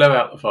you blow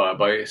out the fire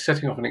by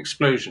setting off an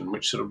explosion,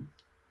 which sort of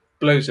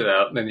blows it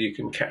out, and then you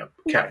can cap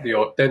the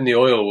oil. Then the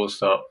oil will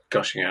start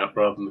gushing out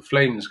rather than the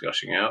flames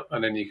gushing out,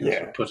 and then you can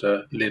sort of put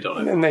a lid on it.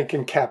 And then they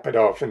can cap it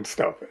off and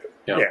stop it.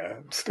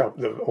 Stop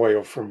the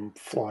oil from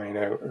flying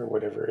out or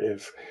whatever it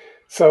is.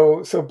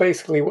 So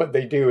basically, what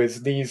they do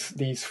is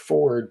these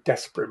four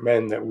desperate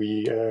men that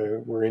we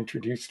were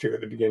introduced to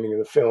at the beginning of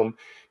the film,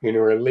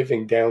 are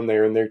living down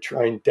there, and they're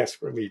trying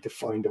desperately to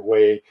find a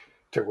way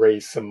to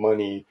raise some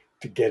money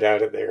to get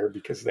out of there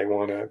because they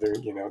want to.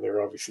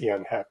 They're obviously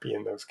unhappy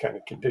in those kind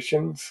of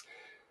conditions.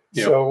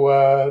 Yep.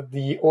 So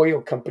the oil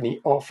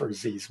company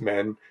offers these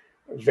men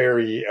a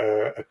very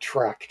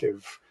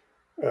attractive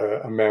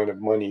amount of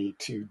money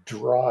to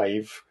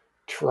drive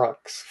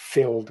trucks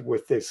filled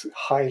with this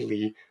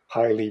highly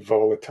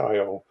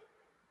volatile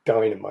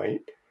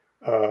dynamite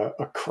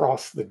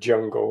across the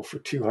jungle for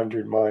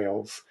 200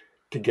 miles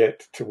to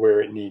get to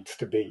where it needs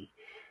to be.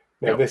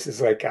 Now, Yep. this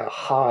is like a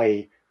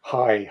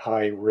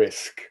high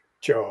risk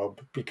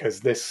job because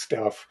this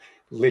stuff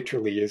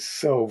literally is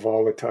so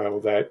volatile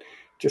that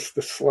just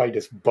the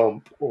slightest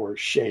bump or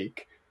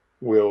shake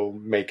will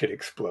make it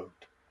explode.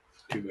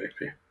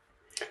 Exactly.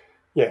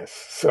 Yes,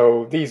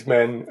 so these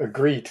men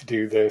agree to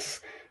do this,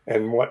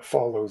 and what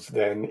follows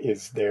then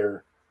is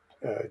their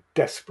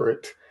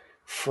desperate,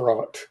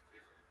 fraught,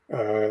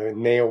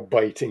 nail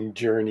biting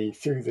journey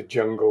through the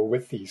jungle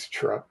with these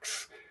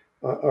trucks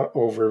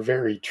over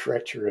very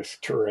treacherous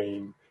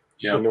terrain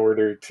in Yep.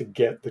 order to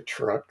get the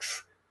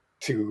trucks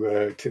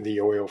to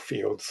the oil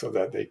fields so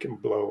that they can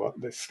blow up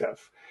this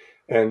stuff.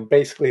 And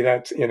basically,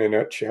 that's in a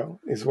nutshell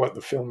is what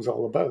the film's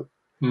all about.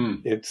 Hmm.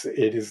 It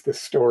is the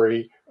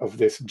story of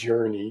this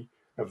journey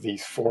of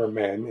these four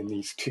men in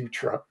these two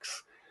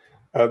trucks.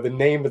 The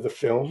name of the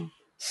film,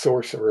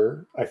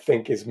 Sorcerer, I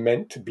think is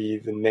meant to be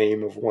the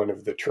name of one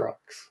of the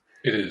trucks.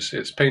 It is.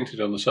 It's painted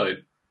on the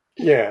side.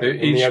 Yeah, They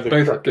and the other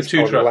both truck the is two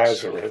called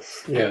trucks.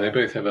 Lazarus. Yeah, they Yeah,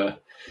 both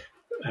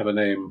have a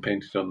name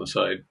painted on the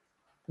side.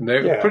 And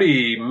they're yeah,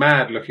 pretty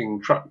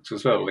mad-looking trucks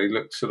as well. They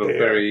look sort of they are.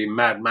 very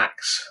Mad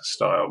Max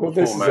style Well, before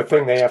this is the Mad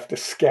thing. They Max. have to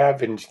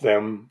scavenge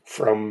them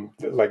from,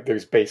 like,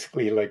 there's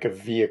basically like a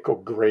vehicle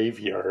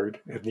graveyard.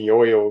 And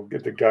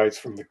the guys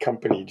from the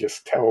company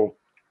just tell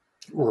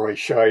Roy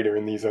Scheider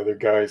and these other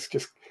guys,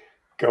 just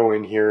go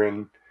in here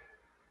and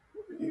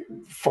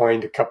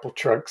find a couple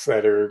trucks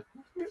that are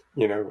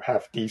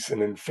half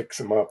decent and fix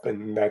them up,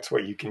 and that's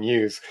what you can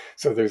use.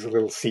 So there's a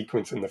little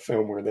sequence in the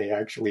film where they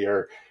actually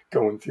are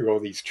going through all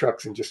these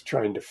trucks and just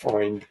trying to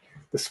find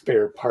the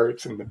spare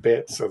parts and the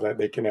bits so that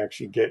they can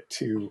actually get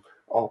to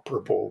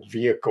operable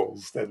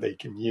vehicles that they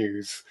can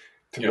use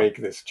to Yeah. make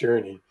this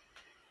journey.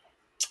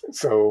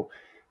 So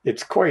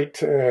it's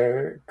quite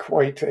a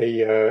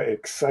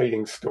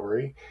exciting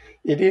story.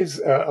 It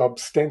is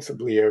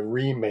ostensibly a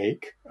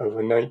remake of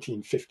a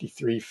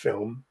 1953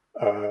 film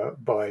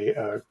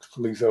by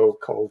Clouseau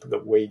called The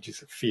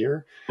Wages of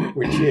Fear,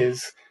 which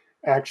is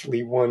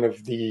actually one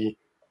of the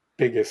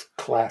biggest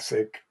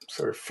classic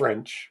sort of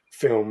French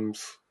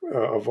films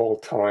of all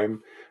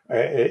time.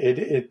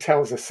 It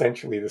tells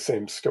essentially the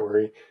same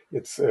story.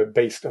 It's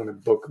based on a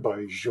book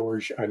by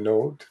Georges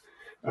Arnaud,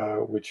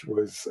 which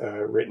was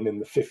written in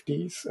the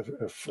 50s,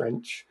 a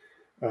French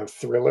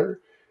thriller.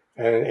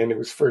 And it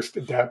was first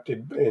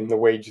adapted in The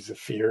Wages of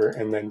Fear,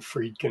 and then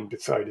Friedkin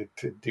decided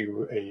to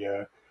do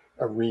a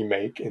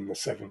remake in the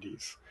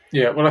 70s.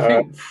 Yeah, well, I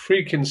think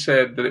Friedkin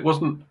said that it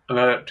wasn't an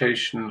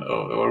adaptation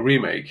or a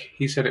remake.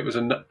 He said it was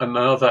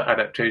another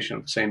adaptation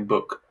of the same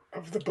book.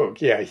 Of the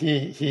book, yeah,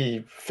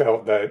 he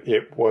felt that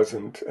it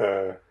wasn't.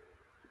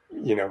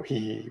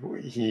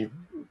 He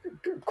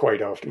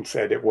quite often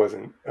said it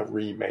wasn't a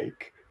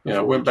remake of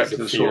Yeah, went back Wages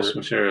to of the Fear. source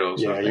material.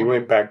 Sort Yeah, of he thing.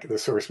 went back to the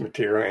source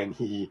material and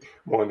he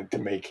wanted to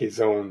make his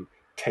own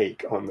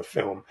take on the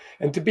film.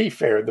 And to be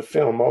fair, the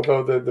film,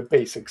 although the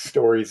basic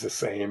story is the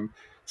same,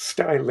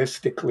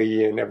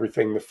 stylistically and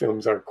everything, the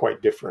films are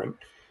quite different.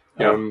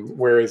 Yeah.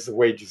 Whereas The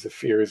Wages of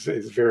Fear is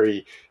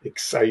very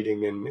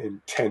exciting and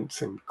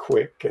intense and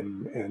quick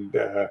and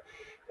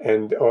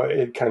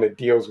it kind of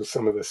deals with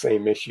some of the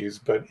same issues,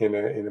 but in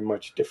a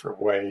much different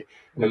way.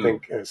 And I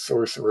think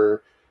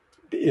Sorcerer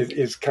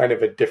is kind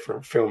of a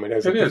different film. It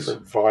has a It is.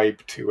 different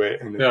vibe to it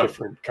and a Yeah.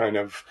 different kind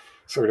of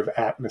sort of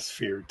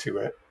atmosphere to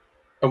it.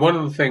 And one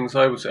of the things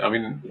I would say,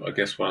 I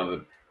guess one of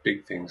the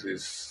big things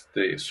is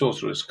the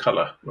Sorcerer's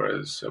colour,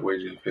 whereas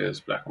Wages of Fear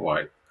is black and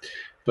white.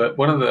 But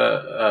one of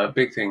the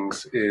big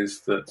things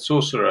is that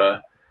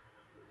Sorcerer,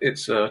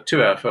 it's a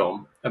 2-hour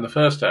film, and the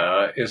first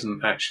hour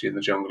isn't actually in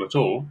the jungle at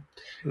all.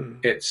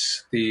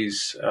 It's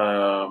these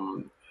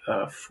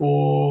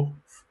 4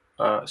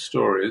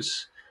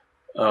 stories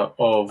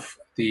of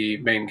the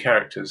main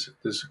characters,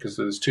 because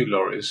there's 2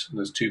 lorries, and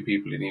there's 2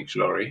 people in each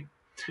lorry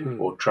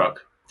or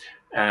truck.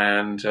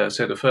 And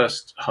so the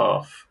first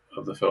half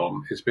of the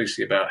film is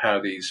basically about how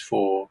these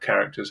 4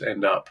 characters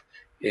end up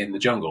in the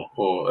jungle,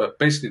 or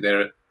basically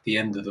they're at the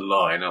end of the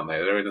line, aren't they?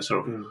 They're in a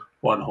sort of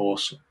one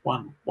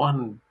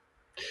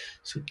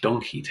sort of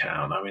donkey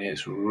town. I mean,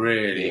 it's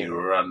really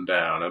run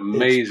down,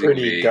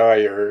 amazingly.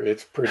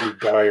 It's pretty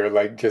dire,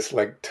 like just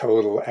like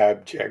total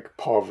abject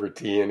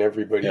poverty, and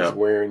everybody's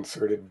wearing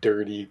sort of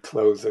dirty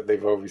clothes that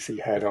they've obviously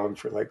had on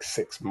for like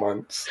 6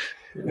 months.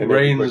 It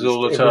rains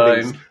all the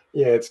time.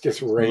 Yeah, it's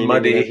just raining,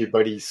 muddy. and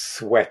everybody's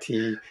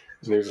sweaty, and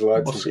there's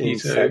lots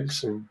Mosquitoes. of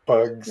insects and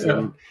bugs,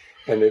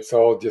 and it's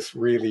all just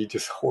really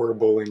just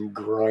horrible and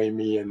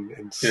grimy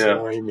and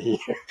Yeah. slimy,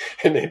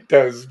 and it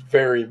does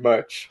very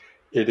much.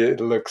 It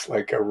looks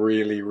like a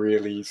really,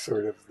 really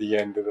sort of the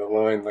end of the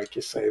line, like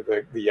you say,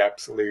 the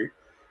absolute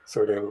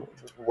sort of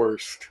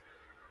worst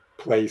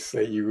place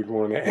that you would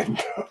want to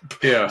end up.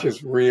 Yeah.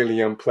 Just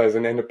really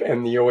unpleasant.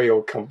 And the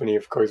oil company,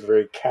 of course,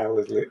 very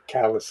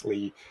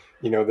callously,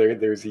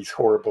 there's these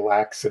horrible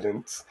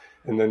accidents,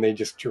 and then they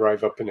just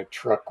drive up in a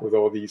truck with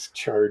all these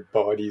charred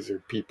bodies or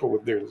people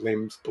with their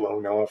limbs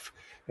blown off,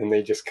 and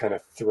they just kind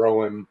of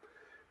throw them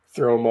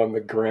on the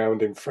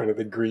ground in front of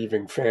the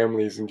grieving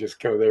families and just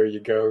go, there you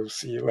go,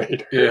 see you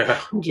later.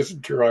 Yeah. And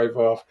just drive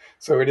off.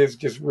 So it is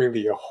just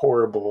really a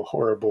horrible,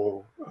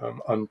 horrible,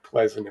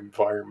 unpleasant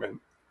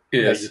environment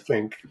that you Yes.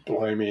 think,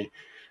 blimey,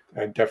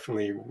 I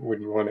definitely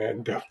wouldn't want to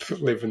end up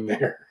living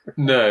there.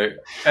 No.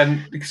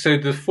 And so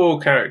the four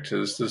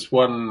characters, there's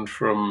one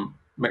from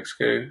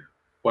Mexico,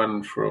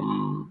 one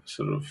from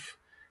sort of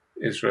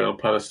Israel,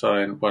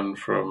 Palestine, one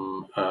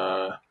from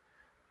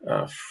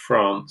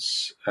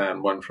France,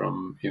 and one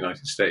from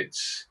United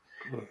States.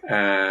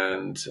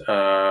 And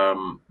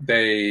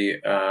they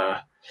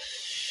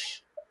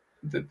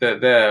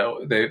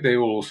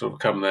all sort of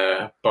come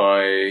there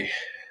by,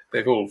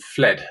 they've all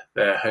fled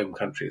their home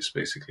countries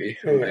basically,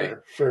 and They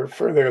are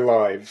for their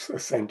lives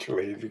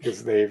essentially,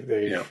 because they've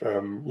yeah,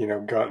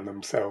 gotten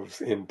themselves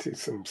into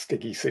some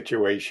sticky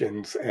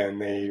situations, and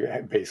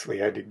they basically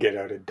had to get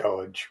out of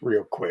Dodge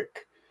real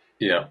quick,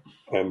 yeah,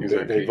 and they've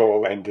exactly,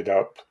 all ended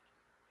up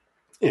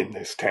in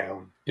this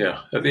town.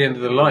 yeah, at the end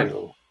of the In the line.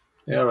 middle.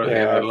 Yeah, right at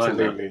the end Yeah, of the line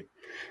now. absolutely.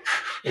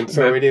 And And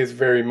so then, it is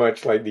very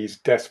much like these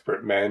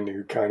desperate men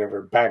who kind of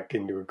are backed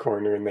into a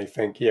corner, and they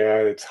think, yeah,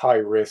 it's high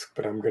risk,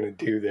 but I'm going to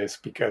do this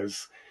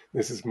because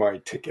this is my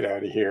ticket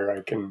out of here.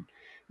 I can,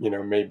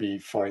 maybe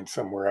find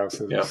somewhere else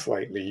that's yeah,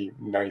 slightly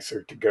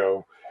nicer to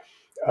go.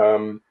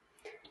 Um,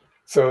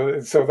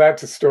 so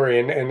that's a story,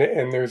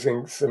 and there's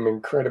some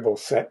incredible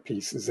set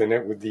pieces in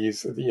it with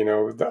these.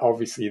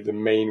 Obviously the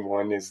main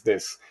one is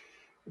this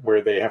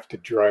where they have to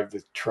drive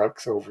the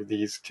trucks over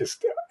these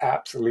just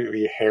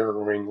absolutely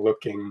harrowing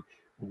looking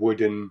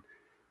wooden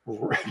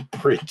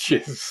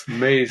bridges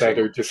that amazing.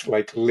 are just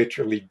like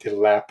literally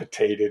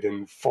dilapidated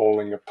and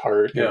falling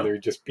apart, and Yeah, they're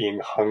just being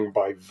hung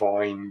by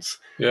vines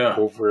yeah,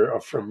 over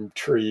from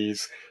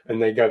trees,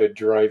 and they got to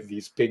drive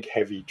these big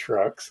heavy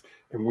trucks.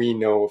 And we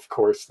know, of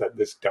course, that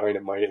this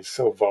dynamite is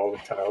so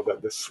volatile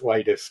that the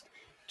slightest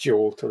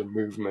jolt or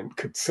movement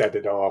could set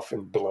it off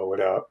and blow it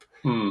up.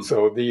 mm,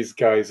 So these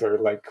guys are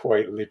like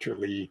quite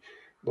literally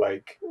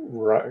like,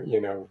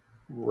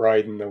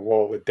 riding the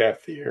wall of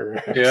death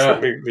here. yeah.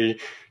 Absolutely.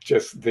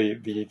 Just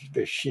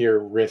the sheer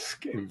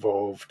risk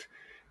involved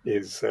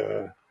is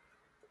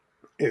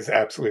is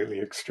absolutely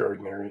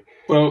extraordinary.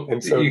 Well,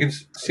 And you so, can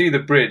see the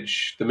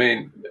bridge, the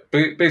main,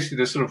 basically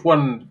there's sort of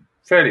one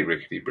fairly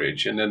rickety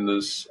bridge, and then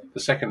there's the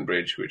second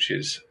bridge, which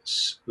is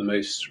the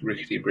most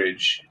rickety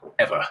bridge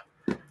ever.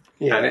 And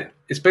yeah,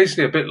 it's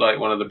basically a bit like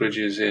one of the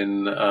bridges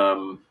in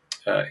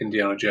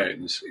Indiana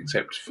Jones,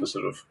 except for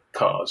sort of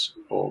cars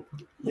or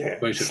yeah,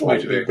 motor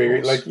slightly bigger.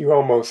 vehicles Like you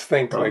almost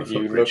think, rather than like a you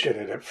look footbridge. at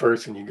it at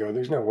first and you go,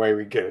 "There's no way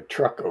we'd get a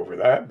truck over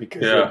that,"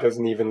 because it Yeah,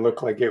 doesn't even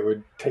look like it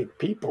would take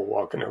people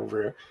walking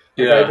over it.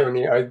 Like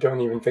yeah. I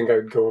don't even think I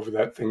would go over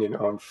that thing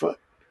on foot.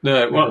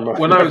 No, Never well, mind,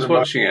 when I was never mind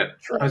watching it,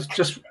 truck.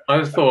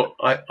 I thought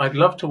I'd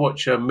love to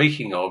watch a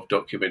making of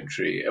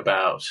documentary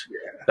about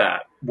Yeah,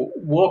 that.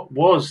 What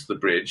was the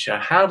bridge?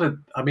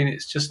 I mean,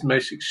 it's just the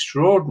most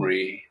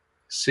extraordinary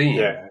scene.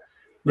 yeah.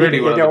 It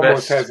Really one it of the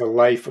almost best. has a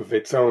life of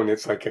its own.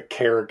 It's like a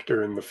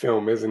character in the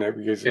film, isn't it?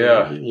 Because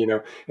Yeah.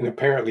 and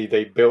apparently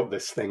they built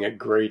this thing at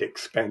great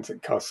expense.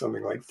 It cost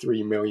something like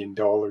 $3 million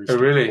Oh, to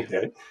really? build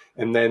it,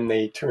 and then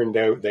they turned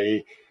out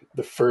the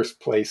first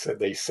place that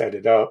they set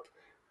it up,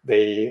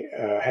 they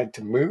had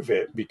to move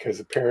it because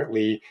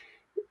apparently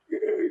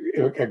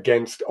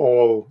against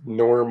all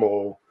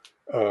normal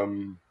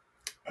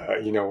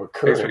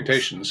occurrence.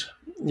 Expectations.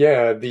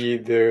 Yeah,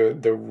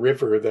 the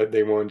river that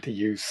they wanted to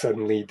use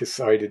suddenly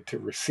decided to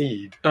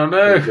recede Oh, and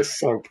no. just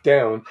sunk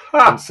down,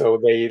 and Ha! so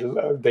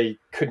they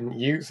couldn't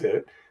use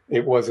it.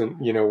 It wasn't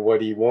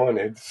what he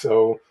wanted,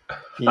 so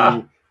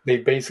Ha! they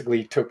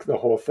basically took the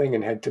whole thing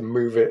and had to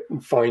move it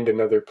and find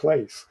another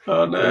place,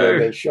 Oh, and then no.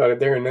 they shot it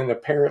there, and then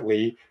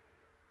apparently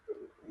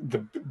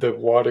the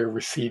water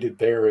receded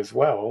there as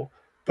well.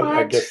 But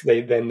I What? guess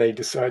they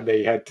decided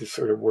they had to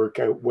sort of work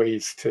out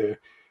ways to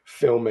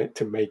film it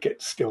to make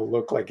it still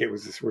look like it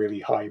was this really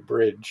high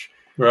bridge,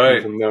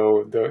 Right. even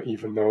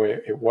though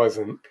it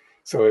wasn't.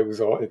 So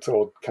it's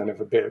all kind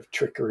of a bit of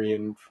trickery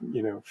and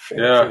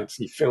Yeah.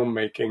 fancy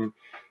filmmaking,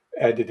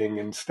 editing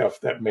and stuff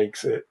that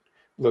makes it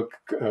look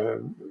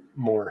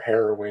more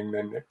harrowing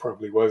than it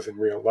probably was in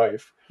real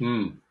life.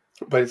 Hmm.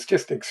 But it's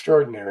just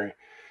extraordinary.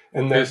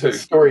 And Yes, the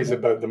stories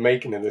about the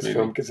making of this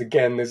film, amazing. because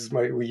again, this is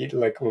we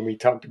like when we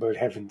talked about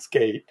Heaven's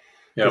Gate.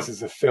 Yeah. This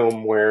is a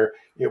film where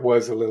it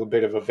was a little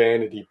bit of a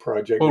vanity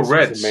project. Oh, This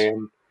was a Reds.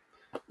 man.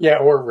 Yeah,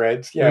 or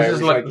Reds. Yeah, This it is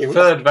was like like the it was.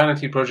 third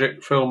vanity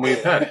project film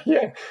we've had.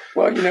 Yeah,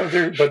 well,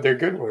 they're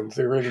good ones.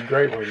 They're really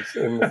great ones.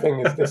 And the thing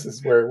is, this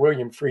is where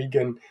William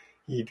Friedkin,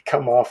 he'd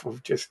come off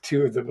of just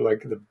two of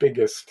the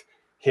biggest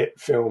hit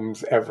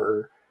films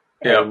ever,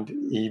 Yeah. and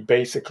he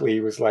basically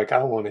was like,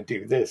 I want to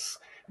do this,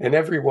 and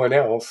everyone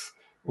else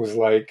was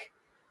like,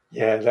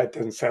 yeah, that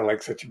doesn't sound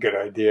like such a good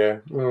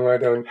idea. Well, I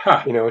don't,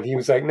 Ha. and he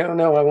was like, no,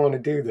 no, I want to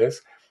do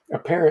this.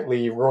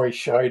 Apparently, Roy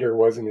Scheider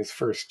wasn't his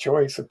first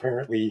choice.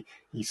 Apparently,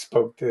 he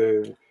spoke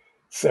to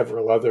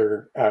several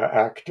other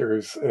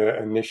actors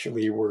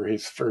initially were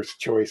his first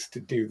choice to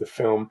do the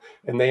film,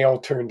 and they all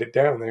turned it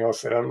down. They all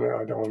said, I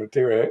don't want to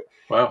do it."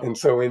 Wow. And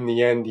so in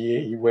the end,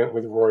 he went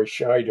with Roy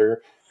Scheider,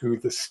 who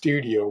the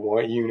studio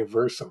want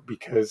Universal,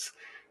 because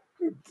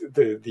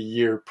the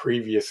year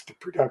previous to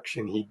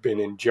production, he'd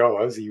been in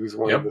Jaws. He was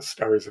one of Yep. the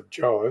stars of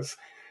Jaws.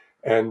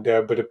 And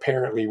but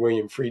apparently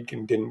William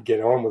Friedkin didn't get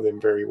on with him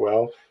very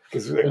well,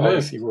 because Oh, no.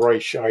 obviously Roy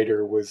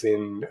Scheider was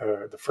in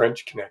the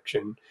French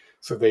Connection,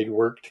 so they'd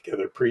worked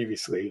together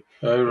previously.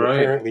 Oh, But right.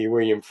 apparently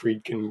William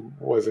Friedkin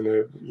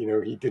wasn't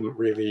he didn't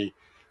really,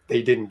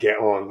 they didn't get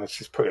on. Let's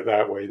just put it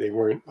that way. They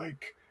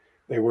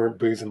weren't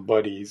bosom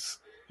buddies.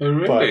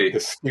 Oh, But really? the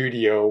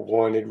studio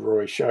wanted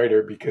Roy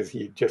Scheider because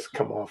he had just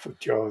come off of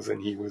Jaws,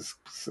 and he was,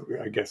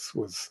 I guess,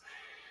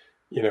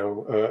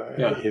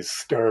 Yeah. his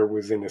star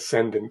was in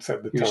ascendance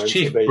at the He was time. So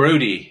Chief they,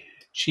 Brody.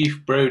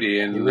 Chief Brody he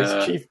in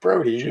was Chief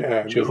Brody.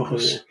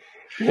 Jaws.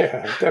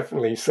 Yeah,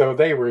 definitely. So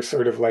they were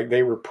sort of like,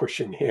 they were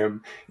pushing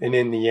him. And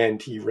in the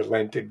end, he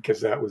relented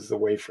because that was the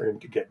way for him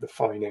to get the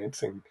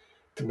financing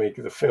to make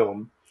the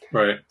film.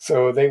 Right.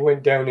 So they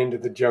went down into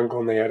the jungle,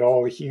 and they had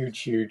all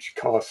huge, huge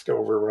cost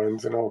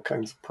overruns and all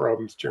kinds of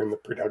problems during the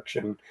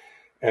production.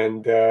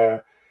 And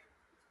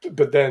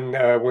but then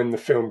when the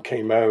film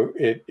came out,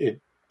 it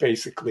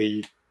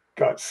basically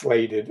got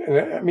slated.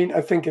 And I mean,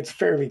 I think it's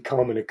fairly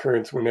common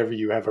occurrence whenever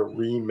you have a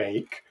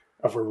remake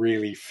of a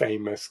really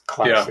famous Yeah.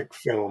 classic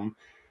film.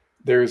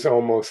 There's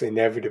almost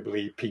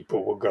inevitably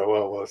people will go,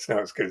 oh, well, it's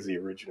not as good as the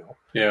original.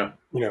 Yeah.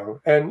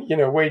 And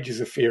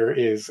Wages of Fear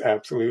is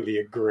absolutely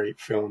a great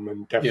film,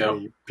 and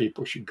definitely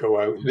people should go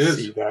out and It is.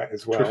 see that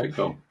as well. Terrific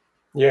film.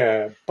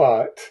 Yeah,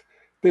 but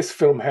this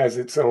film has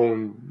its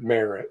own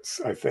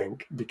merits, I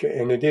think,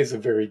 and it is a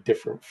very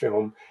different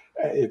film.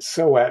 It's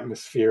so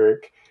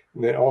atmospheric,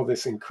 and then all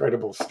this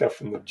incredible stuff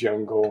in the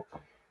jungle,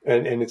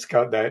 and it's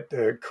got that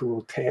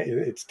cool.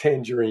 It's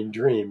Tangerine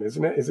Dream,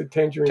 isn't it? Is it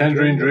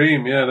Tangerine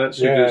Dream. Yeah, that's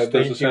who Yeah, does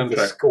they the do the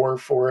soundtrack. score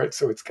for it,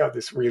 so it's got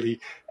this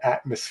really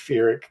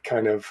atmospheric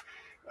kind of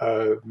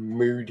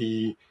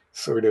moody,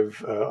 sort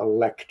of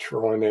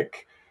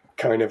electronic,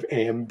 kind of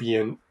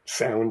ambient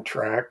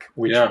soundtrack,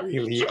 which Yeah,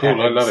 really it's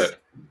cool. I love adds. it.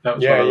 That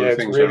was one Yeah, of yeah, the it's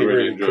things I really, really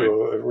really enjoyed.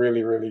 cool. A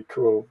really, really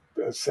cool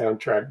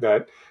soundtrack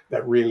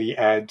that really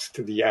adds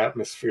to the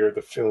atmosphere of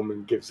the film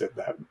and gives it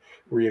that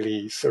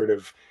really sort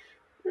of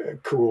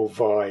cool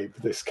vibe.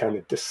 This kind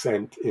of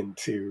descent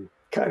into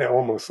kind of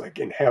almost like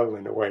in hell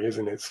in a way,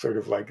 isn't it? Sort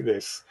of like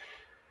this,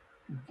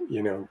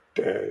 you know,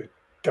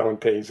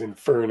 Dante's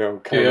Inferno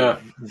kind Yeah.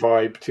 of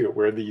vibe to it,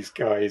 where these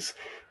guys,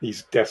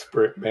 these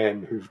desperate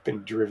men who've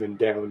been driven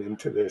down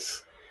into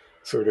this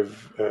sort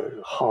of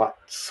hot,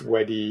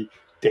 sweaty,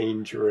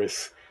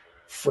 dangerous,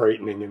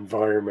 frightening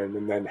environment,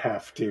 and then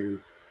have to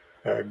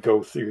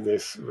go through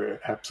this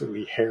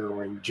absolutely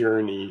harrowing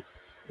journey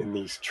in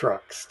these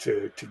trucks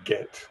to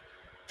get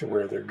to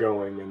where they're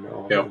going, and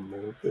all Yeah.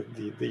 and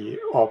the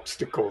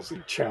obstacles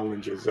and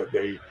challenges that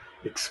they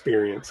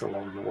experience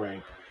along the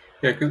way.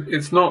 Yeah, 'cause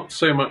it's not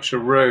so much a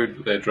road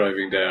that they're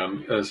driving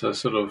down as a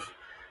sort of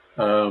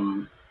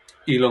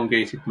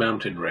elongated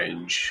mountain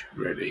range,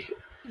 really.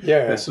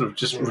 Yeah, They're sort of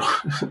just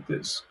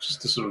it's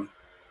just a sort of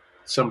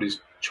somebody's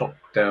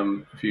chopped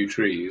down a few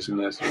trees and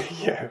they're sort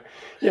of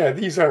yeah.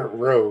 These aren't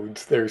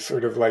roads. They're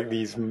sort of like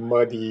these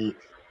muddy,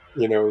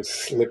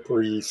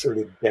 slippery, sort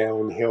of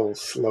downhill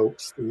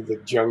slopes through the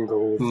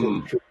jungle with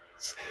the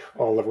trees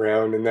all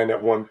around. And then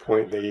at one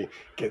point they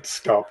get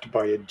stopped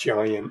by a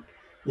giant,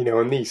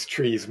 and these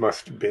trees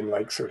must have been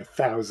like sort of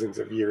thousands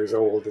of years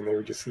old, and they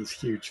were just these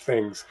huge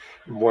things.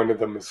 And one of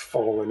them has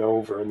fallen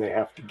over, and they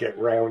have to get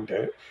round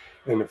it.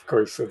 And of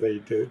course, so they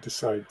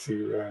decide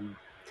to.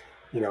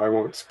 I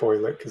won't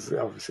spoil it because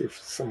obviously, if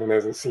someone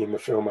hasn't seen the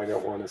film, I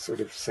don't want to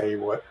sort of say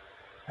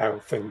how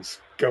things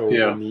go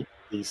Yeah. beneath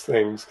these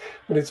things.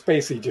 But it's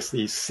basically just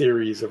these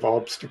series of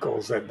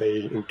obstacles that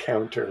they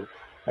encounter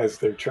as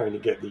they're trying to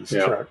get these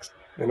Yeah. trucks,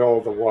 and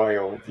all the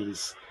while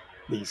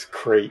these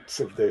crates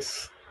of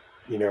this,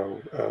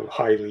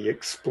 highly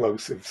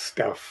explosive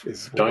stuff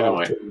is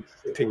Dynamite.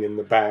 sitting in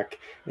the back,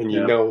 and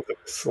Yeah. that the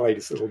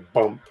slightest little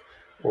bump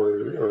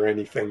or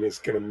anything is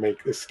going to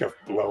make this stuff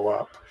blow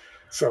up.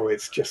 So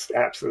it's just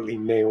absolutely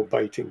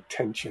nail-biting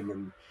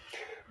tension.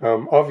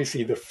 And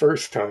obviously the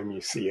first time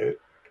you see it,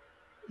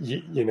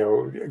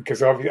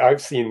 because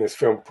I've seen this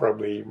film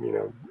probably,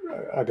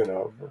 I don't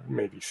know,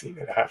 maybe seen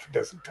it half a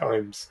dozen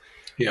times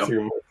Yeah.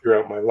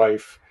 throughout my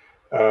life.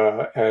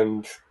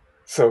 And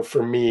so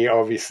for me,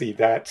 obviously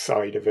that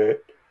side of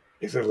it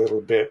is a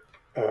little bit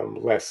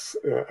less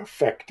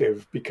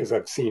effective because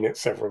I've seen it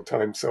several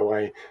times, so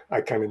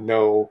I kind of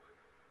know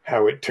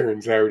how it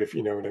turns out, if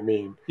you know what I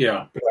mean.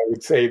 Yeah. But I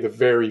would say the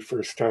very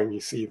first time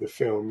you see the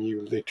film,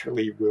 you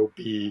literally will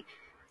be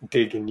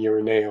digging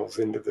your nails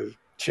into the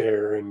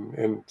chair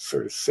and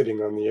sort of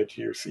sitting on the edge of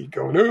your seat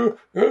going,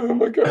 oh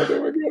my God,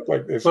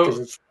 like this, because Well,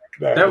 it's like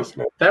that, that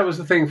isn't it? that was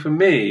the thing for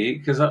me,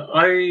 because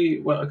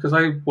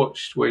I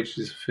watched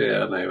Wages of Fear, I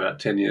don't know, about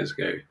 10 years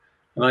ago,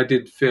 and I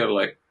did feel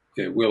like,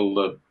 will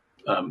the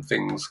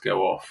things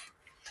go off?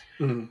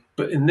 Mm,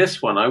 But in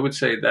this one, I would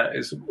say that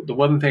is the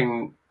one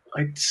thing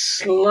I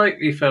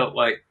slightly felt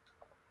like.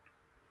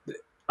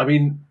 I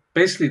mean,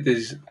 basically,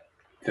 these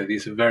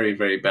are very,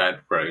 very bad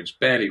roads,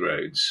 barely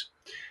roads,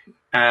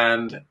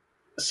 and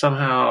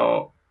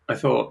somehow I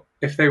thought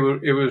if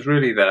it was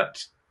really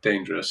that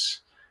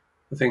dangerous,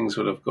 the things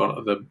would have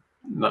gone.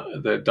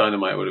 The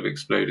dynamite would have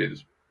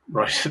exploded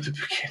right at the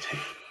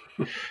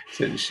beginning,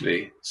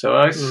 essentially. So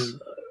mm,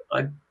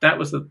 that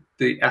was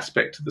the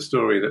aspect of the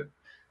story that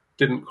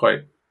didn't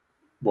quite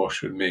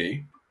wash with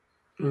me.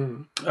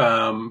 mm,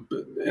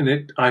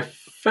 I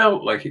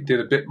felt like it did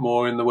a bit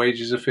more in the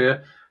Wages of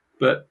Fear,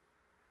 but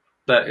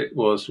that it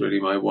was really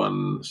my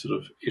one sort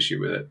of issue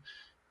with it.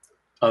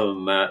 Other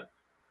than that,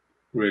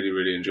 really,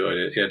 really enjoyed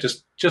it. Yeah,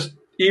 just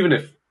even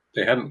if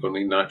they hadn't got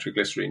any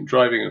nitroglycerine,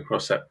 driving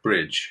across that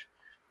bridge,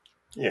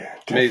 yeah,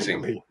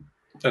 amazing. definitely.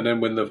 And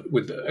then when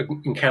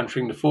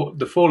encountering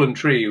the fallen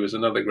tree was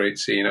another great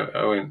scene.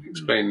 I won't Mm,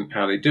 explain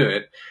how they do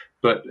it,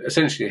 but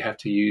essentially they have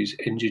to use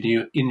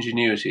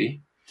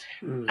ingenuity,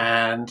 mm,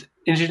 and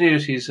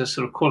ingenuity is a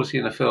sort of quality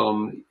in a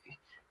film you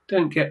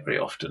don't get very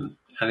often,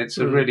 and it's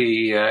a mm.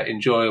 really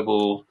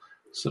enjoyable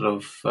sort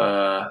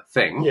of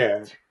thing.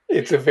 Yeah,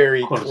 it's a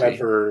very Quality.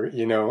 clever,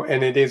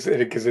 and it is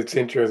because it's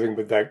interesting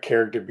with that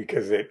character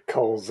because it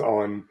calls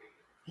on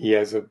he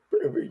has a,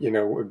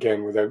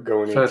 again without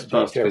going into First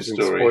parts of details his and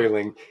story.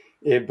 spoiling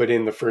it, but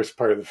in the first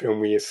part of the film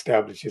we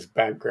establish his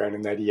background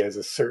and that he has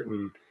a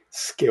certain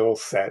skill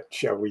set,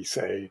 shall we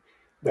say,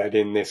 that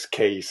in this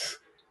case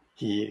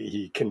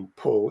he can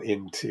pull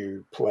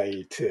into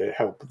play to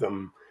help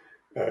them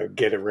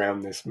get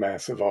around this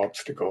massive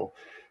obstacle.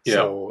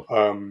 Yeah,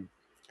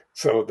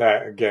 So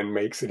that again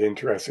makes it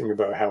interesting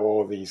about how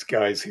all these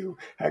guys who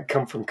had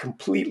come from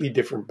completely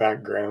different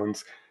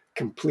backgrounds,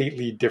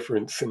 completely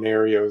different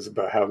scenarios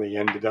about how they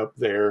ended up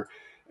there,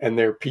 and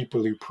they're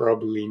people who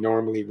probably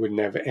normally wouldn't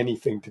have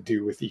anything to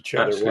do with each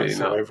other absolutely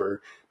not.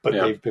 whatsoever, but Yeah,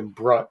 they've been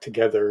brought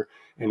together,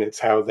 and it's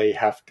how they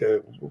have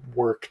to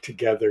work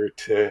together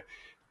to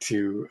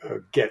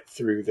get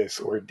through this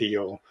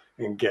ordeal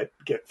and get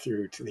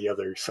through to the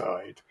other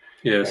side,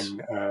 yes.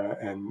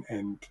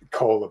 and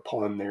call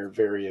upon their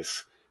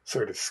various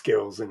sort of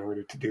skills in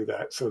order to do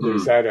that. So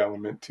there's Mm. that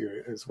element to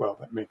it as well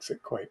that makes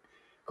it quite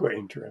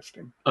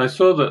interesting. I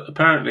saw that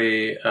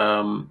apparently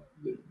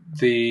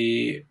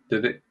the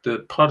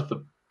part of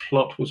the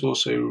plot was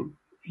also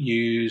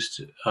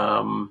used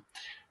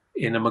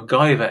in a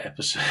MacGyver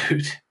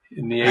episode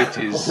in the All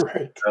 80s.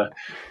 right. Uh,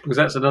 because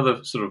that's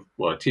another sort of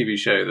TV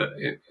show that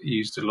it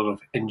used a lot of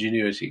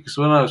ingenuity. Because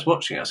when I was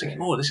watching, I was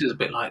thinking, "Oh, this is a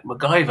bit like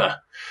MacGyver,"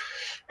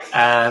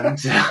 and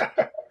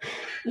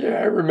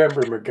Yeah, I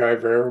remember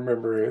MacGyver. I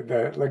remember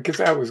that, like, because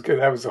that was good.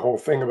 That was the whole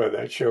thing about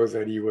that show is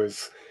that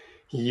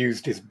he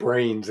used his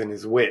brains and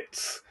his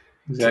wits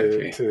to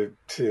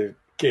exactly,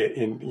 get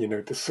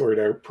in, to sort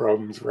out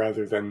problems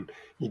rather than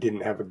he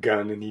didn't have a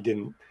gun and he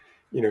didn't,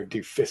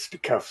 do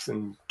fisticuffs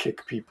and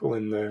kick people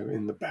in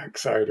the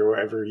backside or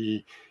whatever.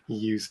 He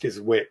used his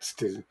wits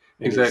to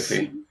and his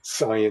exactly,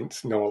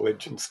 science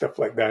knowledge and stuff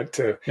like that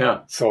to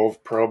yeah,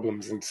 solve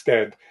problems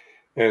instead.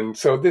 And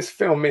so this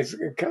film is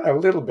a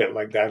little bit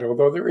like that,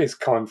 although there is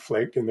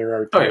conflict and there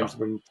are oh yeah, times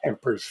when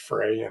tempers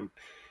fray and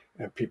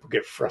people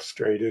get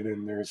frustrated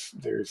and there's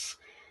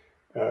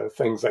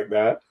things like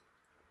that.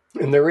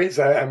 And there is,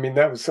 I mean,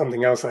 that was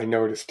something else I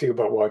noticed too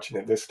about watching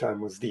it this time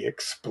was the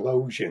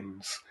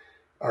explosions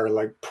are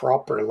like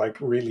proper, like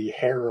really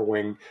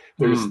harrowing.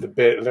 There's mm, the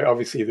bit,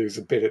 obviously there's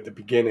a bit at the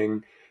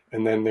beginning,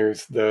 and then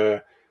there's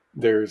when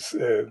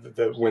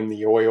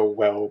the oil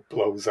well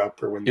blows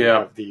up or when they yeah,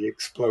 have the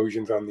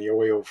explosions on the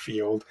oil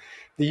field.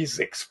 These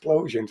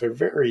explosions are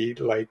very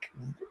like,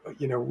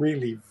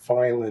 really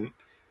violent,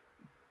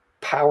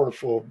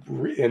 powerful,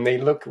 and they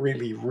look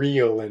really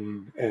real,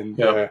 and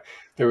yeah,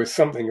 there was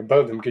something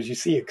about them because you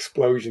see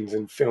explosions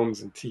in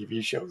films and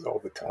TV shows all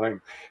the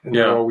time, and they're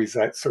yeah, always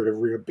that sort of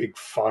real big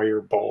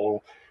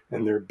fireball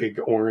and their big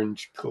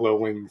orange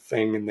glowing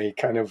thing, and they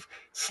kind of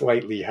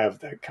slightly have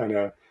that kind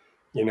of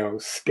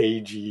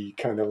stagey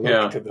kind of look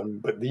yeah. to them,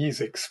 but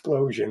these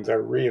explosions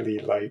are really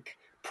like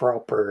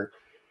proper,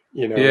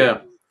 you know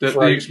Yeah, the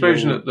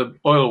explosion frightening. at the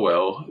oil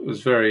well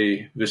was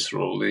very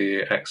visceral.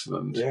 The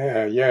accident,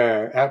 Yeah,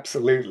 yeah,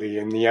 absolutely.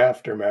 In the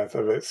aftermath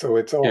of it. So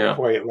it's all yeah,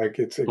 quite like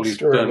it's all these burnt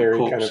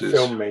extraordinary kind of corpses.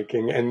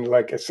 filmmaking. And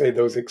like I say,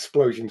 those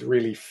explosions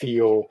really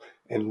feel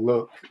and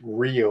look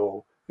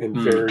real and Mm.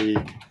 very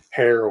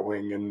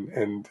harrowing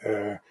and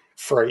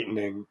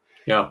frightening.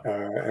 Yeah.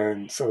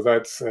 And so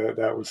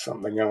that was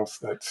something else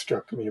that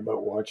struck me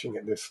about watching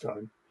it this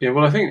time. Yeah,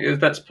 well, I think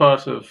that's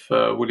part of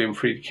William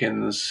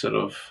Friedkin's sort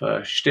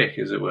of shtick,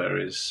 as it were,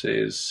 is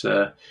his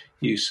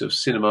use of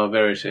cinema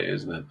verite,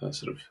 isn't it? That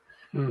sort of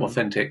Mm.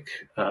 authentic,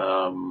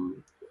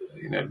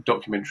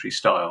 documentary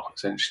style,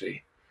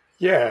 essentially.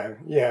 Yeah,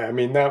 yeah. I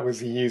mean, that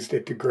was he used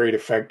it to great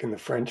effect in the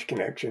French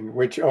Connection,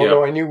 which, Yeah,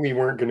 although I knew we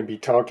weren't going to be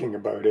talking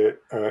about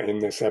it in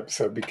this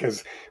episode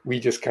because we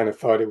just kind of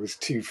thought it was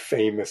too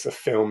famous a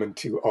film and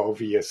too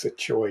obvious a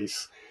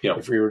choice. yeah,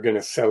 If we were going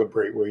to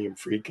celebrate William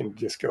Friedkin,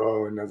 just go,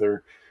 oh,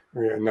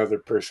 another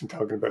person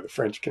talking about the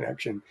French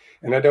Connection.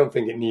 And I don't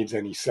think it needs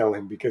any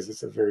selling because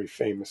it's a very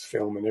famous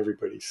film and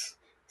everybody's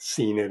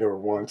seen it or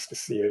wants to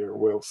see it or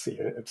will see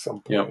it at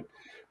some yeah, point.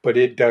 But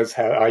it does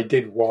have. I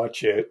did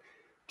watch it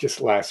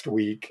just last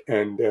week,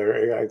 and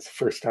it's the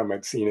first time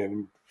I'd seen it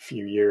in a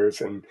few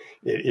years, and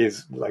it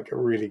is like a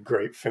really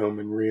great film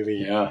and really,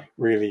 yeah,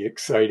 really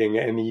exciting.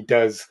 And he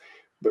does,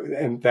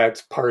 and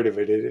that's part of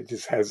it. It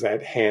just has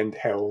that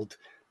handheld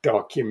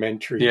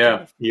documentary kind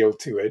yeah, of feel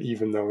to it,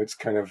 even though it's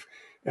kind of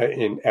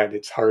in at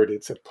its heart,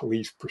 it's a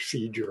police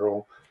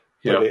procedural,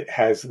 but yeah, it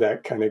has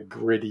that kind of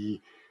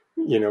gritty,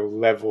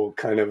 level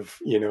kind of,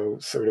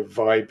 sort of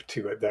vibe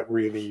to it that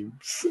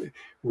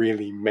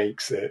really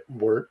makes it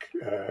work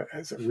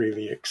as a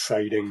really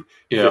exciting,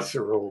 yeah,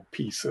 visceral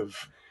piece of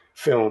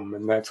film.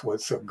 And that's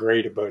what's so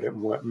great about it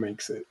and what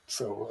makes it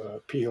so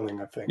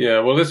appealing, I think. yeah.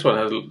 Well, this one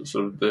has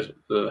sort of the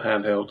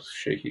handheld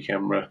shaky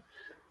camera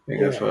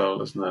thing as Yeah. well,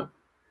 doesn't it?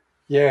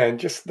 Yeah, and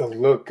just the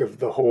look of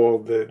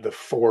the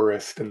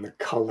forest and the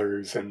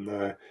colors and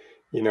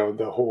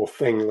the whole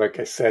thing, like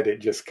I said, it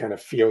just kind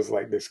of feels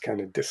like this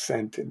kind of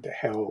descent into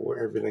hell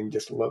where everything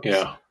just looks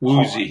Yeah, hot.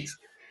 woozy. It's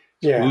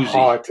Yeah, woozy.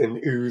 hot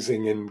and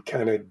oozing and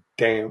kind of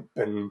damp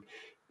and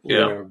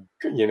Yeah,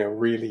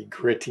 really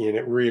gritty, and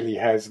it really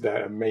has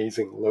that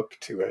amazing look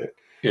to it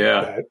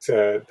yeah,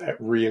 that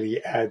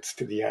really adds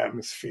to the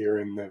atmosphere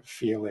and the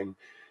feeling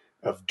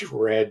of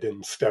dread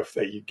and stuff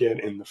that you get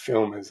in the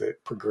film as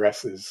it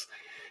progresses.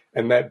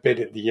 And that bit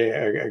at the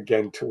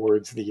again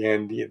towards the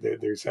end,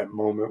 there's that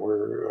moment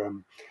where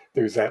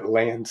there's that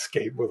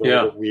landscape with all the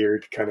yeah.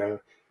 weird kind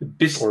of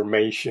Bis-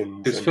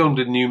 formations it's and filmed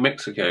in New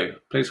Mexico, a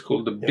place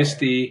called the yeah.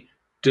 Bisti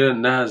de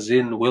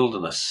Nazin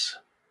Wilderness.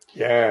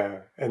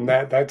 Yeah, and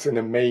that's an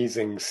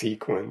amazing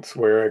sequence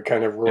where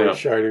kind of Roy Yeah,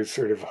 Scheider's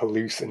sort of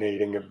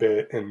hallucinating a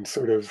bit and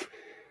sort of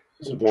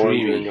sort of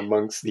wandering dreamy.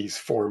 amongst these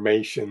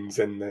formations,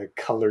 and the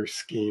color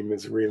scheme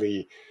is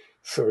really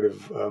sort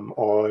of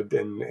odd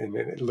and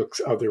it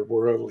looks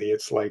otherworldly.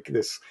 It's like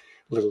this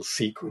little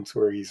sequence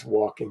where he's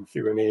walking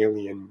through an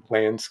alien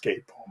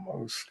landscape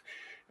almost,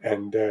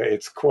 and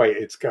it's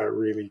got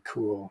really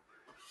cool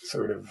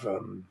sort of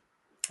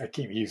I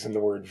keep using the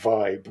word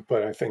vibe,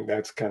 but I think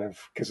that's kind of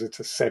because it's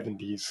a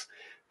 70s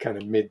kind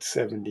of mid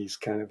 70s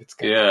kind of it's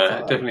got that Yeah,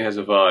 it vibe. definitely has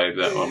a vibe,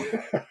 that one.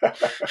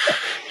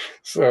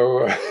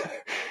 so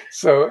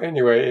so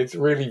anyway, it's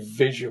really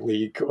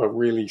visually a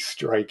really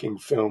striking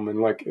film,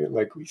 and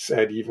like we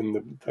said,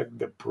 even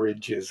the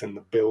bridges and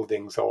the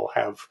buildings all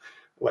have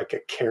like a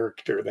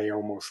character. They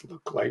almost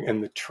look like,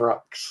 and the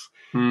trucks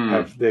Hmm.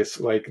 have this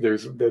like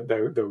there's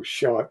those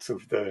shots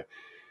of the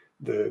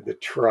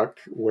truck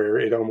where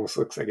it almost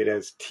looks like it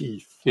has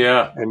teeth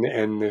Yeah.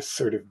 and this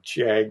sort of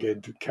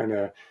jagged kind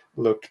of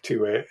look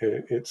to it.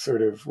 It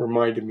sort of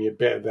reminded me a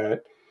bit of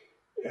that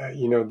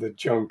the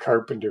John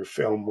Carpenter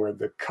film where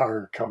the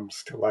car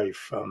comes to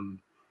life.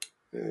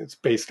 It's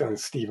based on a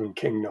Stephen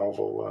King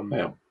novel.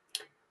 Yeah.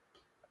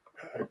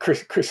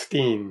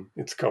 Christine,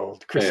 it's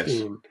called Yes.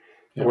 Christine,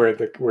 Yeah. where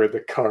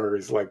the car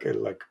is like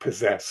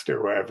possessed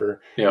or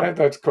whatever. Yeah.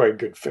 That's quite a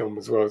good film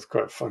as well. It's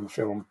quite a fun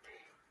film,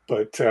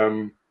 but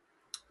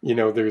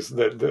there's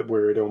the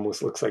where it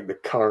almost looks like the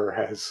car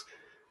has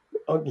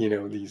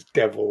these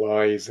devil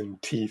eyes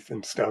and teeth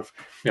and stuff,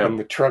 Yeah. and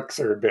the trucks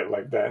are a bit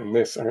like that in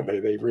this, aren't they?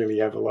 They really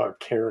have a lot of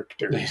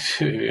character They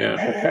do. and Yeah.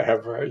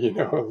 have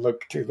a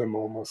look to them,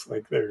 almost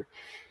like they're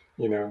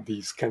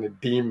these kind of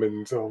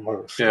demons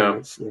almost,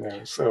 and Yeah.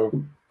 it's so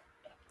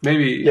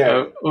Maybe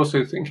yeah.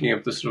 also thinking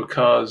of the sort of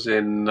cars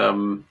in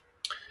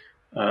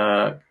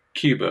uh,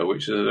 Cuba,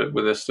 which are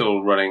where they're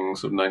still running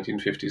sort of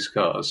 1950s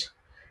cars.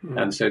 And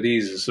Mm. so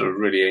these are sort of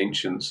really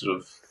ancient, sort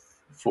of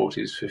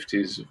 40s,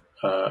 50s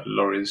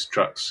lorries,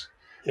 trucks,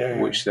 Yeah,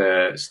 which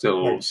they're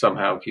still like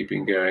somehow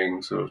keeping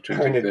going sort of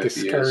 20, kind of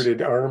 30 years.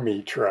 discarded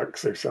army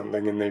trucks or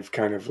something, and they've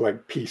kind of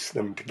like pieced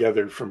them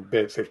together from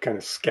bits. They've kind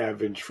of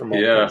scavenged from all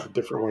kinds Yeah, of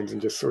different ones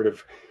and just sort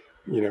of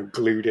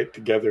glued it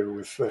together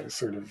with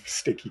sort of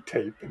sticky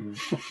tape, and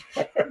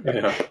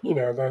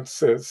yeah, that's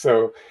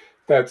so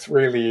that's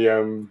really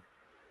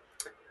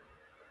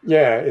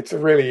yeah, it's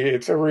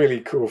a really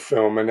cool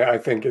film, and I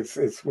think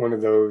it's one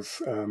of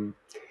those.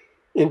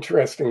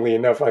 Interestingly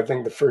enough, I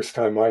think the first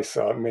time I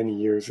saw it many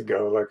years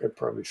ago, like I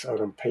probably saw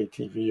it on pay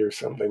TV or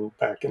something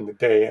back in the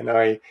day, and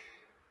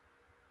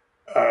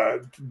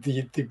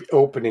the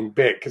opening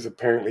bit, because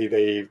apparently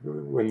they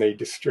when they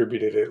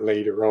distributed it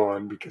later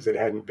on because it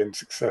hadn't been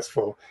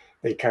successful,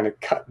 they kind of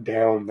cut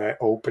down that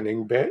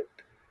opening bit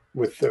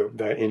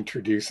that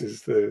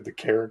introduces the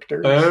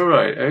characters. Oh,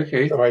 right.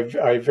 Okay. So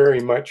I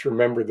very much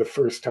remember the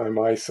first time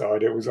I saw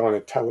it. It was on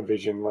a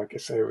television, like I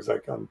say, it was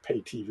like on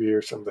pay TV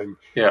or something.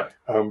 Yeah.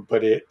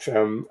 But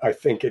I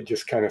think it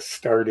just kind of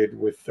started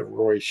with the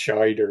Roy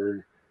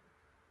Scheider,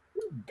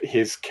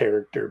 his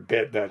character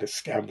bit that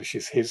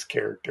establishes his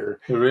character,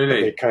 but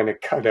they Really? kind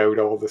of cut out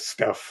all the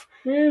stuff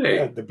Really?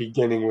 at the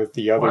beginning with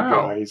the other Wow.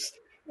 guys,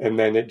 and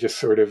then it just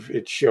sort of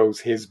it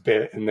shows his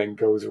bit and then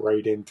goes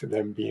right into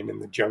them being in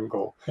the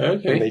jungle,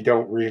 and they Okay.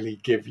 don't really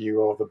give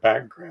you all the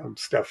background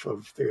stuff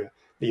of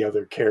the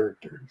other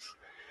characters.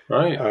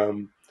 Right.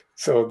 um,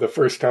 so the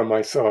first time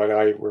I saw it,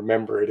 I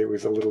remember it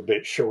was a little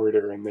bit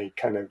shorter, and they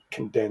kind of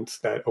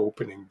condensed that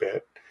opening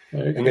bit,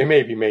 and they Okay.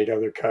 maybe made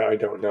other cut, I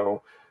don't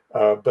know.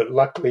 But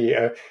luckily,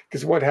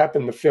 because what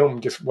happened, the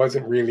film just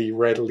wasn't really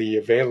readily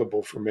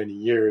available for many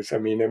years. I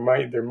mean, there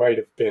might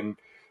have been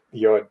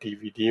the odd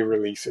DVD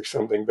release or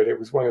something, but it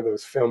was one of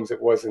those films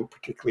that wasn't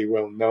particularly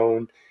well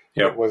known,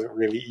 and it Yep. wasn't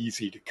really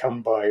easy to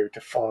come by or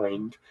to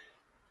find.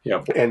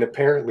 Yep. And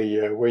apparently,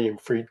 William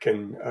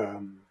Friedkin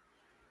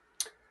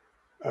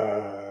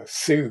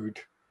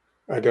sued.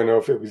 I don't know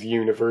if it was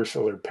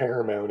Universal or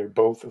Paramount or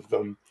both of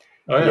them.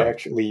 Oh, He yeah.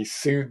 actually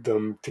sued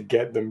them to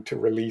get them to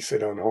release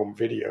it on home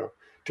video,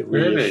 to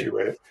Really? reissue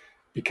it,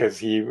 because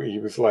he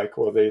was like,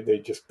 well, they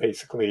just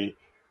basically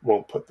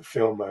won't put the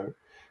film out.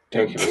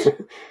 And Ridiculous.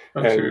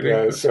 and Absolutely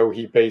ridiculous. so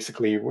he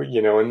basically,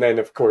 and then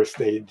of course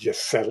they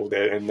just settled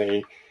it, and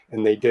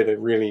they did a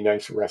really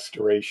nice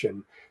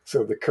restoration.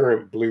 So the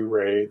current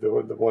Blu-ray, the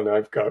one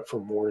I've got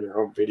from Warner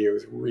Home Video,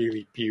 is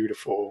really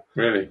beautiful,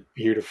 Really?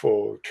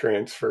 beautiful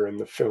transfer, and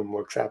the film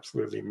looks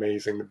absolutely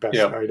amazing, the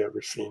best Yeah. I'd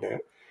ever seen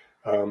it.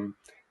 Um,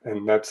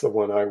 and that's the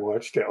one I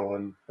watched it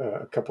on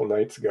a couple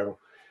nights ago.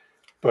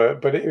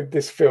 But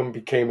this film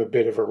became a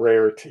bit of a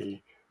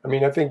rarity. I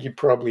mean, I think you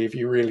probably, if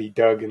you really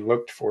dug and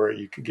looked for it,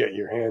 you could get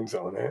your hands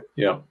on it.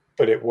 Yeah.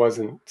 But it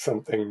wasn't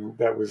something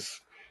that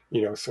was,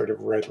 sort of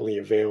readily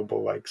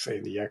available, like say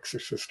The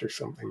Exorcist or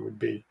something would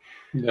be.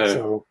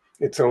 No. So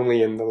it's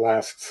only in the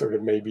last sort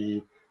of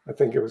maybe, I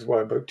think it was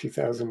about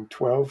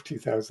 2012,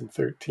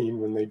 2013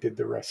 when they did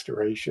the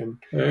restoration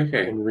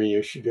Okay. and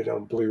reissued it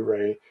on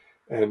Blu-ray.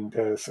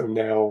 And so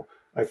now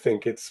I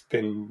think it's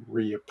been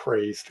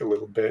reappraised a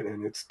little bit,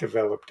 and it's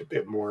developed a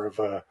bit more of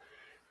a,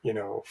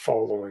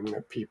 following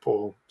that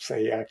people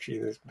say, actually,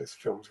 this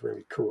film's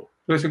really cool.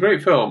 Well, it's a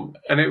great film,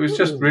 and it was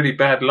just Mm, really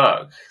bad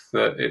luck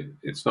that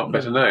it's not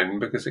better mm, known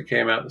because it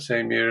came out the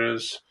same year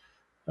as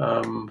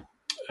um,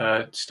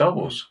 Star mm.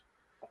 Wars,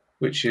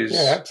 which Yeah,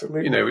 is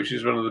absolutely. which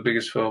is one of the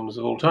biggest films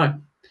of all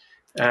time,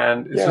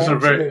 and it's a Yeah, sort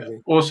of very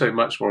absolutely. also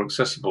much more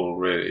accessible,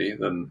 really,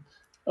 than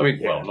I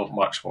mean, well, Yeah. not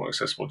much more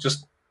accessible,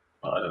 just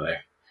I don't know,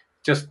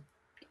 just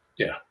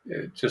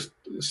just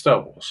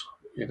Star Wars.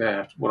 You don't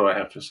have to, what do I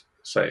have to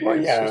say? Well,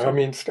 It's yeah, just I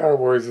mean, Star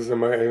Wars is a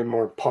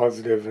more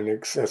positive and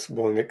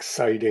accessible and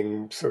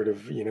exciting sort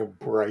of,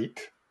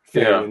 bright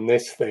thing, yeah, and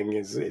this thing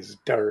is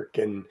dark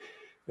and,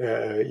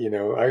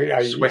 I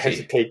sweaty.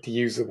 hesitate to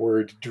use the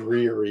word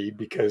dreary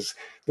because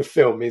the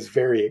film is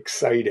very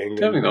exciting,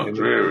 Definitely not and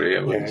dreary,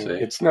 I wouldn't yeah,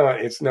 say. it's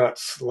not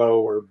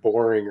slow or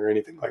boring or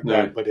anything like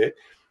that, No,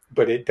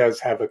 but it does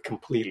have a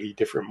completely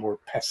different, more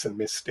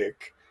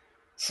pessimistic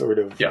sort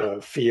of yeah,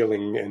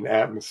 feeling and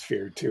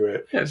atmosphere to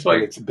it, yeah. It's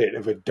and like it's a bit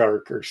of a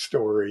darker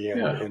story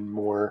yeah, and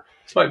more,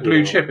 it's like you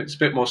Blue know, Chip. It's a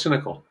bit more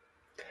cynical.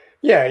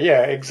 yeah,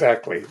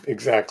 exactly,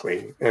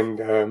 and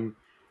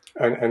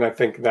I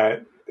think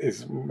that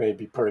is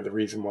maybe part of the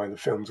reason why the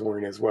films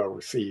weren't as well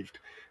received.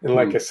 And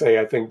like I Mm, say,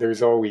 I think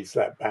there's always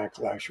that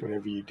backlash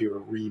whenever you do a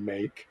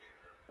remake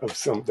of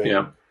something.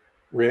 yeah,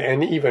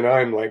 And even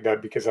I'm like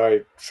that because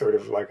I sort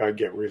of like I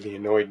get really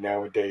annoyed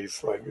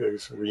nowadays. Like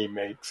there's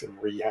remakes and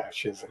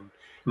rehashes and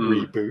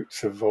mm,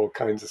 reboots of all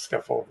kinds of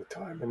stuff all the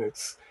time, and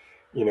it's,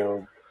 you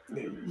know,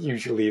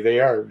 usually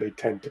they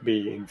tend to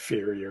be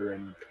inferior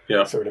and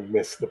yeah, sort of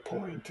miss the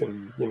point,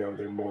 and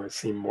they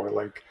seem more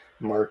like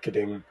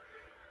marketing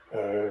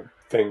uh,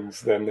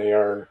 things than they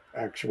are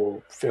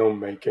actual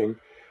filmmaking.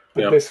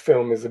 But yeah, this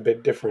film is a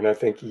bit different. I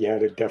think he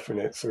had a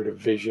definite sort of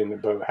vision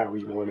about how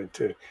he wanted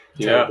to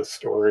tell yeah. the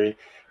story,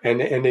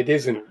 and it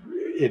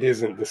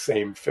isn't the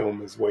same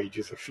film as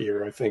Wages of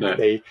Fear. I think No,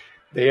 they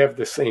have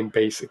the same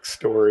basic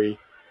story,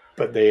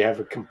 but they have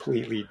a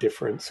completely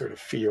different sort of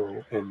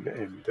feel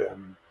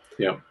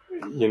yeah,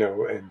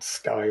 and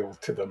style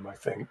to them, I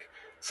think.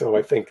 So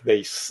I think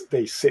they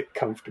sit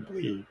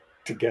comfortably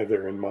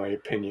together, in my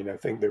opinion. I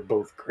think they're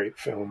both great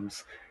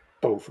films,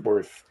 both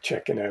worth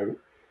checking out.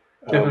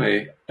 Um,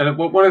 definitely. And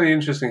one of the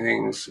interesting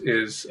things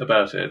is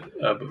about it.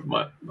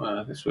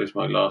 This was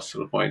my last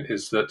sort of point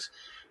is that.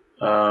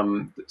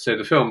 So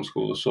the film's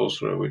called The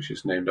Sorcerer, which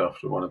is named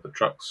after one of the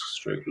trucks,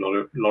 stroke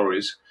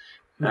lorries.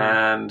 mm,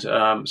 And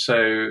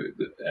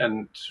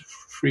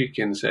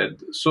Friedkin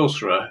said,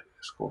 Sorcerer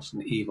is, of course,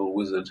 an evil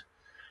wizard.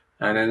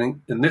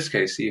 And in this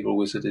case, the evil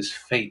wizard is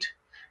fate.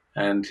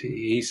 And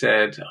he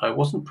said, I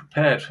wasn't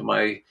prepared for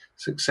my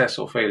success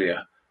or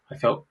failure. I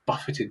felt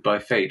buffeted by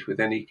fate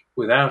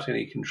without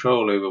any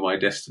control over my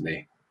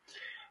destiny.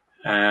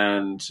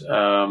 And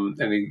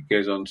he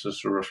goes on to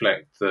sort of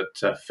reflect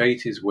that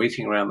fate is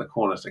waiting around the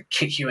corner to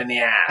kick you in the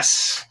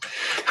ass.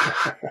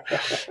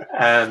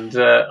 And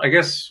I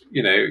guess,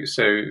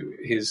 so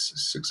his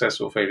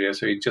successful failure.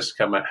 So he just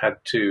had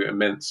two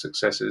immense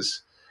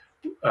successes,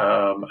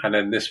 and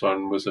then this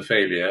one was a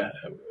failure,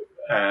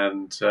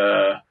 and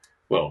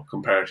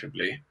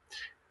comparatively.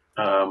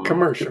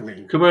 Commercial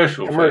failure,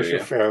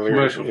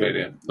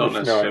 not if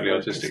necessarily not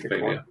artistic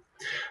failure.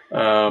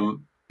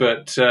 one.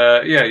 But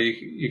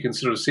you can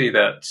sort of see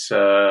that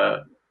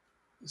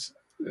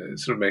it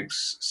sort of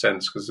makes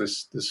sense, because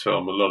this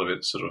film, a lot of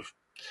it's sort of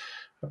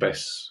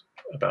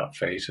about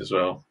fate as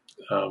well.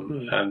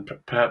 And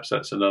perhaps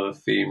that's another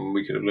theme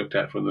we could have looked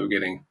at from the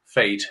beginning: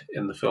 fate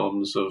in the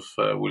films of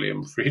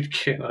William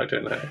Friedkin. I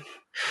don't know.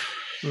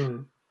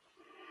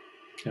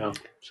 Yeah.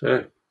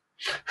 So.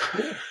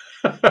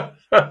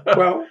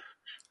 Well,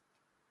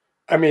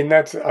 I mean,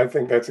 I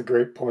think that's a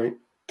great point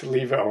to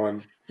leave it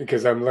on,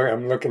 because I'm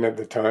looking at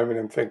the time and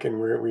I'm thinking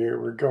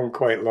we're going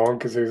quite long,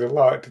 because there's a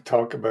lot to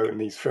talk about in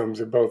these films.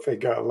 They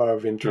got a lot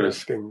of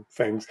interesting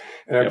things,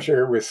 and I'm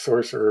sure with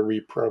Sorcerer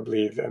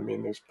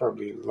there's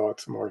probably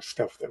lots more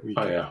stuff that we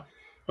can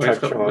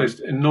touch on. There's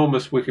an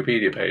enormous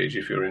Wikipedia page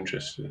if you're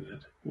interested in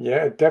it.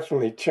 Yeah,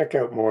 definitely check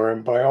out more,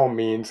 and by all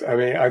means. I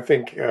mean, I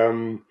think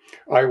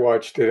I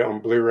watched it on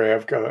Blu-ray.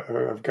 I've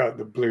got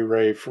the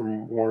Blu-ray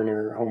from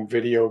Warner Home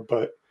Video,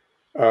 but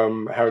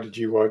how did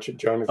you watch it,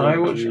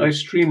 Jonathan? I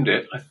streamed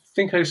it. I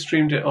think I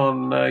streamed it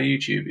on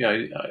YouTube.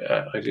 Yeah,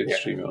 I did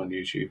stream it on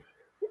YouTube.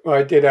 Well,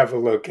 I did have a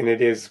look, and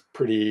it is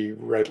pretty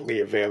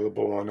readily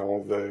available on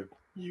all the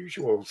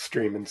usual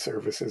streaming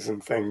services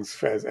and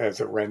things as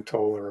a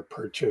rental or a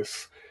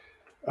purchase.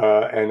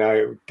 And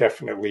I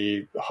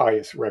definitely,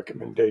 highest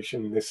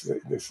recommendation. This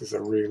is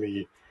a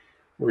really,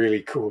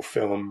 really cool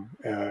film,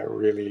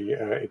 really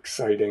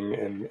exciting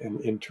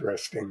and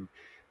interesting,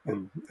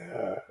 and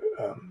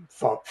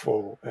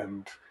thoughtful,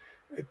 and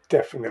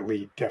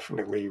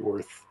definitely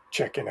worth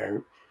checking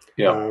out.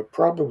 Yeah.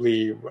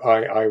 Probably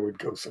I would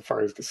go so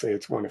far as to say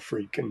it's one of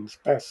Friedkin's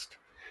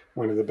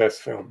one of the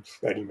best films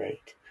that he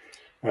made.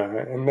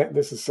 And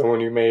this is someone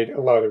who made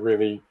a lot of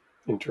really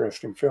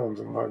interesting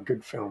films and a lot of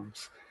good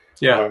films.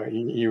 Yeah,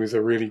 he was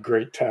a really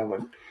great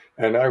talent,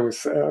 and I was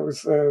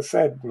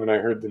sad when I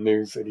heard the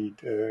news that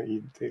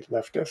he'd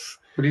left us.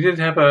 But he did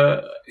have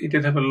a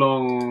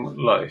long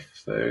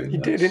life, though. He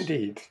did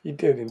indeed.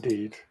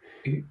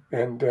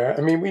 And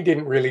I mean, we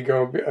didn't really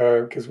go,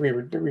 because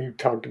we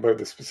talked about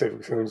the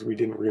specific films. We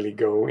didn't really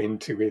go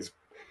into his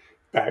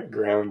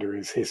background or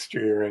his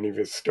history or any of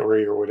his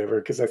story or whatever,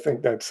 because I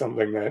think that's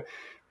something that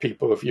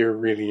people, if you're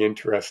really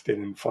interested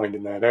in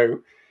finding that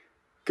out,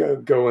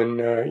 go and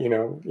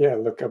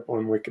look up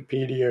on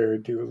Wikipedia or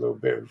do a little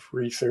bit of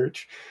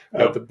research.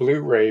 The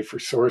Blu-ray for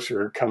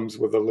Sorcerer comes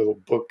with a little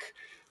book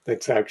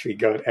that's actually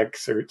got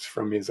excerpts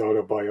from his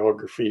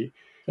autobiography.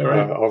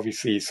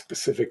 Obviously,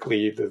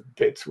 specifically the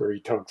bits where he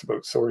talks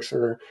about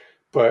Sorcerer,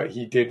 but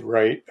he did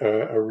write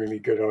a really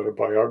good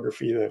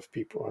autobiography that if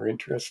people are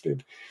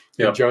interested.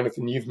 And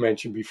Jonathan, you've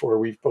mentioned before,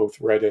 we've both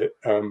read it,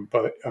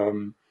 but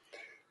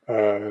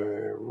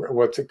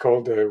what's it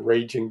called?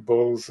 Raging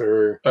Bulls,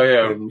 or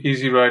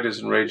Easy Riders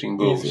and Raging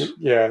Bulls.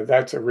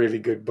 That's a really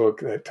good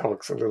book that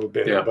talks a little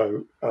bit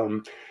about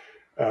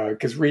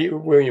because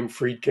William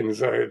Friedkin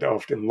is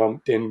often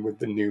lumped in with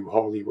the new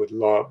Hollywood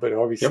lot, but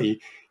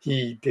obviously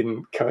he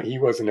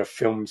wasn't a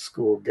film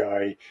school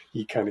guy.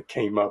 He kind of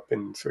came up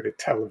in sort of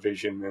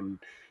television and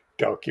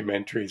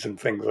documentaries and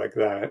things like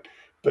that.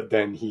 But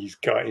then he's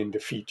got into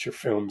feature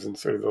films in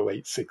sort of the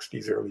late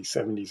 60s, early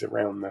 70s,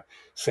 around the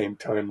same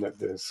time that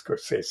the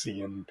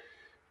Scorsese and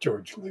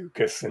George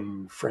Lucas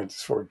and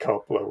Francis Ford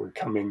Coppola were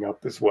coming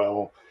up as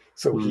well.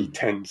 So he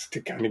tends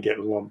to kind of get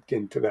lumped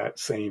into that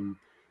same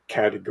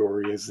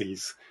category as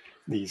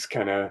these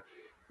kind of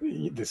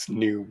this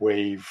new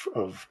wave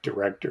of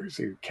directors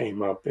who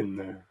came up in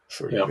the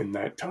sort of in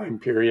that time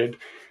period.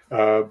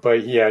 But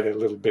he had a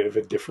little bit of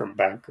a different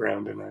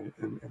background and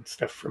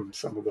stuff from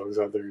some of those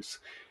others.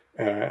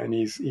 And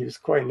he was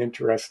quite an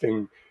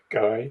interesting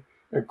guy,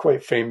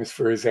 quite famous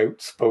for his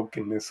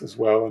outspokenness as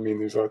well. I mean,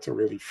 there's lots of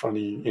really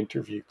funny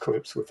interview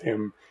clips with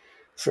him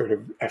sort of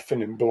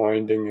effing and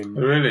blinding,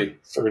 and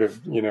sort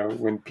of,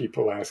 when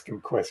people ask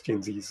him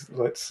questions,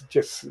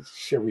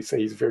 shall we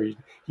say,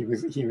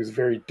 he was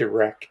very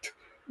direct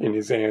in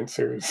his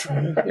answers.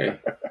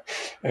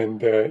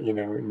 And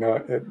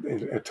not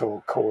at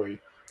all coy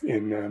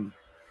in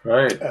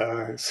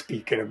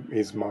speaking of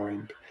his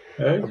mind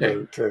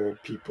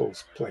about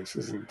people's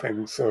places and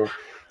things.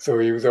 So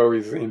he was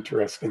always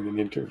interesting in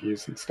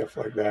interviews and stuff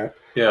like that.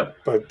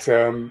 But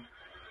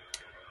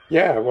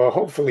well,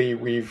 hopefully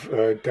we've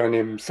done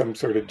him some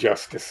sort of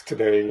justice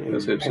today in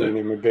paying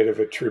him a bit of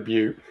a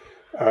tribute.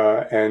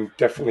 And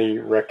definitely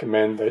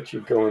recommend that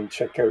you go and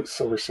check out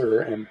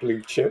Sorcerer and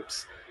Blue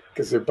Chips,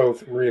 because they're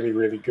both really,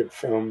 really good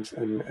films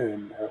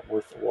and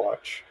worth a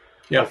watch.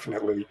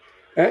 Definitely.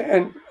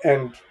 And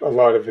a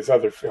lot of his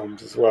other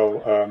films as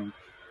well.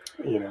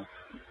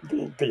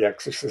 The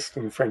Exorcist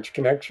and French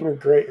Connection are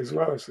great as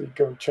well. So you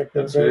go check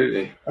those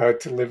Absolutely. out.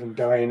 To Live and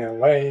Die in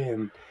L.A.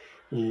 and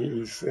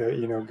he's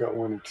got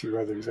one or two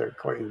others that are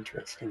quite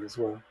interesting as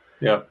well.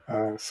 Yeah.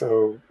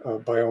 So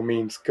by all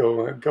means,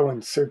 go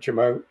and search them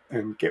out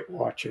and get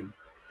watching.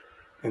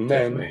 And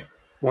then Definitely.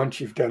 once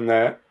you've done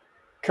that,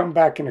 come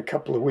back in a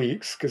couple of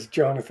weeks because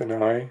Jonathan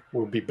and I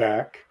will be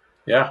back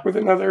Yeah. with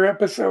another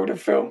episode of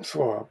Film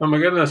Swap. Oh my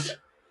goodness.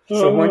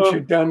 So once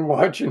you're done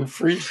watching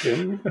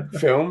Friedkin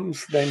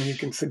films, then you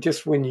can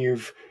suggest when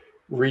you've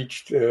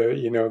reached,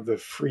 the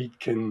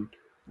Friedkin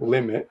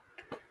limit,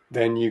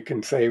 then you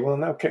can say,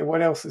 well, okay,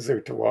 what else is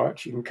there to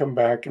watch? You can come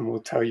back and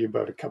we'll tell you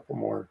about a couple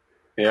more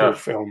cool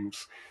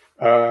films.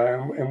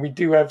 And we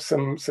do have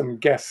some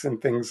guests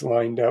and things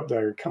lined up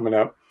that are coming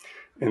up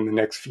in the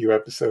next few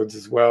episodes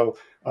as well.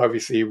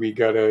 Obviously, we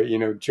got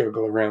to,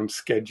 juggle around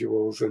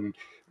schedules and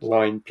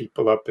line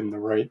people up in the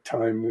right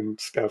time and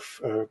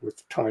stuff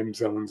with time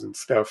zones and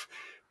stuff.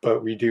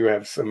 But we do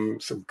have some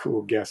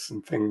cool guests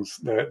and things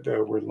that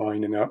we're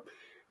lining up,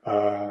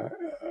 over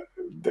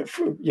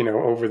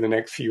the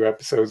next few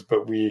episodes.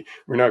 But we're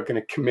not going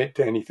to commit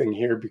to anything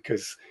here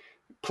because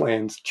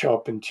plans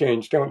chop and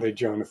change, don't they,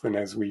 Jonathan?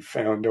 As we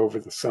found over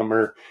the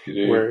summer,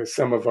 where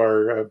some of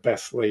our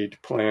best laid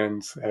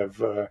plans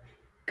have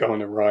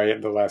gone awry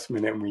at the last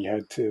minute, and we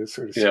had to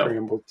sort of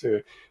scramble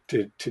to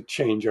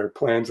change our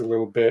plans a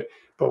little bit.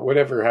 But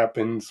whatever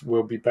happens,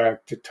 we'll be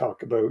back to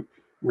talk about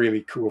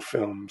really cool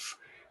films.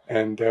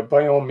 And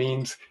by all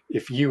means,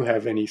 if you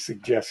have any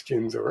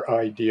suggestions or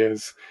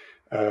ideas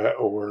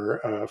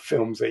or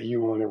films that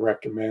you want to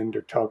recommend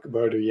or talk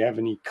about, or you have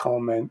any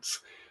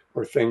comments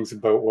or things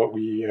about what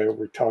we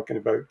were talking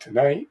about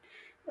tonight,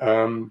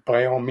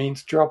 by all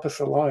means, drop us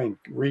a line,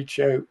 reach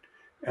out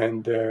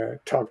and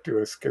talk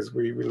to us, because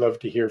we love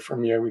to hear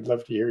from you. We'd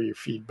love to hear your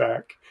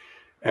feedback.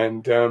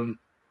 And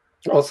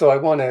also, I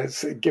want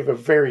to give a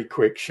very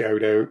quick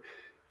shout out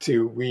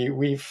to,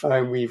 we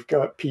find we've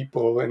got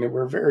people, and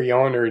we're very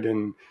honored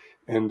and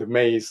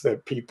amazed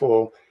that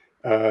people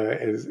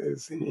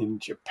is in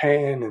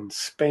Japan and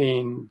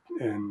Spain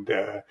and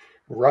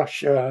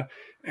Russia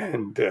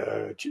and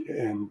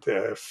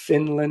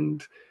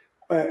Finland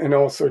and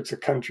all sorts of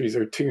countries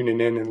are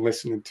tuning in and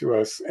listening to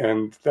us,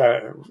 and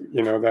that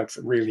that's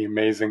really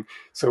amazing.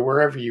 So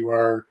wherever you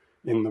are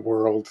in the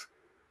world,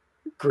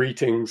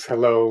 greetings,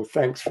 hello,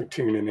 thanks for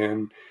tuning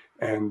in,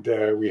 and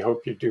we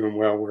hope you're doing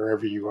well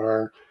wherever you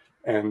are,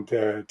 and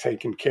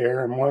taking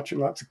care and watching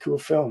lots of cool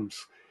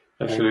films.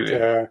 Absolutely.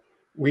 And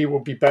we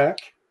will be back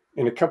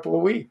in a couple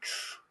of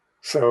weeks.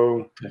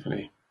 So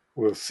definitely,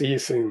 we'll see you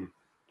soon.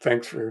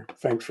 Thanks for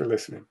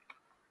listening.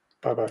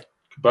 Bye-bye.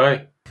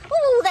 Goodbye.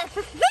 Oh, that's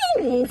the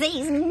things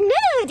these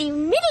nerdy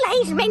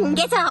middle-aged men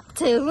get up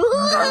to.